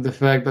example, the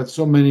fact that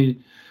so many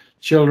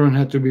children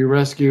had to be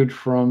rescued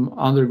from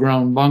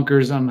underground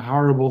bunkers and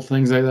horrible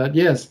things like that.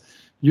 Yes,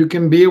 you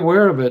can be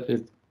aware of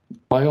it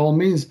by all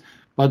means,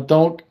 but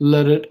don't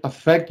let it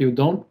affect you.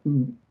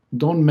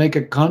 Don't make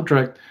a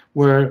contract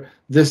where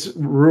this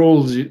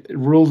rules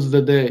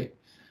the day.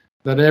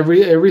 That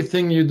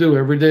everything you do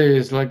every day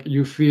is like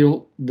you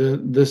feel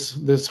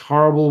this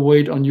horrible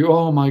weight on you.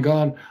 Oh my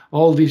God,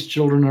 all these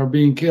children are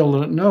being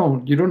killed.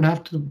 No, you don't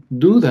have to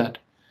do that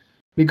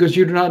because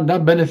you're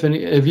not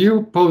benefiting. If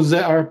you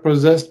are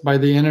possessed by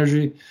the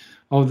energy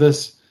of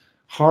this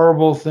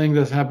horrible thing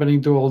that's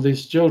happening to all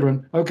these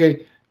children,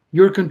 okay,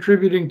 you're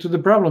contributing to the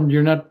problem.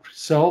 You're not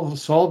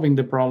solving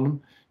the problem.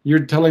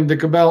 You're telling the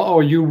cabal, oh,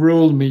 you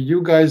rule me,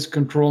 you guys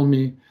control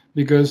me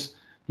because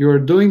you're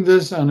doing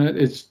this and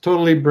it's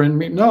totally bring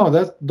me. No,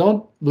 that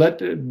don't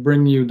let it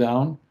bring you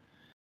down.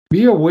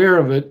 Be aware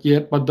of it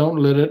yet, but don't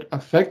let it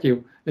affect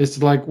you.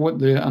 It's like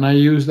and I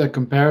use that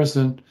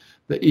comparison,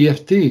 the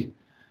EFT,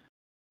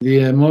 the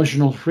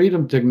emotional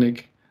freedom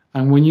technique.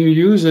 And when you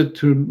use it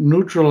to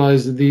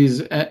neutralize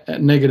these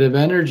negative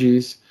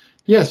energies,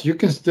 yes, you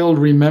can still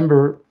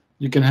remember,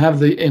 you can have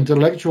the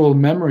intellectual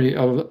memory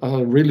of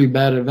a really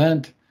bad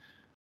event,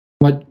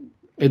 but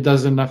it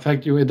doesn't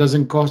affect you. It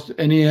doesn't cost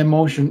any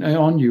emotion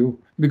on you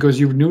because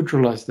you've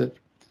neutralized it.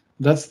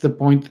 That's the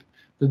point,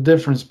 the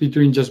difference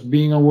between just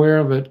being aware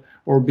of it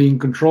or being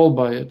controlled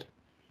by it.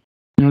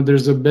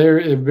 There's a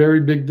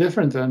very big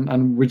difference,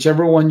 and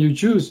whichever one you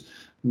choose,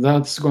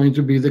 that's going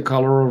to be the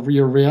color of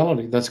your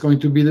reality. That's going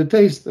to be the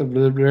taste of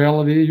the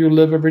reality you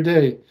live every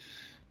day,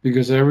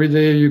 because every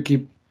day you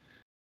keep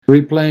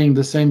replaying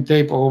the same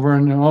tape over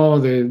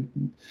and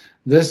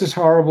this is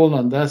horrible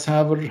and that's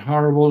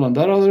horrible and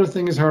that other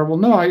thing is horrible.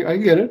 No, I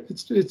get it.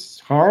 It's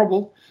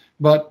horrible,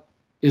 but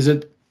is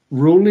it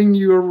ruling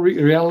your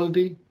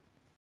reality,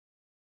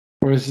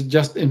 or is it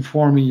just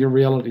informing your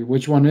reality?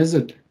 Which one is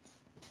it?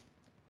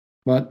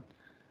 But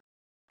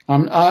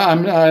I'm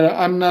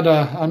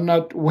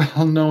not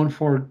well known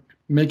for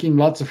making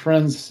lots of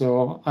friends,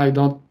 so I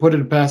don't put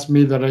it past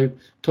me that I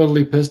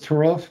totally pissed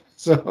her off.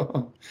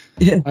 So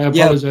I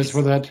apologize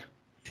for that.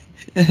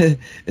 I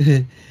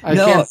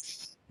No,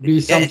 can't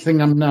be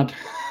something I'm not.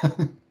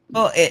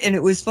 well, and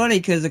it was funny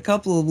because a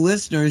couple of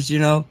listeners,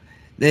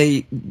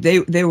 they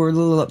were a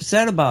little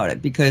upset about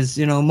it because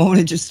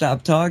Mona just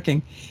stopped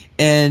talking,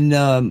 and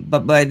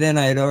but by then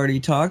I had already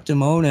talked to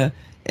Mona,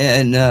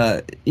 and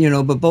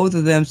but both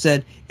of them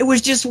said it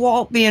was just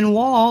Walt being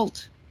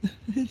Walt.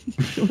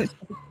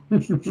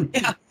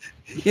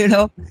 Yeah,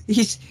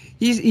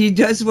 he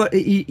does what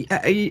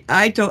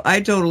I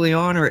totally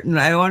honor it, and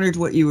I honored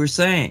what you were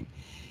saying.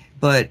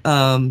 But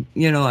I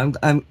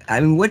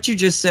mean, what you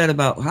just said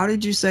about, how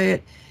did you say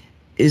it?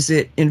 Is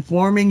it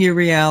informing your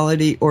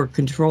reality or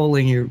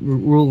ruling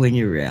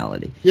your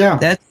reality?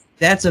 Yeah.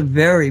 That's a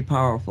very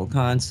powerful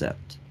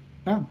concept.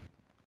 Yeah.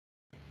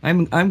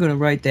 I'm going to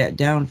write that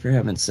down, for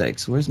heaven's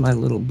sakes. Where's my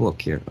little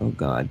book here? Oh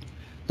God,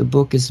 the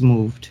book is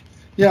moved.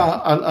 Yeah,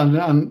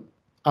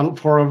 and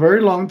for a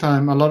very long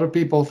time, a lot of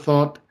people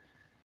thought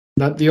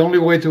that the only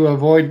way to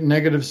avoid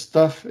negative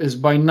stuff is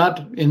by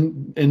not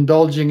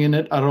indulging in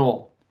it at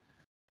all.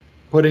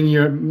 Putting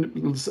your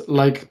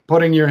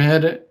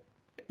head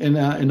in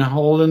a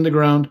hole in the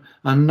ground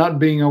and not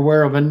being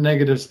aware of any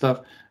negative stuff.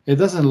 It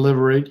doesn't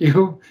liberate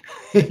you.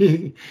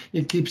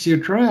 It keeps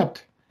you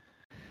trapped.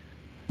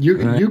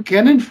 You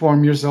can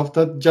inform yourself,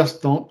 that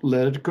just don't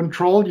let it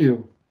control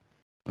you.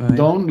 Right.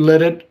 Don't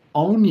let it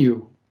own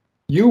you.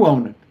 You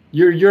own it.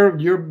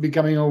 You're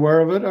becoming aware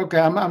of it. Okay,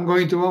 I'm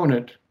going to own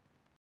it.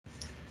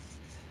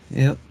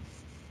 Yep.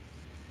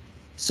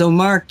 So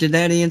Mark, did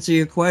that answer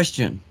your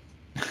question?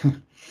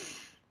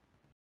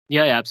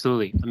 Yeah,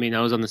 absolutely. I mean,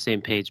 I was on the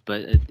same page,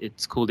 but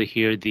it's cool to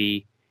hear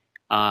the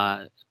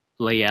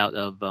layout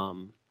of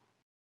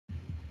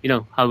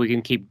how we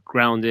can keep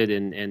grounded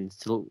and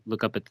still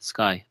look up at the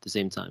sky at the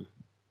same time.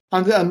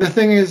 And the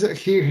thing is,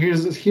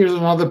 here's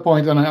another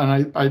point, and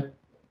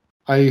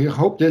I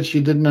hope that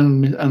she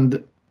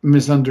didn't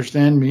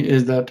misunderstand me.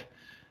 Is that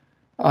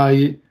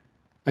I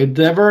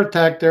never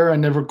attacked her. I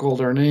never called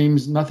her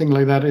names. Nothing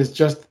like that. It's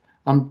just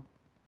I'm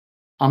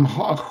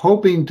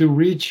hoping to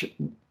reach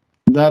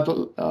that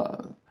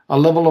a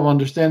level of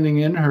understanding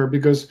in her,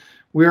 because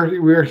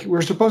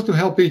we're supposed to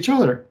help each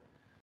other.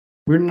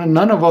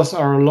 None of us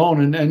are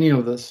alone in any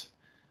of this.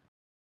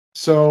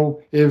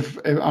 So if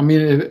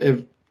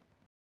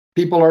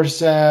people are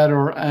sad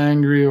or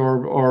angry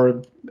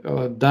or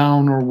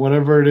down or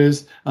whatever it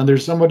is, and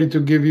there's somebody to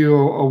give you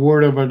a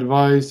word of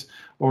advice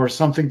or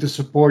something to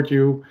support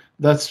you,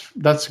 that's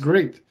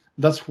great.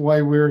 That's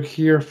why we're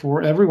here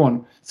for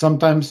everyone.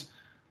 Sometimes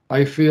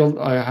I feel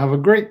I have a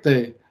great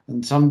day,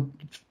 and some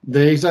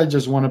days I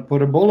just want to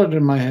put a bullet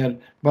in my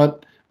head.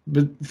 But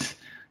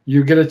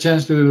you get a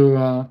chance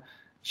to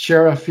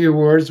share a few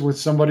words with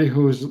somebody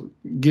who's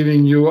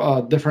giving you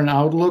a different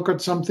outlook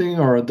at something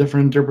or a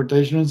different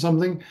interpretation on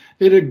something,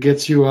 it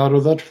gets you out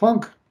of that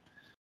funk.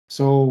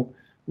 So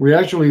we're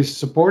actually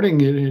supporting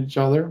each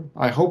other.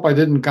 I hope I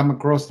didn't come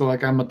across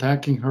like I'm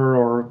attacking her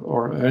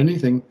or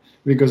anything,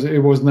 because it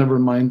was never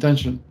my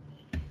intention.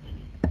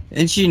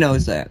 And she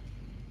knows that.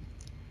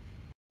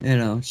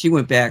 She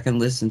went back and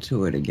listened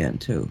to it again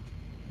too.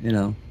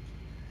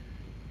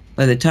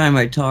 By the time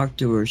I talked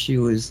to her, she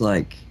was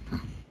like,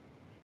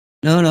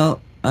 no,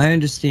 I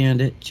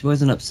understand it. She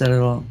wasn't upset at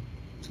all.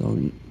 So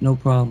no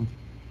problem.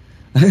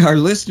 Our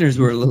listeners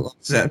were a little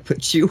upset,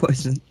 but she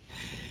wasn't.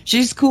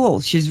 She's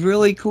cool. She's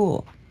really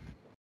cool.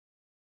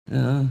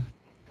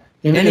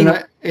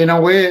 Anyway, In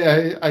a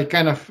way, I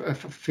kind of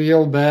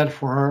feel bad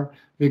for her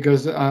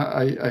because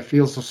I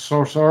feel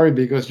so sorry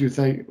because you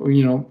think,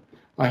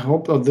 I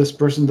hope that this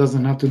person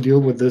doesn't have to deal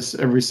with this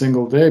every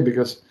single day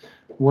because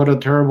what a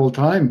terrible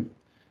time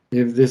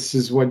if this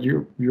is what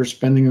you're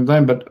spending the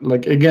time. But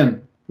like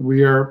again,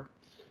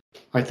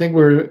 I think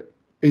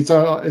it's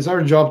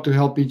our job to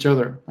help each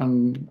other,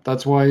 and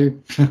that's why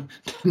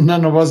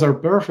none of us are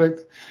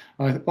perfect.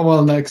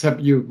 Well,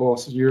 except you,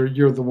 boss.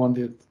 You're the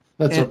one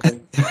that's and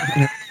okay.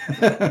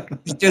 I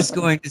was just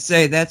going to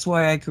say that's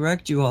why I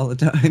correct you all the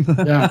time.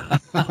 Yeah.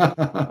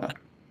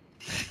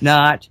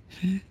 Not.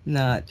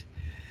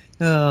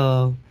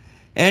 Oh.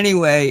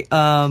 Anyway,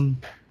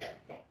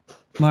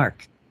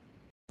 Mark,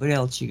 what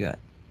else you got?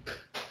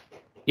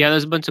 Yeah,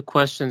 there's a bunch of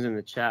questions in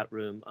the chat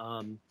room.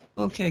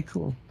 Okay,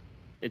 cool.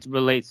 It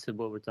relates to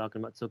what we're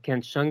talking about. So,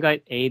 can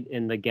Shungite aid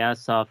in the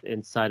gas off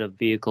inside of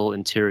vehicle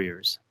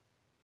interiors?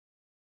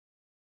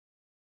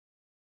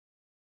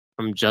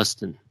 From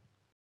Justin.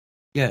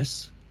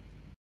 Yes.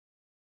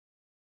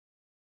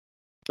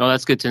 Oh,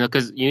 that's good to know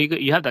because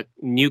you have that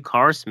new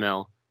car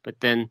smell, but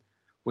then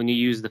when you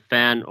use the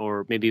fan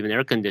or maybe even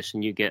air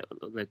condition, you get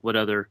like what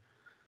other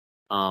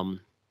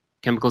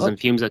chemicals and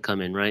fumes that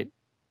come in, right?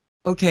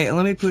 Okay,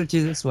 let me put it to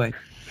you this way.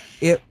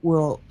 It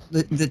will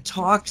the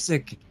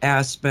toxic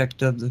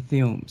aspect of the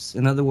fumes.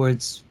 In other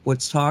words,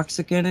 what's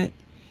toxic in it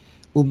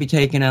will be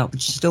taken out,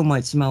 but you still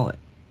might smell it.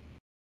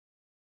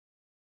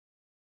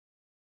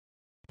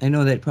 I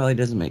know that probably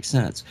doesn't make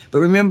sense. But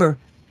remember,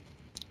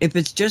 if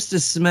it's just a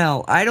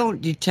smell, I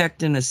don't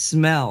detect in a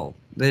smell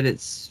that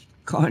it's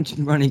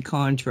running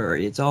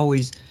contrary. It's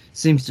always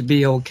seems to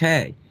be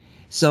okay.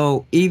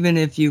 So even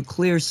if you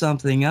clear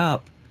something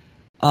up,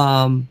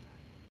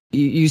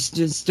 you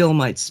still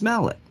might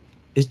smell it.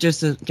 It's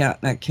just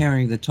not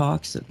carrying the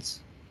toxins.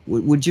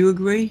 Would you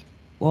agree,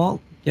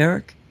 Walt,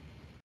 Derek?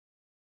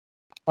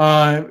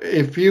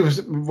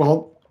 Depending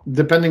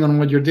on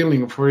what you're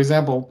dealing with. For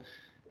example,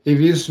 if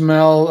you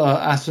smell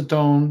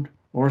acetone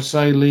or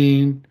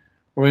xylene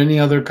or any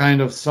other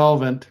kind of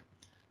solvent,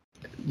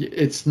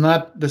 it's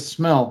not the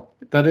smell.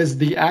 That is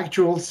the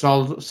actual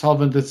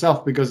solvent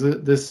itself, because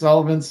the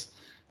solvents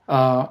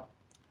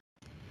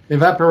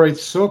evaporate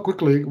so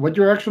quickly. What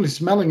you're actually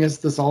smelling is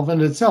the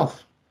solvent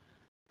itself.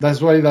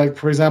 That's why, like,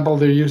 for example,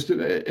 there used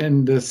to,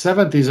 in the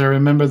 70s, I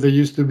remember there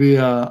used to be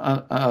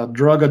a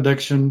drug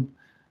addiction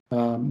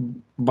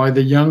by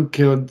the young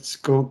kids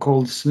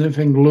called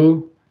sniffing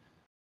glue.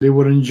 They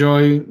would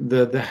enjoy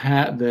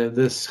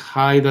this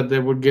high that they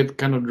would get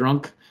kind of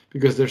drunk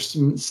because they're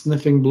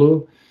sniffing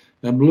glue,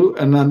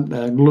 and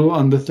then glue.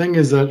 And the thing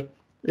is that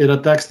it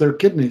attacks their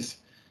kidneys.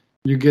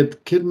 You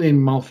get kidney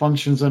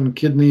malfunctions and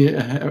kidney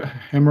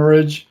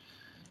hemorrhage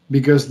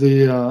because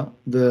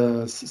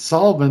the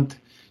solvent,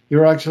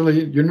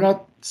 you're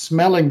not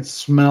smelling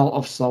smell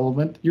of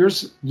solvent.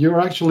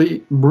 You're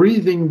actually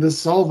breathing the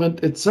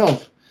solvent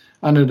itself,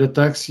 and it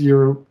attacks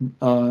your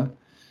what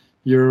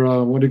do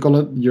you call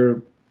it,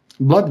 your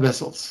blood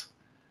vessels.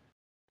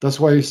 That's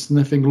why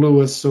sniffing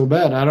glue is so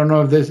bad. I don't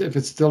know if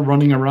it's still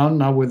running around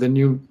now with the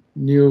new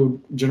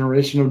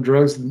generation of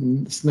drugs.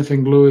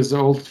 Sniffing glue is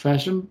old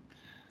fashioned,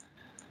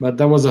 but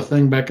that was a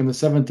thing back in the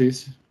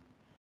 70s.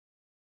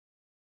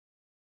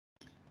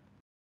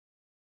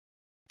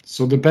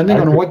 So depending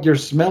on what you're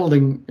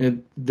smelling,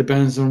 it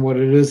depends on what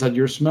it is that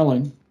you're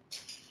smelling.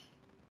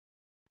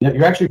 Yeah,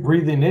 you're actually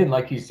breathing in,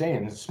 like he's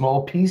saying,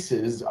 small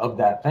pieces of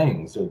that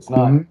thing. So it's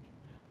not,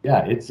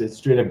 yeah, it's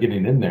straight up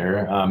getting in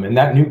there. And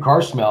that new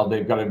car smell,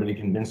 they've got everybody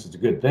convinced it's a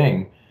good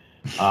thing,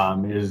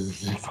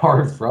 is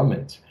far from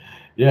it.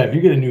 Yeah, if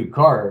you get a new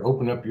car,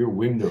 open up your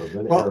window,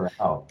 let it air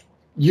out.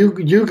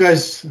 You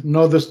guys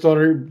know the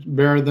story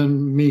better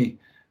than me.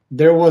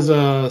 There was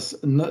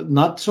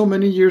not so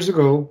many years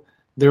ago,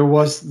 there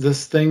was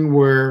this thing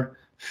where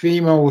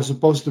FEMA was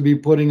supposed to be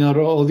putting out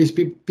all these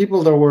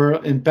people that were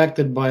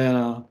impacted by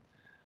a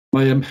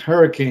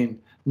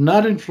hurricane,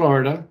 not in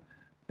Florida.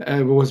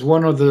 It was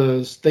one of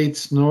the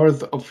states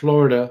north of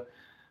Florida,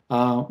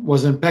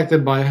 was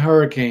impacted by a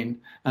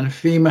hurricane, and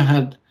FEMA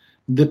had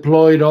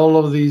deployed all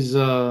of these.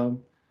 I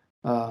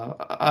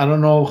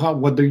don't know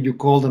what do you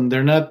call them.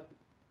 They're not.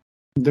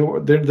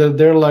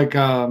 They're like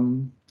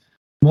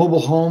mobile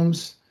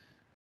homes,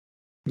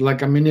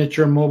 like a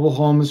miniature mobile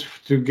homes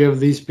to give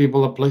these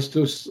people a place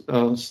to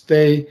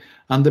stay.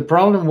 And the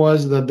problem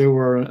was that they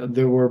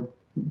were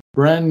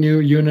brand new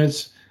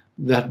units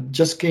that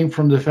just came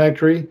from the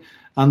factory,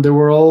 and they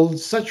were all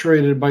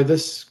saturated by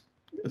this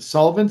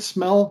solvent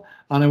smell,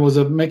 and it was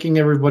making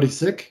everybody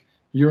sick.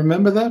 You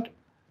remember that?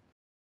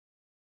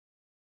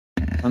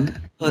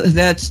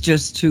 That's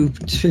just too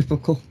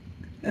typical.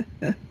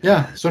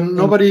 Yeah, so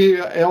nobody,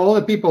 all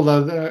the people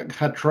that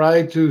had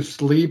tried to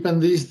sleep in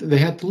these, they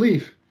had to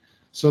leave.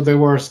 So they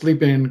were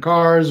sleeping in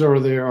cars, or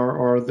they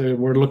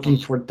were looking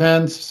for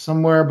tents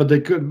somewhere, but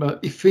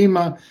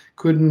FEMA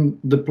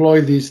couldn't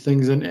deploy these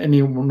things in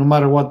no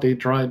matter what they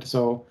tried.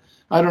 So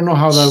I don't know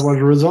how that was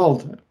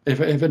resolved. If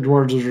it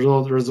was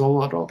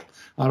resolved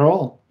at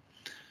all.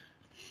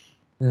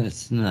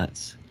 That's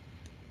nuts.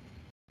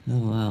 Oh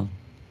wow.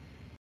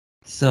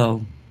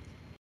 So,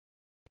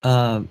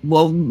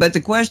 well, but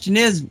the question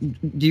is,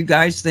 do you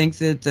guys think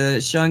that the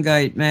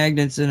Shungite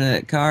magnets in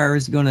a car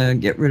is going to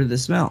get rid of the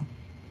smell?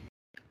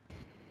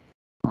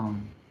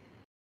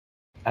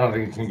 I don't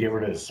think it's going to get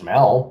rid of the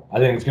smell. I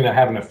think it's going to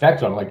have an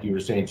effect on, like you were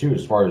saying too,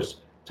 as far as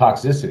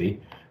toxicity.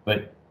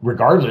 But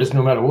regardless,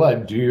 no matter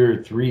what, do your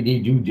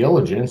 3D due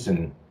diligence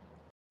and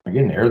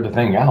again, air the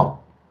thing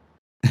out.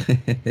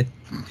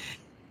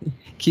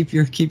 keep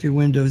your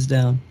windows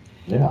down.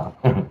 Yeah.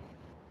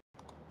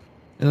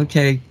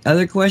 Okay.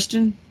 Other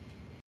question?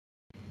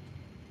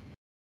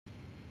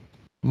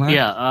 Mark?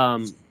 Yeah.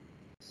 Let's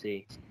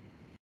see.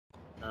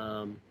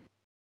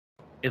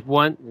 If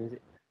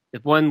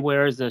one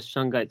wears a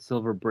Shungite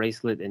silver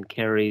bracelet and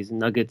carries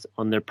nuggets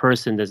on their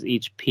person, does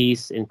each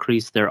piece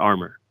increase their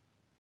armor?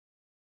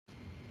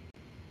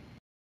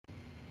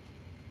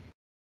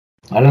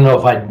 I don't know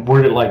if I'd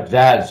word it like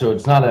that. So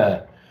it's not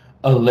a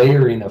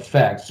layering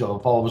effect. So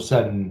if all of a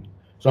sudden,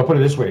 so I'll put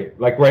it this way,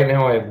 like right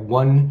now I have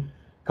one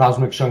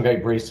cosmic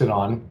Shungite bracelet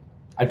on.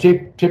 I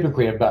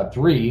typically have about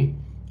three,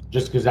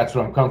 just because that's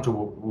what I'm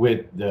comfortable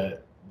with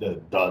the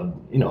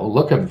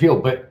look and feel.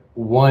 But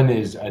one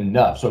is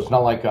enough. So it's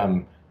not like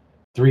I'm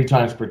 3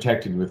 times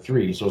protected with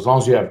three. So as long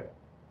as you have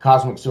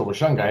cosmic silver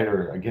Shungite,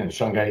 or again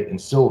Shungite and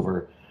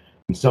silver,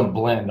 and some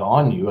blend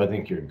on you, I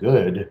think you're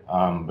good.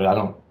 But I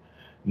don't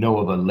know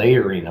of a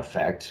layering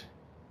effect.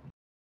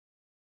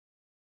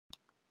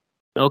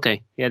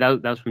 Okay, yeah,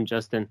 that was from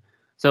Justin.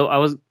 So I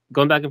was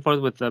going back and forth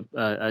with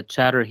a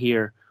chatter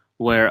here,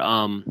 where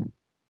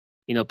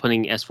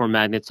putting S4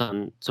 magnets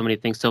on so many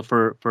things. So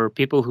for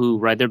people who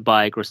ride their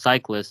bike or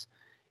cyclists,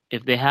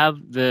 if they have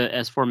the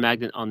S4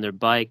 magnet on their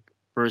bike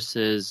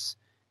versus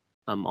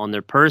on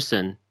their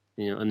person,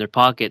 in their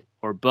pocket,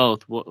 or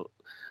both,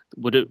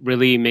 would it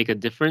really make a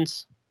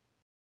difference?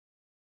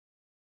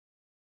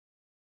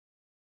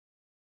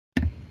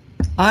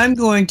 I'm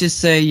going to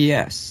say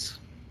yes.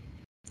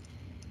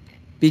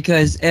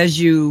 Because as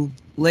you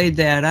laid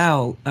that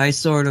out, I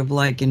sort of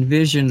like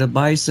envisioned a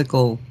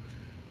bicycle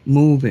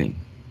moving.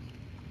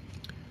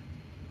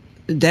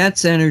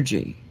 That's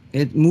energy.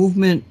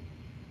 Movement,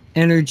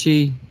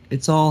 energy,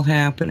 it's all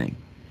happening.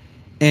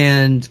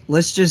 And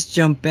let's just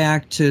jump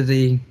back to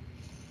the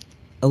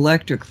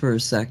electric for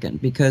a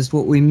second, because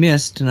what we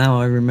missed,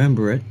 now I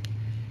remember it,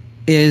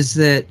 is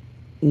that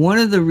one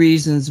of the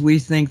reasons we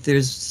think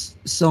there's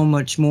so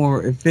much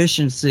more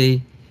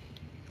efficiency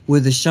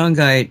with the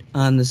Shungite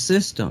on the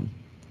system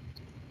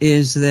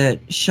is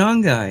that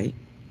Shungite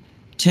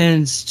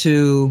tends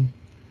to,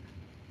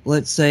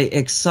 let's say,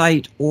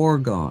 excite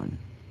orgone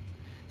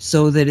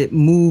so that it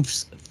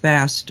moves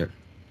faster.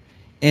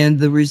 And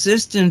the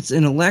resistance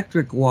in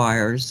electric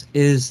wires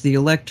is the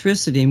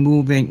electricity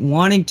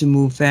wanting to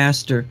move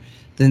faster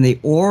than the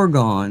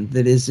orgone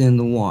that is in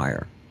the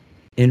wire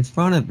in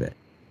front of it.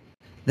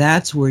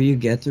 That's where you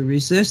get the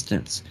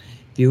resistance.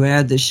 If you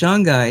add the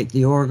Shungite,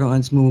 the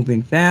orgone's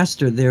moving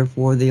faster,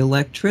 therefore the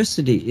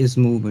electricity is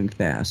moving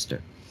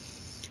faster.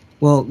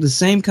 Well, the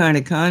same kind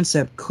of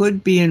concept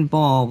could be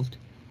involved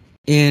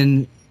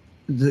in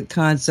the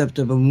concept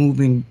of a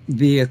moving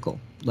vehicle,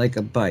 like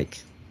a bike.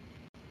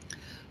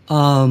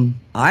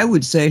 I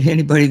would say to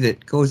anybody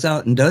that goes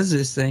out and does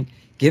this thing,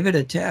 give it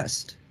a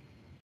test.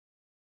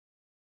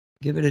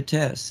 Give it a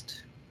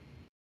test.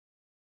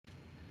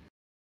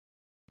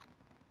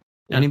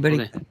 Yeah,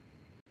 Anybody okay.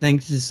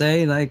 things to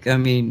say?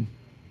 I'm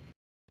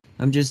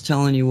just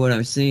telling you what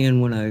I'm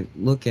seeing when I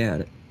look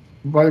at it.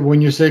 But when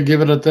you say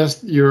give it a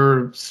test,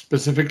 you're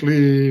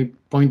specifically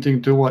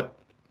pointing to what?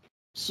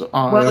 So,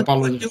 I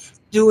apologize.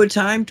 Do a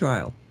time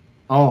trial.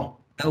 Oh.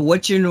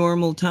 What's your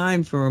normal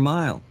time for a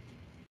mile?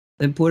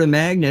 Then put a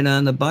magnet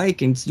on the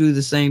bike and do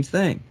the same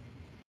thing.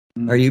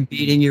 Are you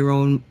beating your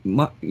own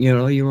mark?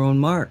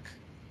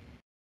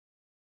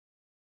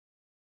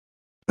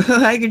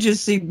 I could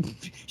just see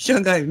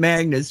Shungite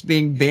magnets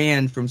being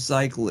banned from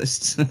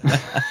cyclists.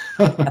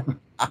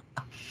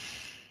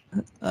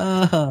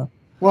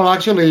 Well,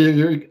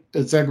 actually,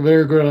 it's a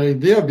very good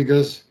idea,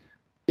 because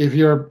if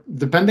you're,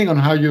 depending on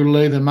how you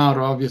lay them out,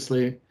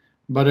 obviously,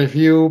 but if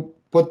you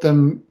put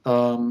them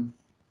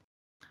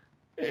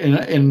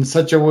in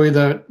such a way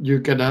that you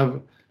could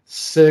have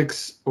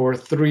 6 or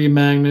 3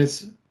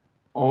 magnets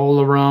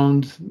all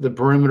around the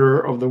perimeter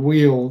of the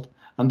wheel,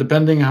 and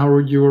depending how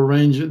you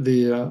arrange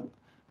the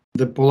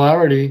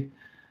polarity,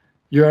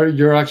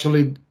 you're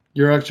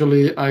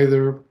actually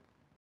either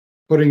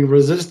putting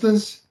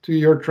resistance to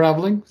your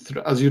traveling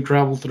as you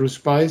travel through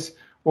space,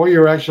 or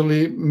you're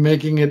actually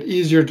making it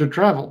easier to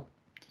travel.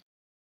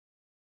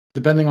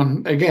 Depending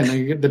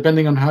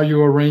on how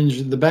you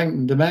arrange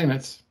the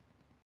magnets.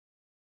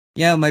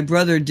 Yeah, my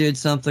brother did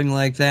something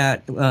like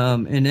that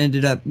and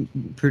ended up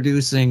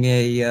producing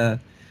a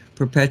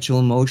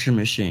perpetual motion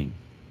machine.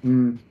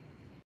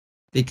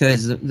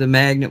 Because the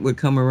magnet would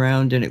come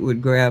around and it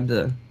would grab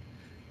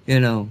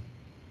and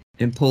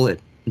pull it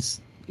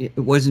it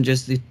wasn't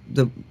just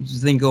the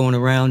thing going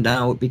around.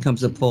 Now it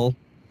becomes a pull.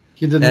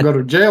 He didn't That- go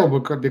to jail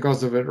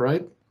because of it,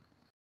 right?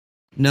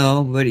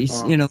 No, but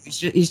he's Oh. you know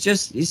he's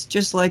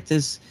just like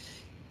this,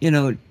 you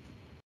know,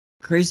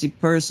 crazy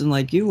person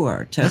like you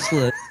are.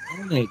 Tesla,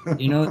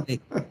 you know,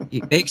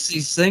 he makes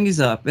these things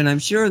up, and I'm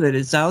sure that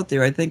it's out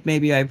there. I think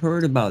maybe I've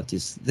heard about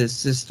this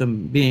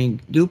system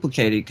being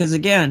duplicated because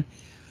again,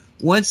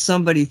 once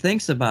somebody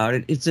thinks about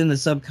it, it's in the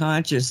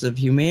subconscious of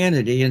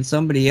humanity, and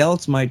somebody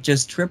else might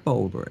just trip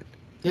over it.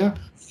 Yeah.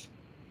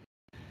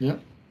 Yeah.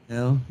 You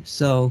know,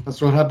 so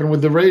That's what happened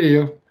with the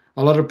radio.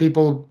 A lot of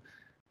people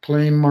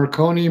claim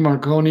Marconi,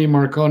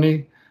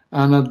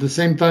 and at the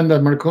same time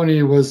that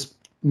Marconi was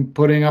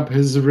putting up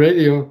his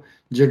radio,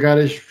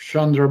 Jagadish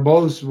Chandra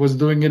Bose was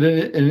doing it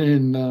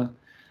in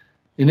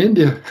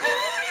India.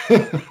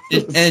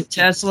 and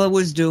Tesla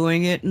was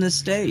doing it in the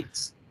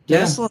States.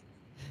 Yeah.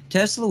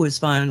 Tesla was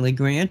finally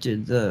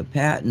granted the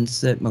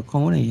patents that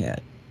Marconi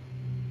had.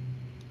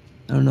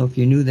 I don't know if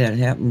you knew that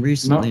happened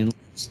recently in the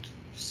last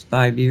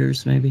 5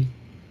 years, maybe.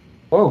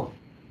 Oh,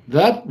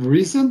 that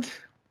recent?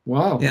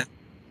 Wow. Yeah.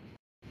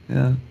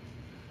 Yeah.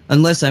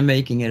 Unless I'm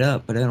making it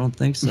up, but I don't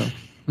think so.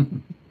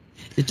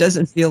 It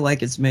doesn't feel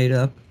like it's made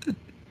up.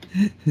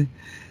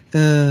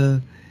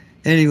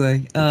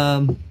 Anyway.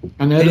 And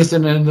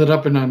Edison ended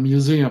up in a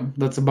museum.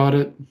 That's about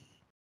it.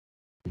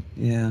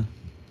 Yeah.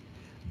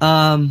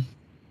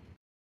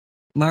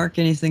 Mark,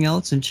 anything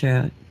else in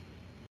chat?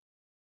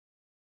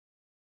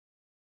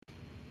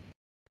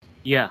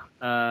 Yeah.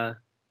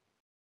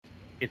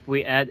 If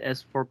we add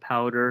S4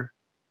 powder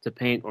to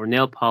paint or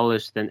nail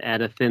polish, then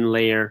add a thin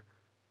layer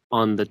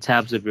on the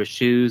tabs of your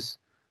shoes,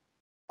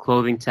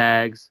 clothing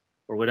tags,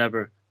 or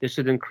whatever. This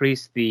should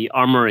increase the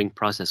armoring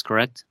process,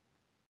 correct?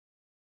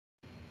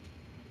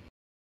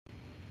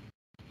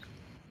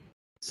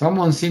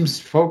 Someone seems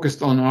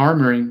focused on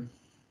armoring.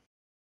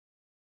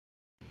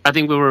 I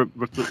think we were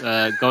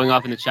going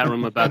off in the chat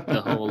room about the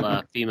whole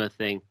FEMA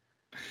thing,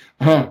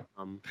 Huh.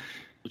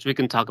 which we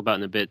can talk about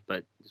in a bit,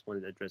 but just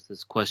wanted to address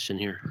this question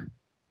here.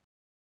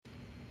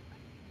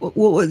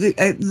 Well,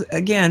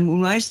 again,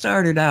 when I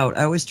started out,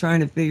 I was trying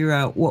to figure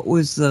out what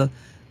was the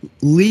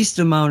least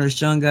amount of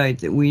Shungite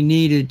that we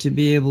needed to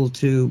be able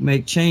to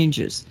make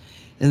changes.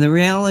 And the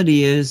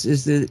reality is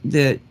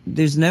that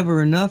there's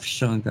never enough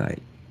Shungite.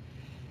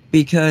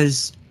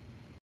 Because,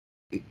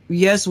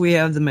 yes, we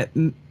have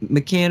the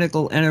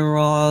mechanical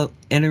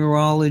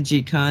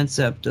enerology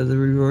concept of the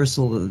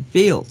reversal of the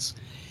fields.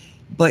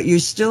 But you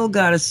still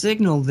got a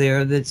signal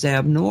there that's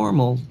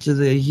abnormal to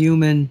the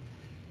human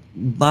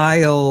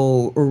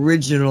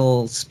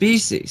bio-original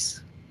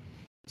species.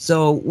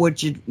 So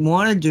what you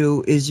want to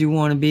do is you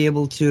want to be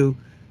able to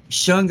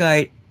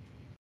Shungite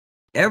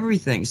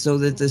everything so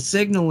that the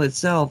signal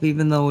itself,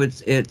 even though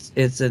it's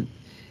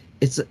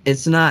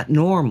not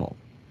normal,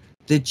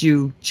 that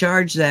you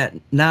charge that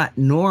not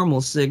normal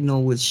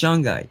signal with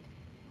Shungite,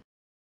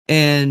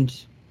 and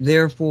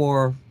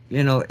therefore,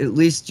 you know, at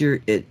least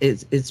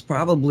it's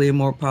probably a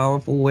more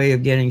powerful way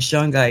of getting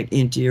Shungite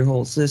into your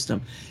whole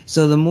system.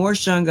 So the more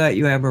Shungite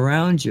you have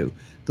around you,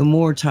 the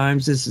more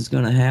times this is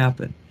going to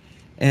happen.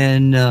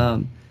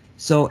 And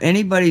so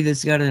anybody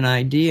that's got an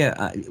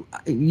idea,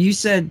 you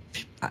said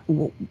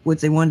what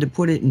they wanted to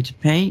put it into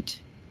paint,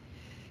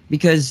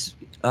 because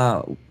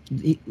Derek,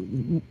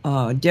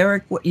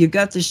 you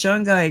got the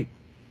Shungite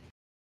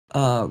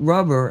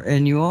rubber,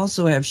 and you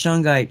also have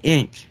Shungite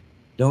ink,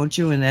 don't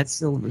you? And that's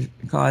Silver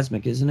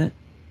Cosmic, isn't it?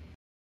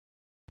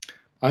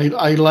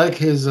 I like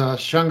his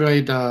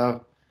Shungite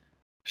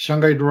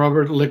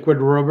rubber, liquid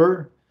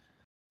rubber,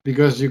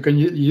 because you can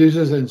use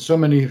it in so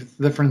many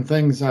different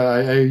things.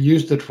 I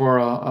used it for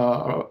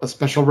a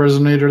special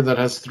resonator that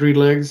has 3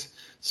 legs.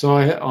 So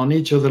on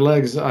each of the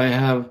legs, I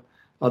have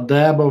a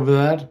dab of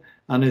that,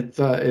 and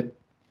it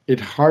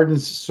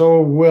hardens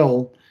so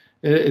well.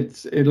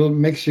 It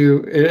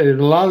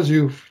allows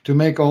you to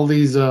make all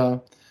these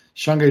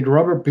Shungite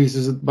rubber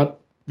pieces,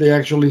 but they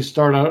actually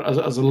start out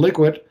as a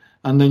liquid,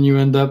 and then you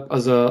end up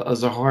as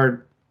a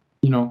hard,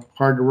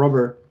 hard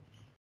rubber.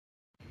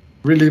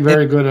 Really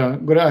very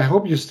good. Good. I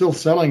hope you're still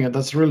selling it.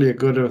 That's really a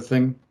good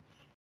thing.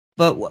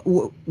 But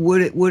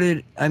would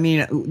it? I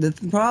mean, the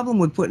problem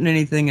with putting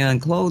anything on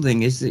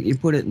clothing is that you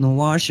put it in the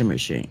washing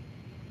machine,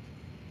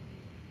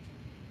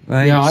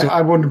 right? Yeah, so,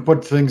 I wouldn't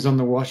put things on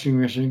the washing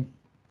machine.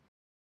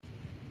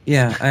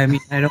 Yeah, I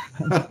mean, I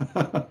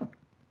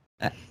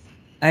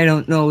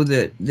don't know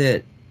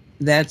that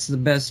that's the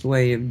best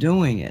way of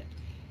doing it.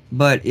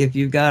 But if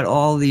you've got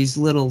all these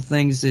little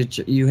things that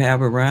you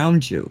have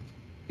around you,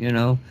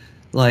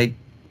 like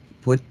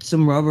put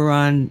some rubber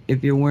on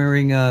if you're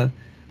wearing a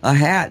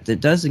hat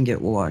that doesn't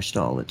get washed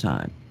all the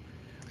time,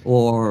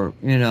 or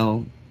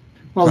Well,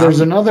 there's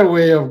another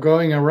way of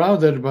going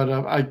around it, but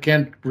I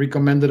can't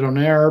recommend it on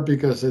air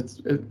because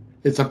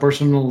it's a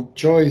personal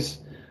choice.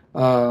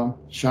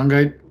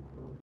 Shungite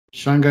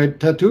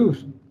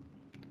tattoos,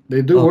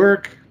 they do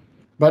work,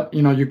 but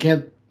you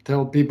can't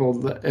tell people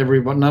that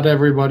not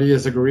everybody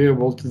is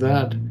agreeable to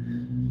that,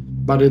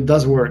 but it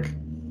does work.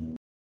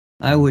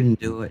 I wouldn't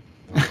do it.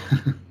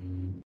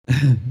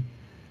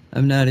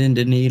 I'm not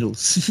into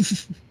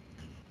needles.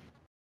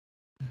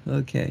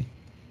 Okay.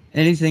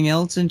 Anything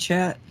else in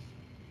chat?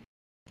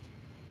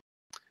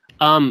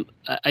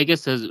 I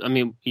guess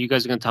you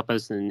guys are gonna talk about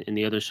this in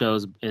the other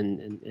shows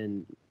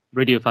in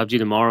Radio 5G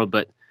tomorrow,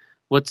 but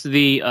what's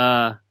the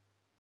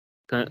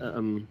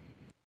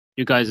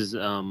you guys'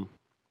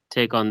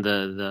 take on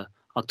the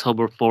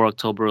October 4,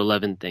 October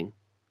 11 thing?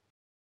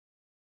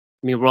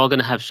 I mean, we're all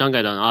gonna have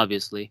Shungite on,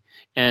 obviously,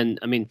 and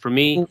I mean, for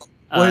me,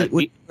 What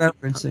are you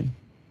referencing?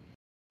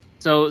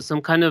 so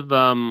some kind of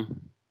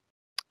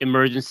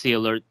emergency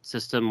alert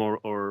system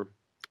or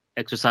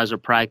exercise or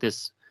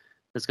practice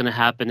that's going to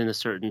happen in a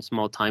certain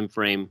small time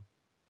frame,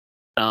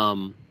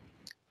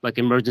 like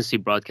emergency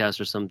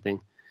broadcast or something,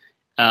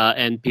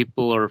 and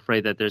people are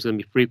afraid that there's going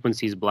to be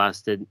frequencies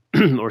blasted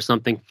or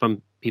something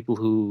from people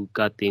who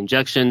got the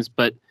injections.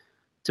 But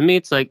to me,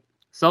 it's like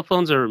cell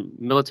phones are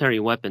military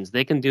weapons.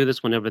 They can do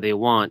this whenever they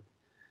want,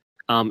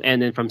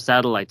 and then from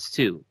satellites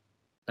too,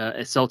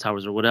 cell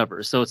towers or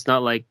whatever. So it's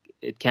not like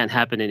it can't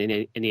happen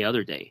in any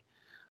other day.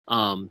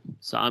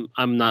 So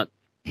I'm not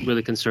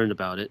really concerned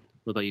about it.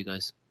 What about you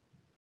guys?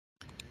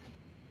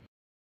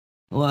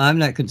 Well, I'm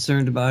not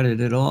concerned about it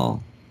at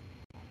all.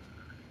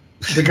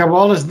 The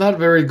cabal is not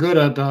very good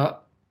at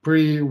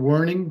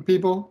pre-warning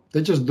people.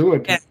 They just do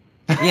it.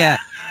 Yeah.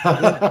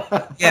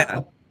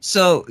 Yeah.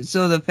 So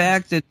the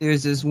fact that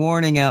there's this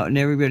warning out and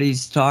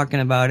everybody's talking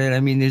about it, I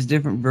mean, there's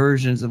different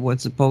versions of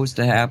what's supposed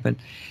to happen.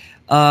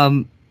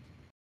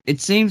 It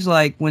seems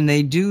like when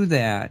they do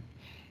that,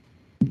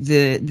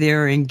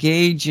 they're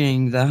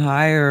engaging the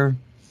higher,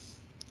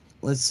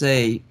 let's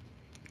say,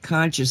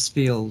 conscious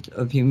field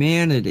of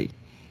humanity.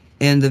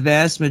 And the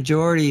vast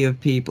majority of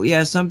people,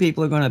 some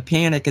people are going to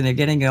panic and they're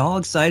getting all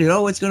excited.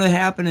 Oh, what's going to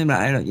happen? And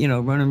I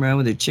don't, running around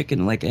with a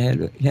chicken like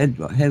a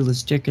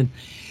headless chicken.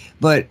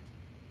 But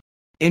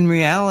in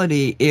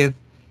reality, if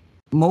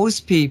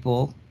most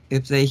people,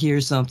 if they hear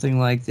something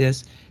like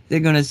this, they're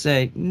going to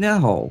say,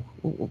 no,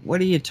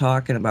 what are you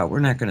talking about?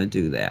 We're not going to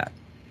do that.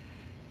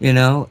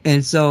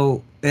 And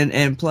so,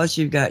 and plus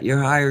you've got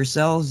your higher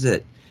selves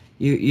that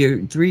your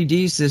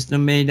 3D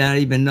system may not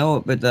even know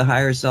it, but the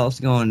higher self's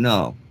going,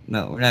 no,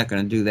 we're not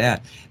going to do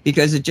that,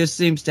 because it just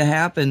seems to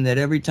happen that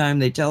every time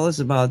they tell us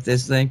about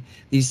these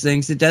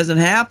things, it doesn't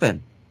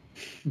happen.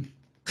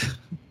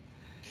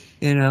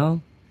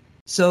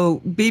 So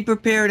be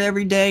prepared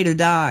every day to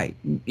die,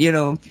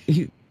 and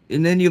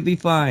then you'll be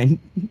fine.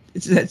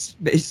 That's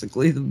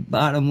basically the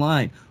bottom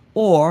line.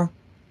 Or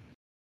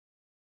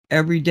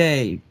every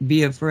day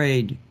be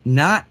afraid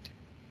not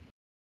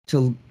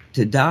to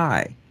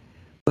die,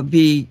 but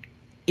be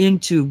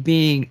into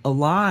being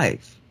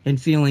alive and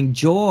feeling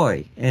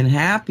joy and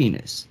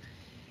happiness.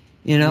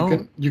 You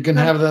can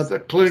have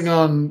that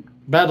Klingon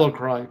battle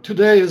cry.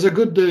 Today is a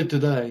good day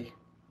today.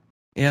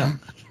 Yeah.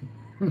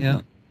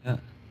 Yeah.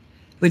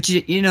 But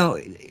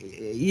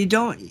you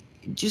don't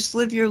just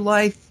live your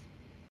life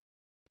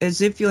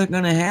as if you're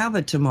going to have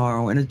a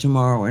tomorrow and a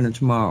tomorrow and a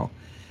tomorrow.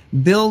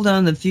 Build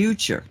on the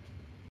future.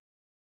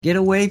 Get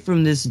away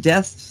from this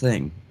death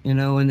thing,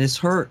 and this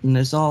hurt and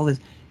this all this.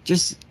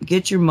 Just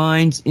get your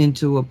minds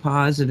into a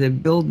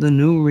positive, build the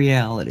new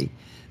reality.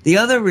 The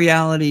other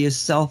reality is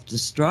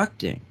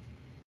self-destructing.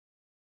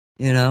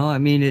 I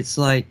mean, it's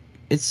like,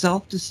 it's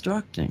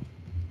self-destructing.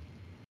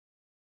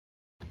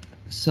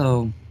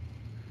 So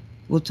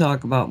we'll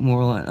talk about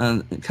more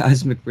on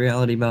cosmic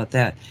reality about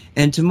that.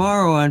 And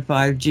tomorrow on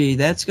 5G,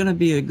 that's going to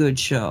be a good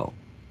show,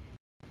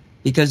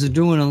 because they're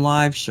doing a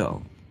live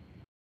show,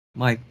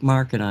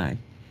 Mark and I.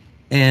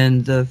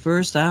 And the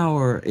first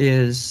hour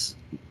is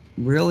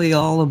really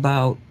all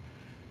about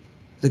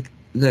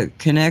the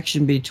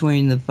connection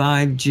between the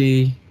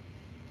 5G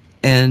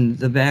and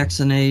the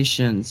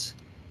vaccinations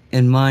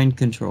and mind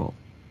control.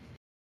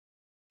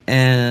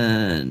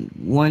 And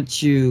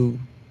once you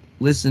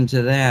listen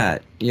to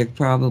that, you're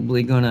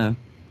probably gonna,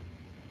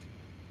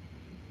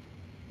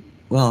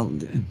 well,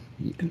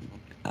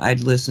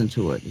 I'd listen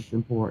to it. It's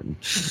important.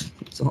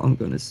 That's all I'm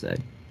gonna say.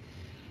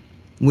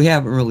 We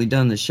haven't really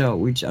done the show.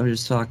 I'm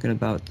just talking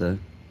about the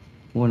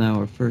 1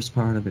 hour first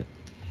part of it.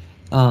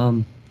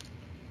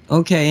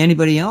 Okay,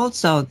 anybody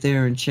else out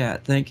there in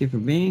chat? Thank you for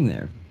being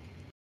there.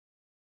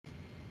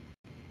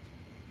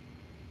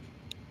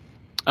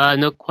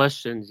 No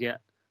questions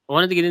yet. I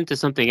wanted to get into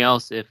something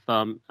else. If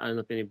I don't know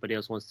if anybody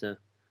else wanted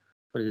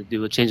to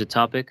do a change of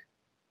topic.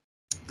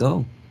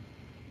 Go.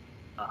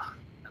 I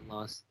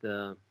lost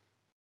the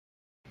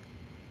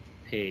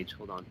page.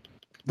 Hold on.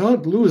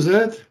 Don't lose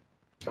it.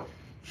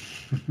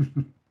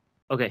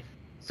 Okay,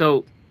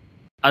 so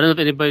I don't know if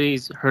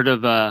anybody's heard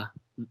of.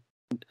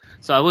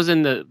 So I was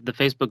in the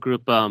Facebook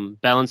group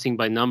Balancing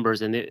by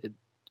Numbers, and it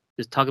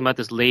is talking about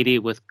this lady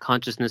with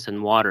consciousness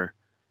and water.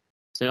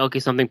 So okay,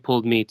 something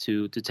pulled me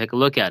to take a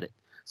look at it.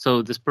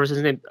 So this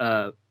person's named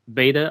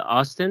Beta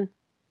Austin.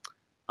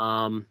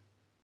 I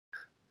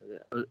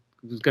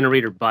was gonna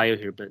read her bio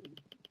here, but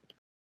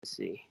let's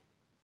see.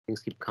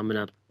 Things keep coming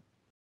up.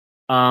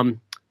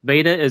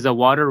 Beta is a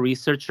water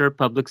researcher,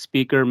 public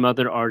speaker,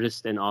 mother,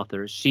 artist, and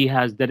author. She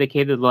has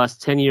dedicated the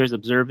last 10 years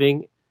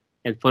observing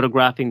and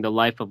photographing the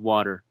life of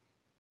water.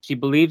 She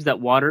believes that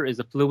water is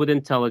a fluid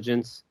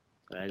intelligence.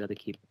 Sorry, I gotta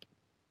keep.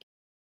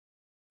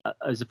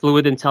 Is a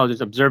fluid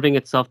intelligence observing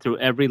itself through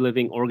every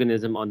living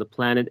organism on the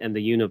planet and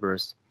the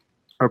universe.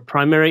 Her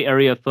primary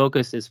area of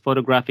focus is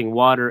photographing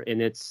water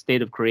in its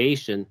state of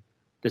creation,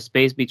 the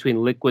space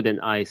between liquid and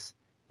ice.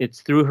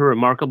 It's through her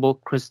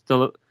remarkable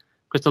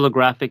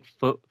crystallographic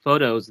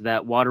photos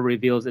that water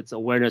reveals its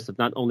awareness of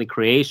not only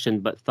creation,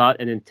 but thought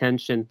and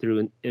intention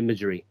through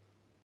imagery.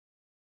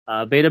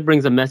 Veda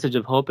brings a message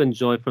of hope and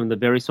joy from the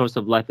very source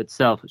of life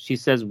itself. She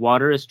says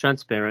water is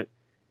transparent.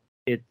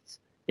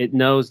 It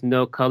knows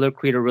no color,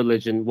 creed, or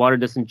religion. Water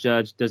doesn't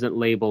judge, doesn't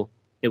label.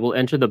 It will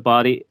enter the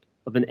body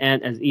of an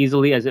ant as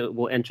easily as it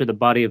will enter the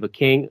body of a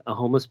king, a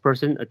homeless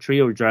person, a tree,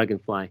 or a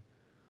dragonfly.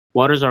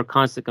 Water is our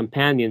constant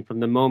companion. From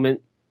the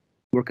moment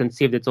we're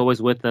conceived, it's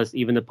always with us,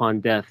 even upon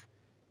death.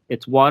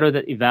 It's water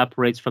that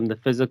evaporates from the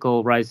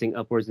physical, rising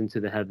upwards into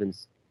the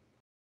heavens.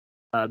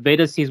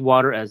 Veda sees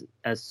water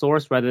as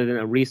source rather than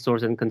a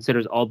resource and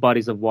considers all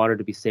bodies of water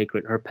to be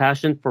sacred. Her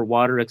passion for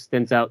water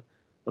extends out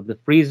of the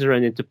freezer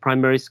and into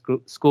primary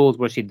schools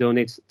where she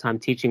donates time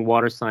teaching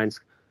water science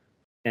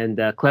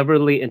and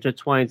cleverly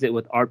intertwines it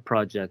with art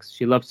projects.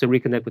 She loves to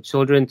reconnect with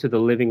children to the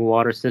living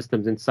water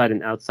systems inside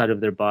and outside of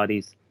their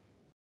bodies,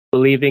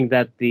 believing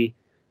that the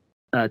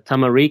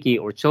tamariki,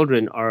 or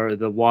children, are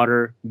the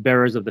water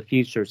bearers of the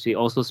future. She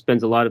also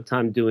spends a lot of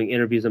time doing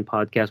interviews and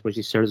podcasts where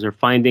she shares her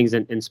findings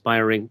and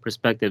inspiring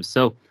perspectives.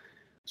 So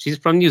she's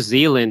from New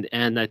Zealand,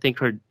 and I think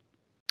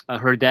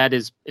her dad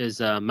is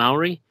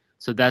Maori,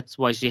 so that's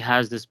why she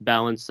has this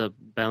balance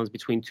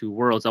between two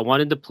worlds. I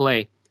wanted to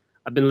play.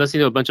 I've been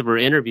listening to a bunch of her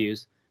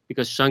interviews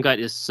because Shungite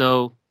is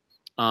so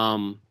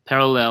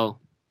parallel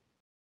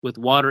with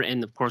water,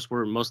 and of course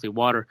we're mostly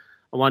water.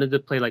 I wanted to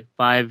play like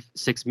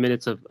 5-6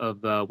 minutes of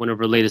one of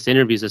her latest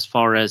interviews, as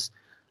far as,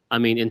 I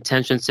mean,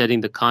 intention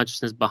setting, the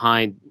consciousness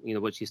behind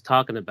what she's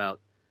talking about.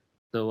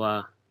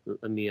 So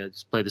let me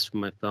just play this from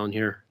my phone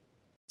here.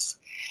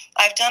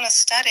 I've done a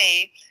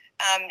study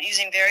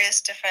using various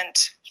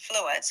different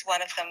fluids.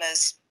 One of them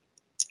is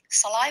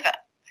saliva.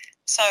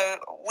 So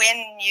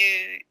when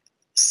you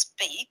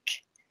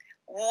speak,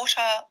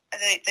 water,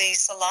 the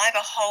saliva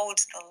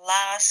holds the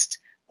last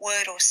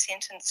word or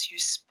sentence you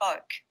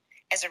spoke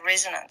as a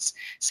resonance.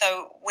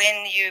 So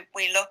when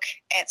we look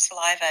at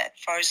saliva, at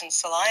frozen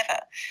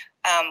saliva,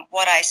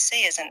 what I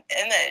see is an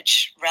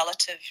image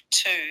relative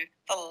to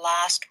the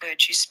last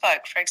word you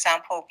spoke. For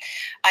example,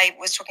 I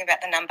was talking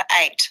about the number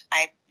 8.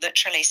 I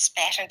literally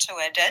spat into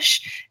a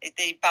dish.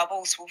 The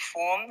bubbles will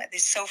form,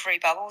 these silvery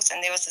bubbles,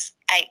 and there was this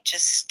 8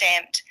 just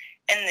stamped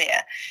in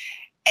there.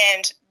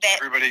 And that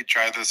everybody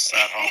try this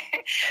at home.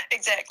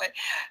 Exactly.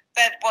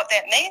 But what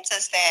that means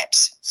is that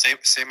say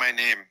my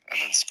name and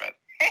then spit.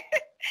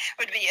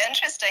 Would be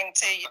interesting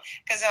to,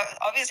 because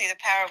obviously the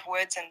power of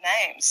words and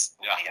names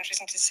would be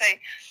interesting to see.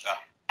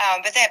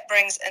 Yeah. But that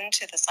brings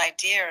into this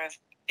idea of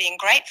being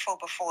grateful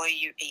before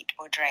you eat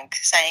or drink,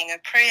 saying a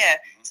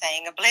prayer,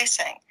 saying a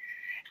blessing,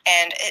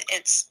 and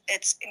it's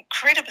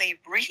incredibly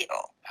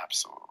real.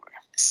 Absolutely.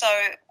 So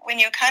when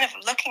you're kind of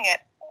looking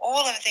at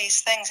all of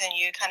these things and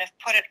you kind of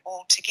put it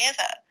all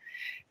together,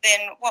 then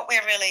what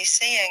we're really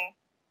seeing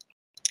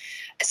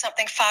is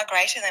something far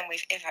greater than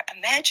we've ever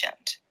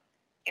imagined.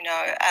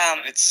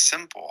 It's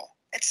simple.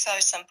 It's so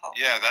simple.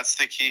 Yeah, that's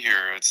the key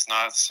here. It's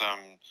not some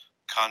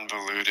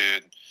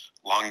convoluted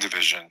long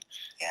division.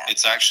 Yeah.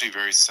 It's actually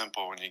very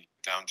simple when you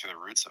get down to the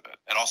roots of it.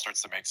 It all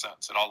starts to make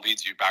sense. It all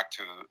leads you back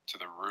to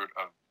the root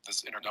of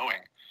this inner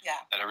knowing. Yeah.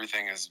 That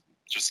everything is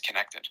just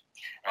connected.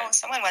 Right? Well,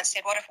 someone once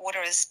said, what if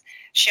water is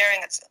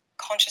sharing its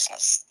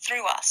consciousness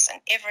through us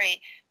and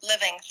every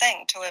living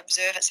thing to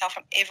observe itself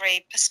from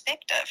every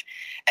perspective?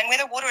 And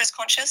whether water is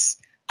conscious,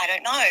 I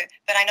don't know,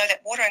 but I know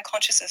that water and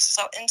consciousness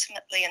are so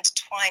intimately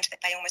intertwined that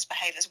they almost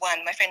behave as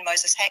one. My friend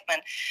Moses Hackman,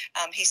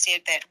 he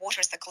said that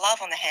water is the glove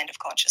on the hand of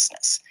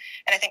consciousness.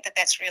 And I think that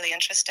that's really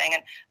interesting.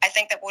 And I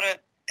think that water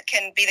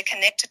can be the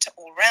connector to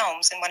all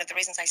realms. And one of the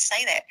reasons I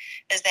say that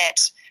is that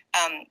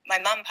my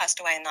mum passed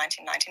away in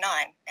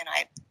 1999, and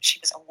she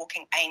was a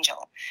walking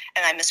angel,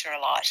 and I miss her a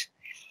lot.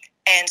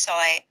 And so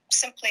I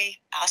simply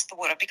asked the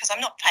water, because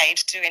I'm not paid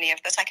to do any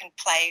of this. I can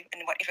play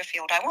in whatever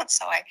field I want.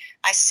 So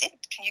I said,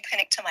 can you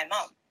connect to my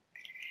mum?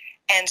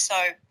 And so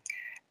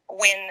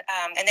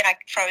and then I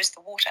froze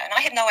the water, and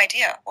I had no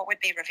idea what would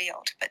be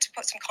revealed. But to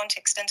put some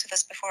context into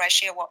this before I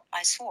share what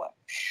I saw,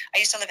 I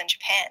used to live in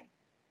Japan,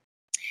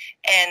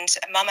 and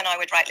Mum and I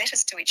would write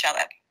letters to each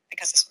other,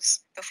 because this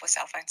was before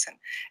cell phones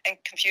and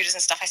computers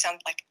and stuff. I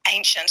sound like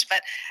ancient,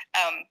 but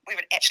we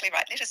would actually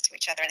write letters to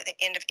each other. And at the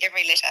end of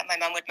every letter, my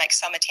mum would make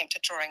some attempt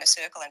at drawing a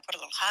circle and put a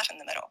little heart in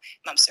the middle.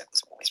 Mum's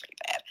circles were always really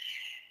bad.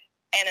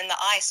 And in the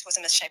ice was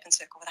a misshapen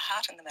circle with a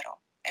heart in the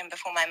middle. And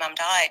before my mum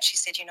died, she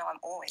said, I'm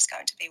always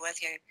going to be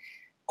with you,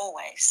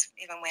 always,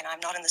 even when I'm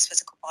not in this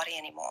physical body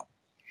anymore.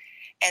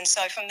 And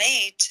so for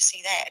me to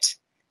see that,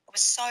 it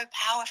was so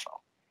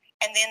powerful.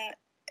 And then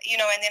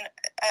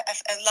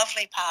a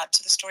lovely part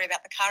to the story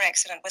about the car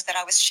accident was that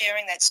I was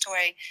sharing that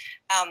story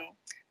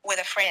with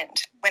a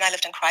friend when I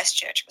lived in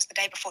Christchurch. It was the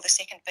day before the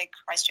second big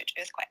Christchurch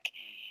earthquake.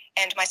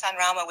 And my son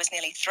Rama was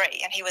nearly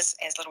 3, and he was,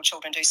 as little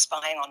children do,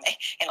 spying on me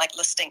and like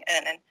listening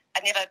in. And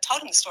I'd never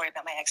told him the story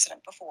about my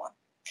accident before.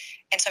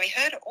 And so he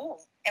heard it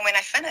all. And when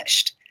I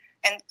finished,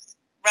 and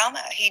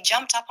Rama, he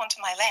jumped up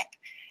onto my lap,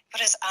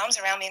 put his arms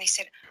around me, and he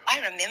said, "I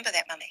remember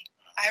that, Mummy.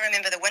 I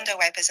remember the window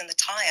wipers and the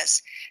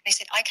tires." And he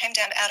said, "I came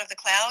down out of the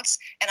clouds,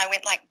 and I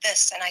went like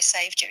this, and I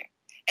saved you.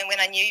 And when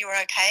I knew you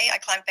were okay, I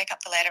climbed back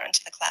up the ladder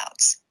into the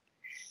clouds."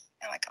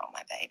 And I'm like, oh,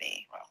 my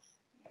baby. Well,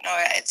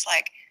 no, it's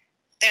like,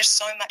 there's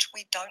so much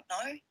we don't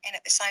know, and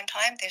at the same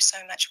time, there's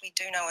so much we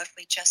do know if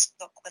we just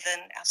look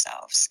within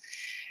ourselves.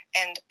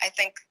 And I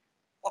think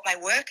what my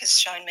work has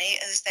shown me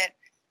is that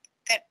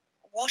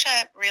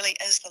water really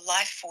is the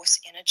life force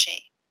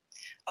energy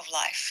of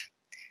life.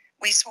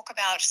 We talk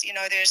about,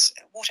 there's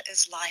water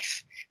is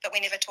life, but we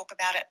never talk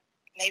about it.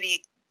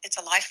 Maybe it's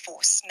a life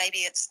force, maybe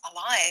it's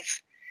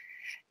alive.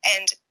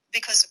 And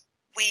because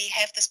we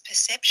have this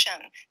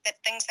perception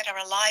that things that are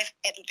alive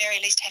at the very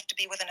least have to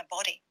be within a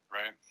body.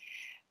 Right.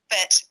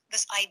 But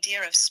this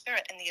idea of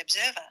spirit in the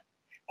observer,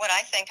 what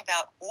I think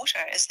about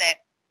water is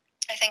that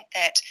I think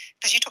that,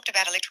 because you talked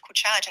about electrical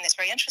charge, and that's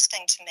very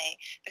interesting to me,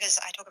 because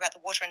I talk about the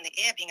water in the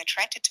air being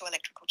attracted to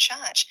electrical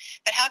charge.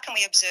 But how can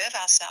we observe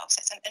ourselves?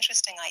 That's an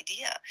interesting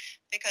idea,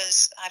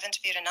 because I've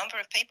interviewed a number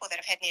of people that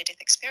have had near-death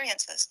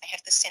experiences. They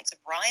have this sense of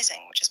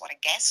rising, which is what a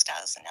gas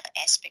does, another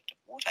aspect of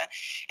water.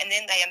 And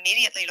then they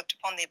immediately looked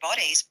upon their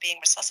bodies being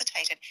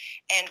resuscitated.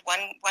 And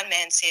one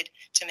man said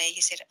to me,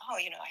 he said,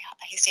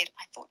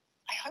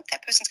 I hope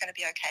that person's going to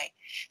be okay.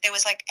 There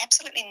was like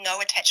absolutely no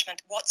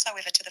attachment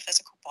whatsoever to the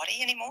physical body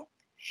anymore.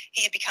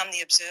 He had become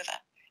the observer.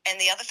 And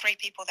the other 3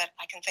 people that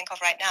I can think of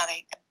right now,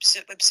 they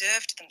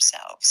observed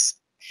themselves.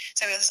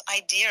 So it was this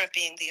idea of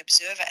being the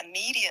observer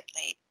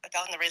immediately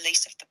upon the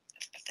release of the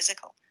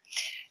physical.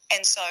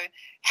 And so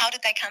how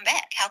did they come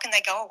back? How can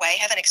they go away,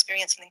 have an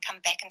experience, and then come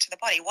back into the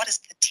body? What is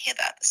the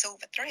tether, the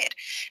silver thread?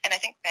 And I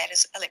think that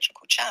is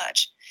electrical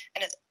charge.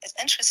 And it's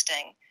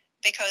interesting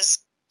because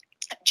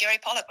Jerry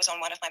Pollock was on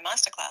one of my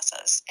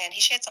masterclasses, and he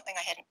shared something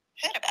I hadn't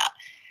heard about.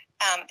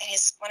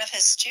 One of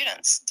his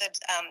students did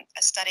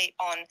a study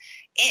on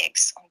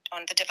eggs,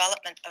 on the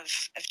development of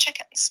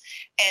chickens,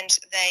 and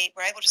they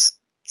were able to.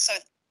 So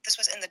this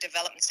was in the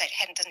development stage.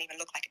 It didn't even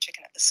look like a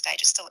chicken at this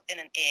stage. It's still in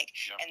an egg,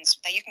 and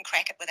you can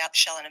crack it without the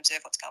shell and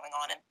observe what's going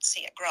on and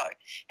see it grow.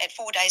 At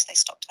 4 days, they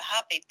stopped the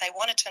heartbeat. They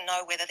wanted to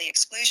know whether the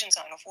exclusion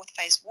zone or fourth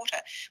phase water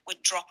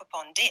would drop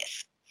upon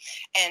death,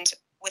 and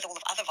with all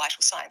of other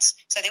vital signs.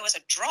 So there was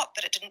a drop,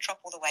 but it didn't drop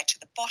all the way to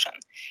the bottom.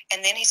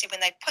 And then he said when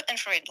they put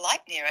infrared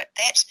light near it,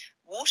 that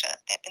water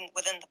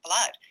within the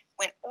blood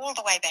went all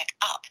the way back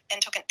up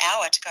and took an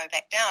hour to go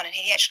back down. And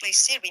he actually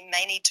said we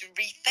may need to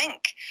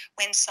rethink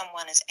when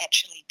someone is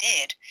actually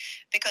dead,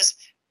 because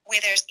where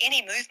there's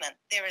any movement,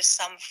 there is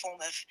some form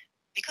of,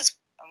 because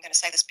I'm going to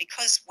say this,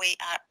 because we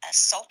are a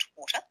salt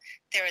water,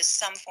 there is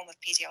some form of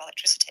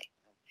piezoelectricity.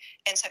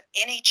 And so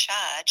any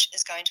charge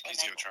is going to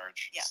enable...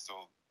 Piezo-charge is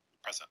still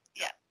present.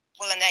 Yeah,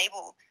 will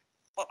enable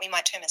what we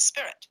might term as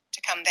spirit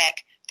to come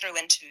back through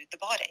into the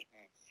body.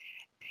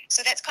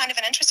 So that's kind of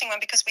an interesting one,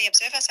 because we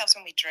observe ourselves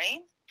when we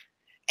dream,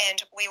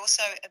 and we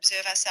also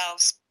observe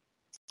ourselves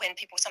when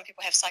some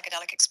people have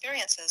psychedelic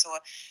experiences,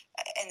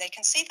 and they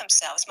can see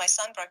themselves. My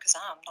son broke his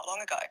arm not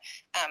long ago,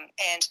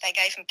 and they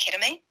gave him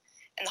ketamine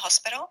in the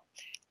hospital,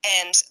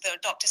 and the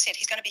doctor said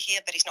he's going to be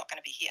here, but he's not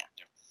going to be here.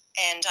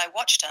 And I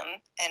watched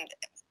him, and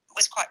it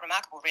was quite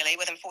remarkable, really.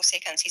 Within 4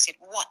 seconds, he said,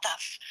 "What the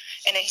f?"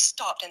 And then he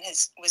stopped and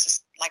was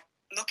just like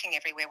looking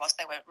everywhere whilst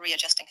they were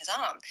readjusting his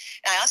arm.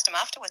 And I asked him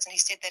afterwards, and he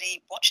said that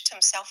he watched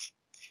himself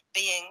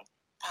being,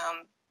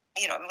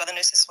 while the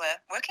nurses were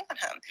working on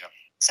him. Yep.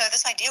 So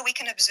this idea we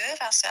can observe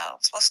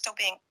ourselves while still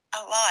being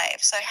alive.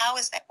 So how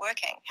is that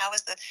working? How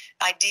is the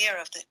idea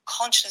of the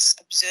conscious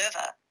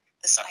observer,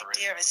 this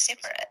idea is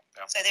separate?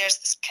 Yep. So there's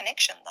this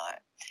connection, though.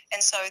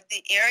 And so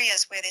the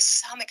areas where there's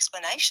some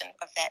explanation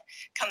of that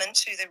come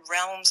into the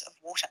realms of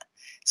water.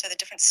 So the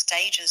different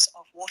stages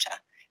of water.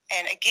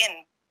 And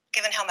again,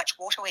 given how much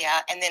water we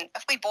are, and then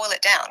if we boil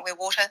it down, we're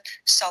water,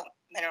 salt,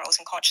 minerals,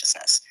 and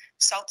consciousness.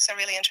 Salts are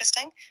really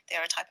interesting.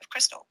 They're a type of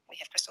crystal. We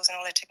have crystals in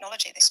all our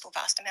technology. They store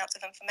vast amounts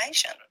of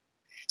information.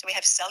 So we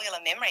have cellular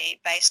memory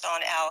based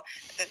on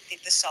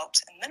the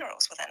salt and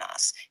minerals within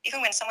us.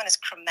 Even when someone is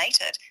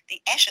cremated,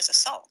 the ashes are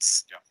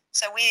salts. Yeah.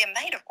 So we are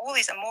made of all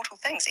these immortal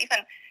things.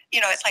 Even,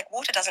 it's like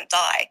water doesn't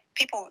die.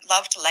 People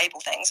love to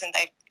label things, and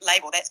they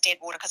label that's dead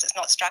water because it's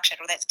not structured,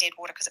 or that's dead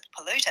water because it's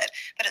polluted.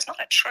 But it's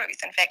not a truth.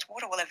 In fact,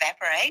 water will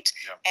evaporate,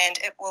 and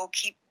it will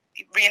keep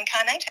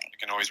reincarnating. It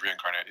can always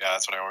reincarnate. Yeah,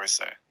 that's what I always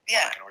say.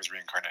 Yeah. It can always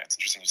reincarnate. It's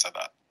interesting you said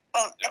that.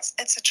 Well,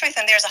 it's the truth.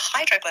 And there's a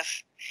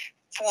hieroglyph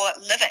for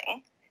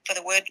living, for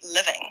the word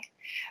living.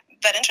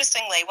 But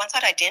interestingly, once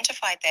I'd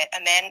identified that,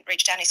 a man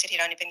reached out and he said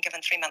he'd only been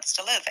given 3 months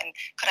to live, and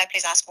could I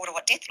please ask water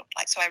what death looked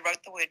like? So I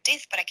wrote the word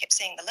death, but I kept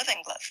seeing the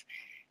living glyph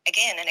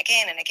again and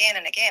again and again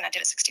and again. I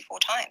did it 64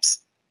 times.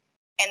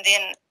 And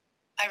then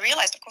I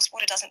realized, of course,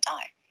 water doesn't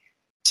die.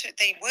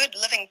 The word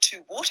living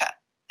to water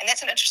And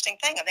that's an interesting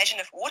thing. Imagine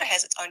if water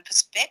has its own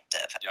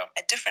perspective,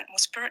 a different, more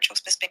spiritual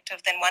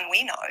perspective than one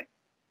we know.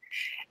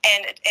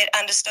 And it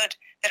understood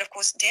that, of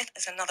course, death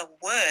is another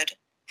word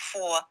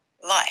for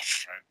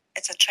life. Right.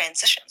 It's a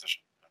transition.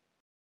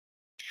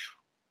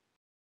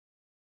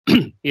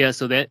 Yeah,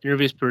 so that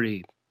interview is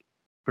pretty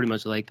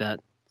much like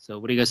that. So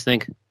what do you guys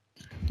think?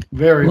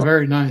 Very,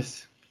 very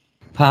nice.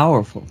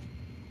 Powerful.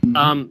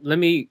 Let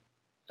me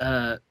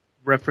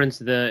reference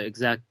the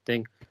exact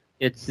thing.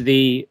 It's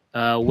the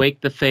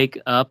Wake the Fake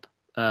Up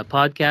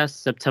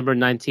podcast, September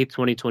 19th,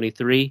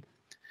 2023.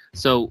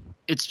 So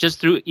it's just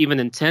through even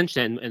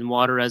intention and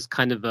water as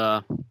kind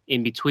of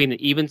in between.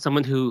 Even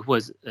someone who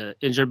was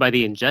injured by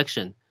the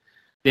injection,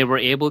 they were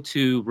able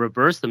to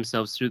reverse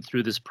themselves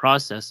through this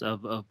process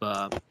of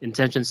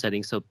intention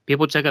setting. So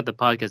people check out the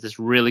podcast. It's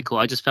really cool.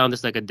 I just found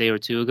this like a day or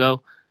two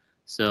ago.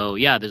 So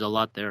yeah, there's a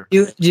lot there.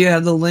 Do you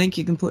have the link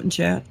you can put in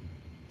chat?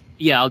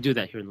 Yeah, I'll do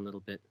that here in a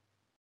little bit.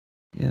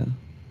 Yeah,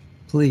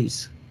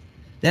 please.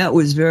 That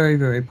was very,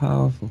 very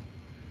powerful.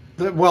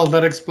 Well,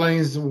 that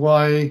explains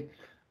why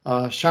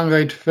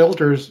Shungite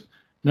filters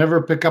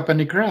never pick up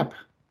any crap.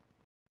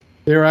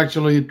 They're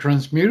actually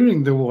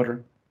transmuting the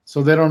water,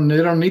 so they don't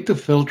need to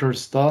filter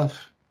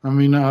stuff. I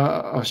mean,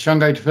 a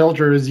Shungite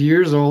filter is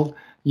years old,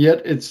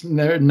 yet it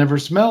never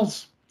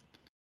smells.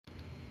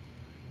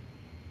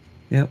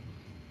 Yep.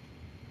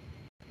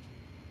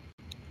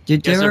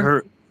 Did Yes,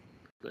 Derek?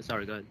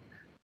 Sorry, go ahead.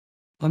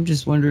 I'm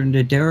just wondering,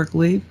 did Derek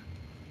leave?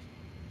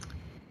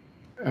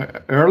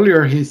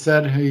 Earlier, he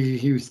said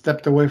he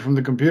stepped away from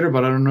the computer,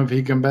 but I don't know if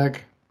he came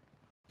back.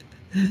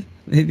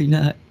 Maybe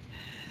not.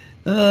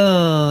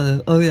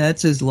 Oh,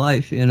 that's his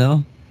life, you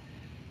know.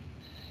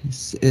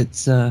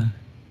 It's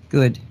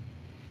good.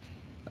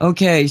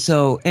 Okay,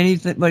 so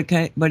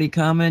anybody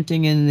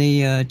commenting in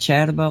the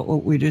chat about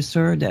what we just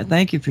heard?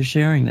 Thank you for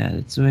sharing that.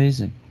 It's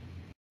amazing.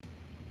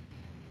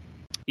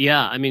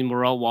 Yeah, I mean,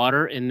 we're all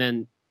water, and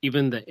then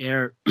even the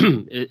air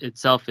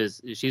itself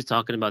she's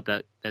talking about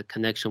that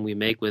connection we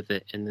make with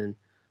it, and then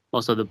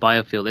also the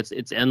biofield.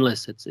 It's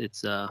endless.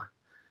 It's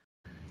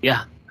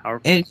yeah,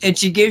 powerful. And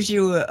she gives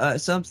you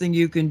something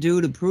you can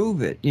do to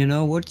prove it. You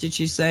know, what did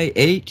she say?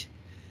 8,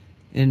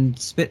 and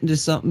spit into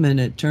something,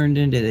 and it turned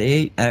into the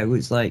 8. I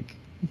was like,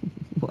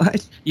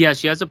 what? Yeah,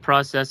 she has a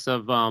process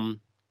of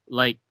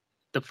like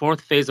the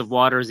fourth phase of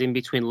water is in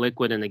between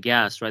liquid and the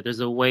gas, right? There's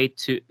a way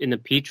to, in a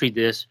petri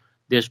dish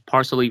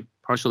partially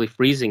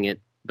freezing it,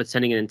 but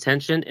sending an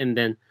intention, and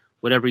then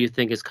whatever you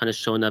think is kind of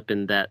showing up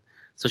in that.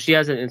 So she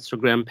has an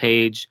Instagram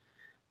page.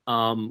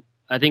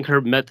 I think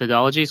her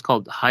methodology is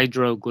called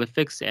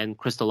hydroglyphics and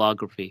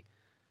crystallography.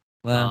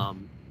 Wow.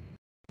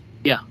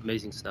 Yeah,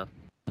 amazing stuff.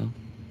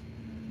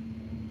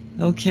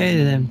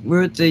 Okay, then.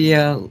 We're at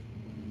the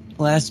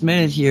last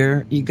minute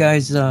here. You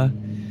guys,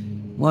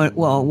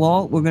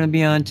 Walt, we're going to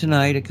be on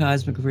tonight at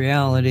Cosmic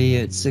Reality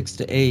at 6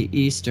 to 8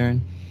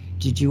 Eastern.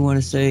 Did you want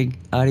to say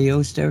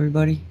adios to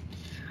everybody?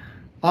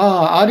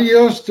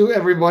 Adios to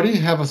everybody.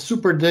 Have a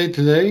super day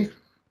today,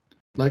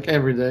 like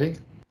every day.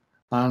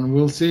 And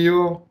we'll see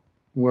you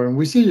when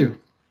we see you.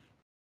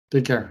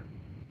 Take care.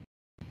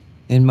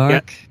 And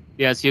Mark?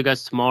 Yeah, see you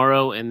guys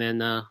tomorrow, and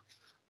then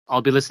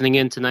I'll be listening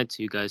in tonight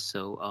to you guys,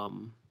 so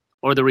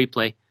or the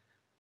replay.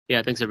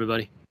 Yeah, thanks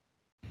everybody.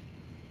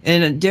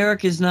 And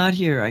Derek is not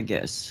here, I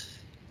guess.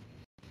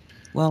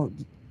 Well,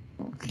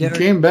 he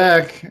came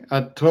back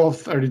at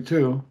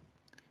 12:32.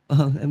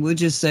 And we'll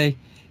just say,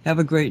 have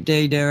a great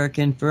day, Derek.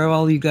 And for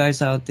all you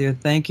guys out there,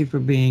 thank you for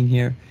being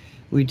here.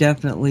 We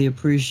definitely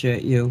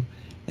appreciate you.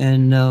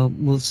 And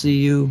we'll see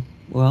you,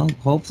 well,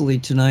 hopefully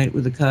tonight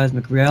with the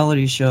Cosmic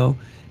Reality Show.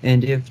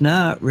 And if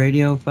not,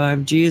 Radio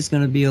 5G is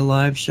going to be a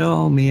live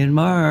show, me and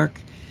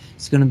Mark.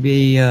 It's going to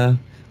be,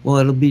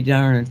 it'll be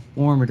darn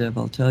informative,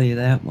 I'll tell you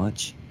that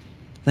much.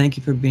 Thank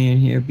you for being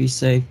here. Be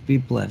safe. Be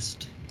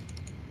blessed.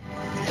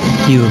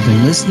 You have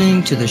been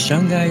listening to the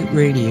Shungite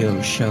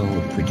Radio Show,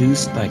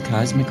 produced by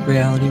Cosmic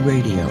Reality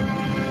Radio.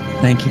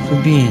 Thank you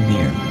for being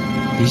here.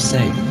 Be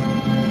safe.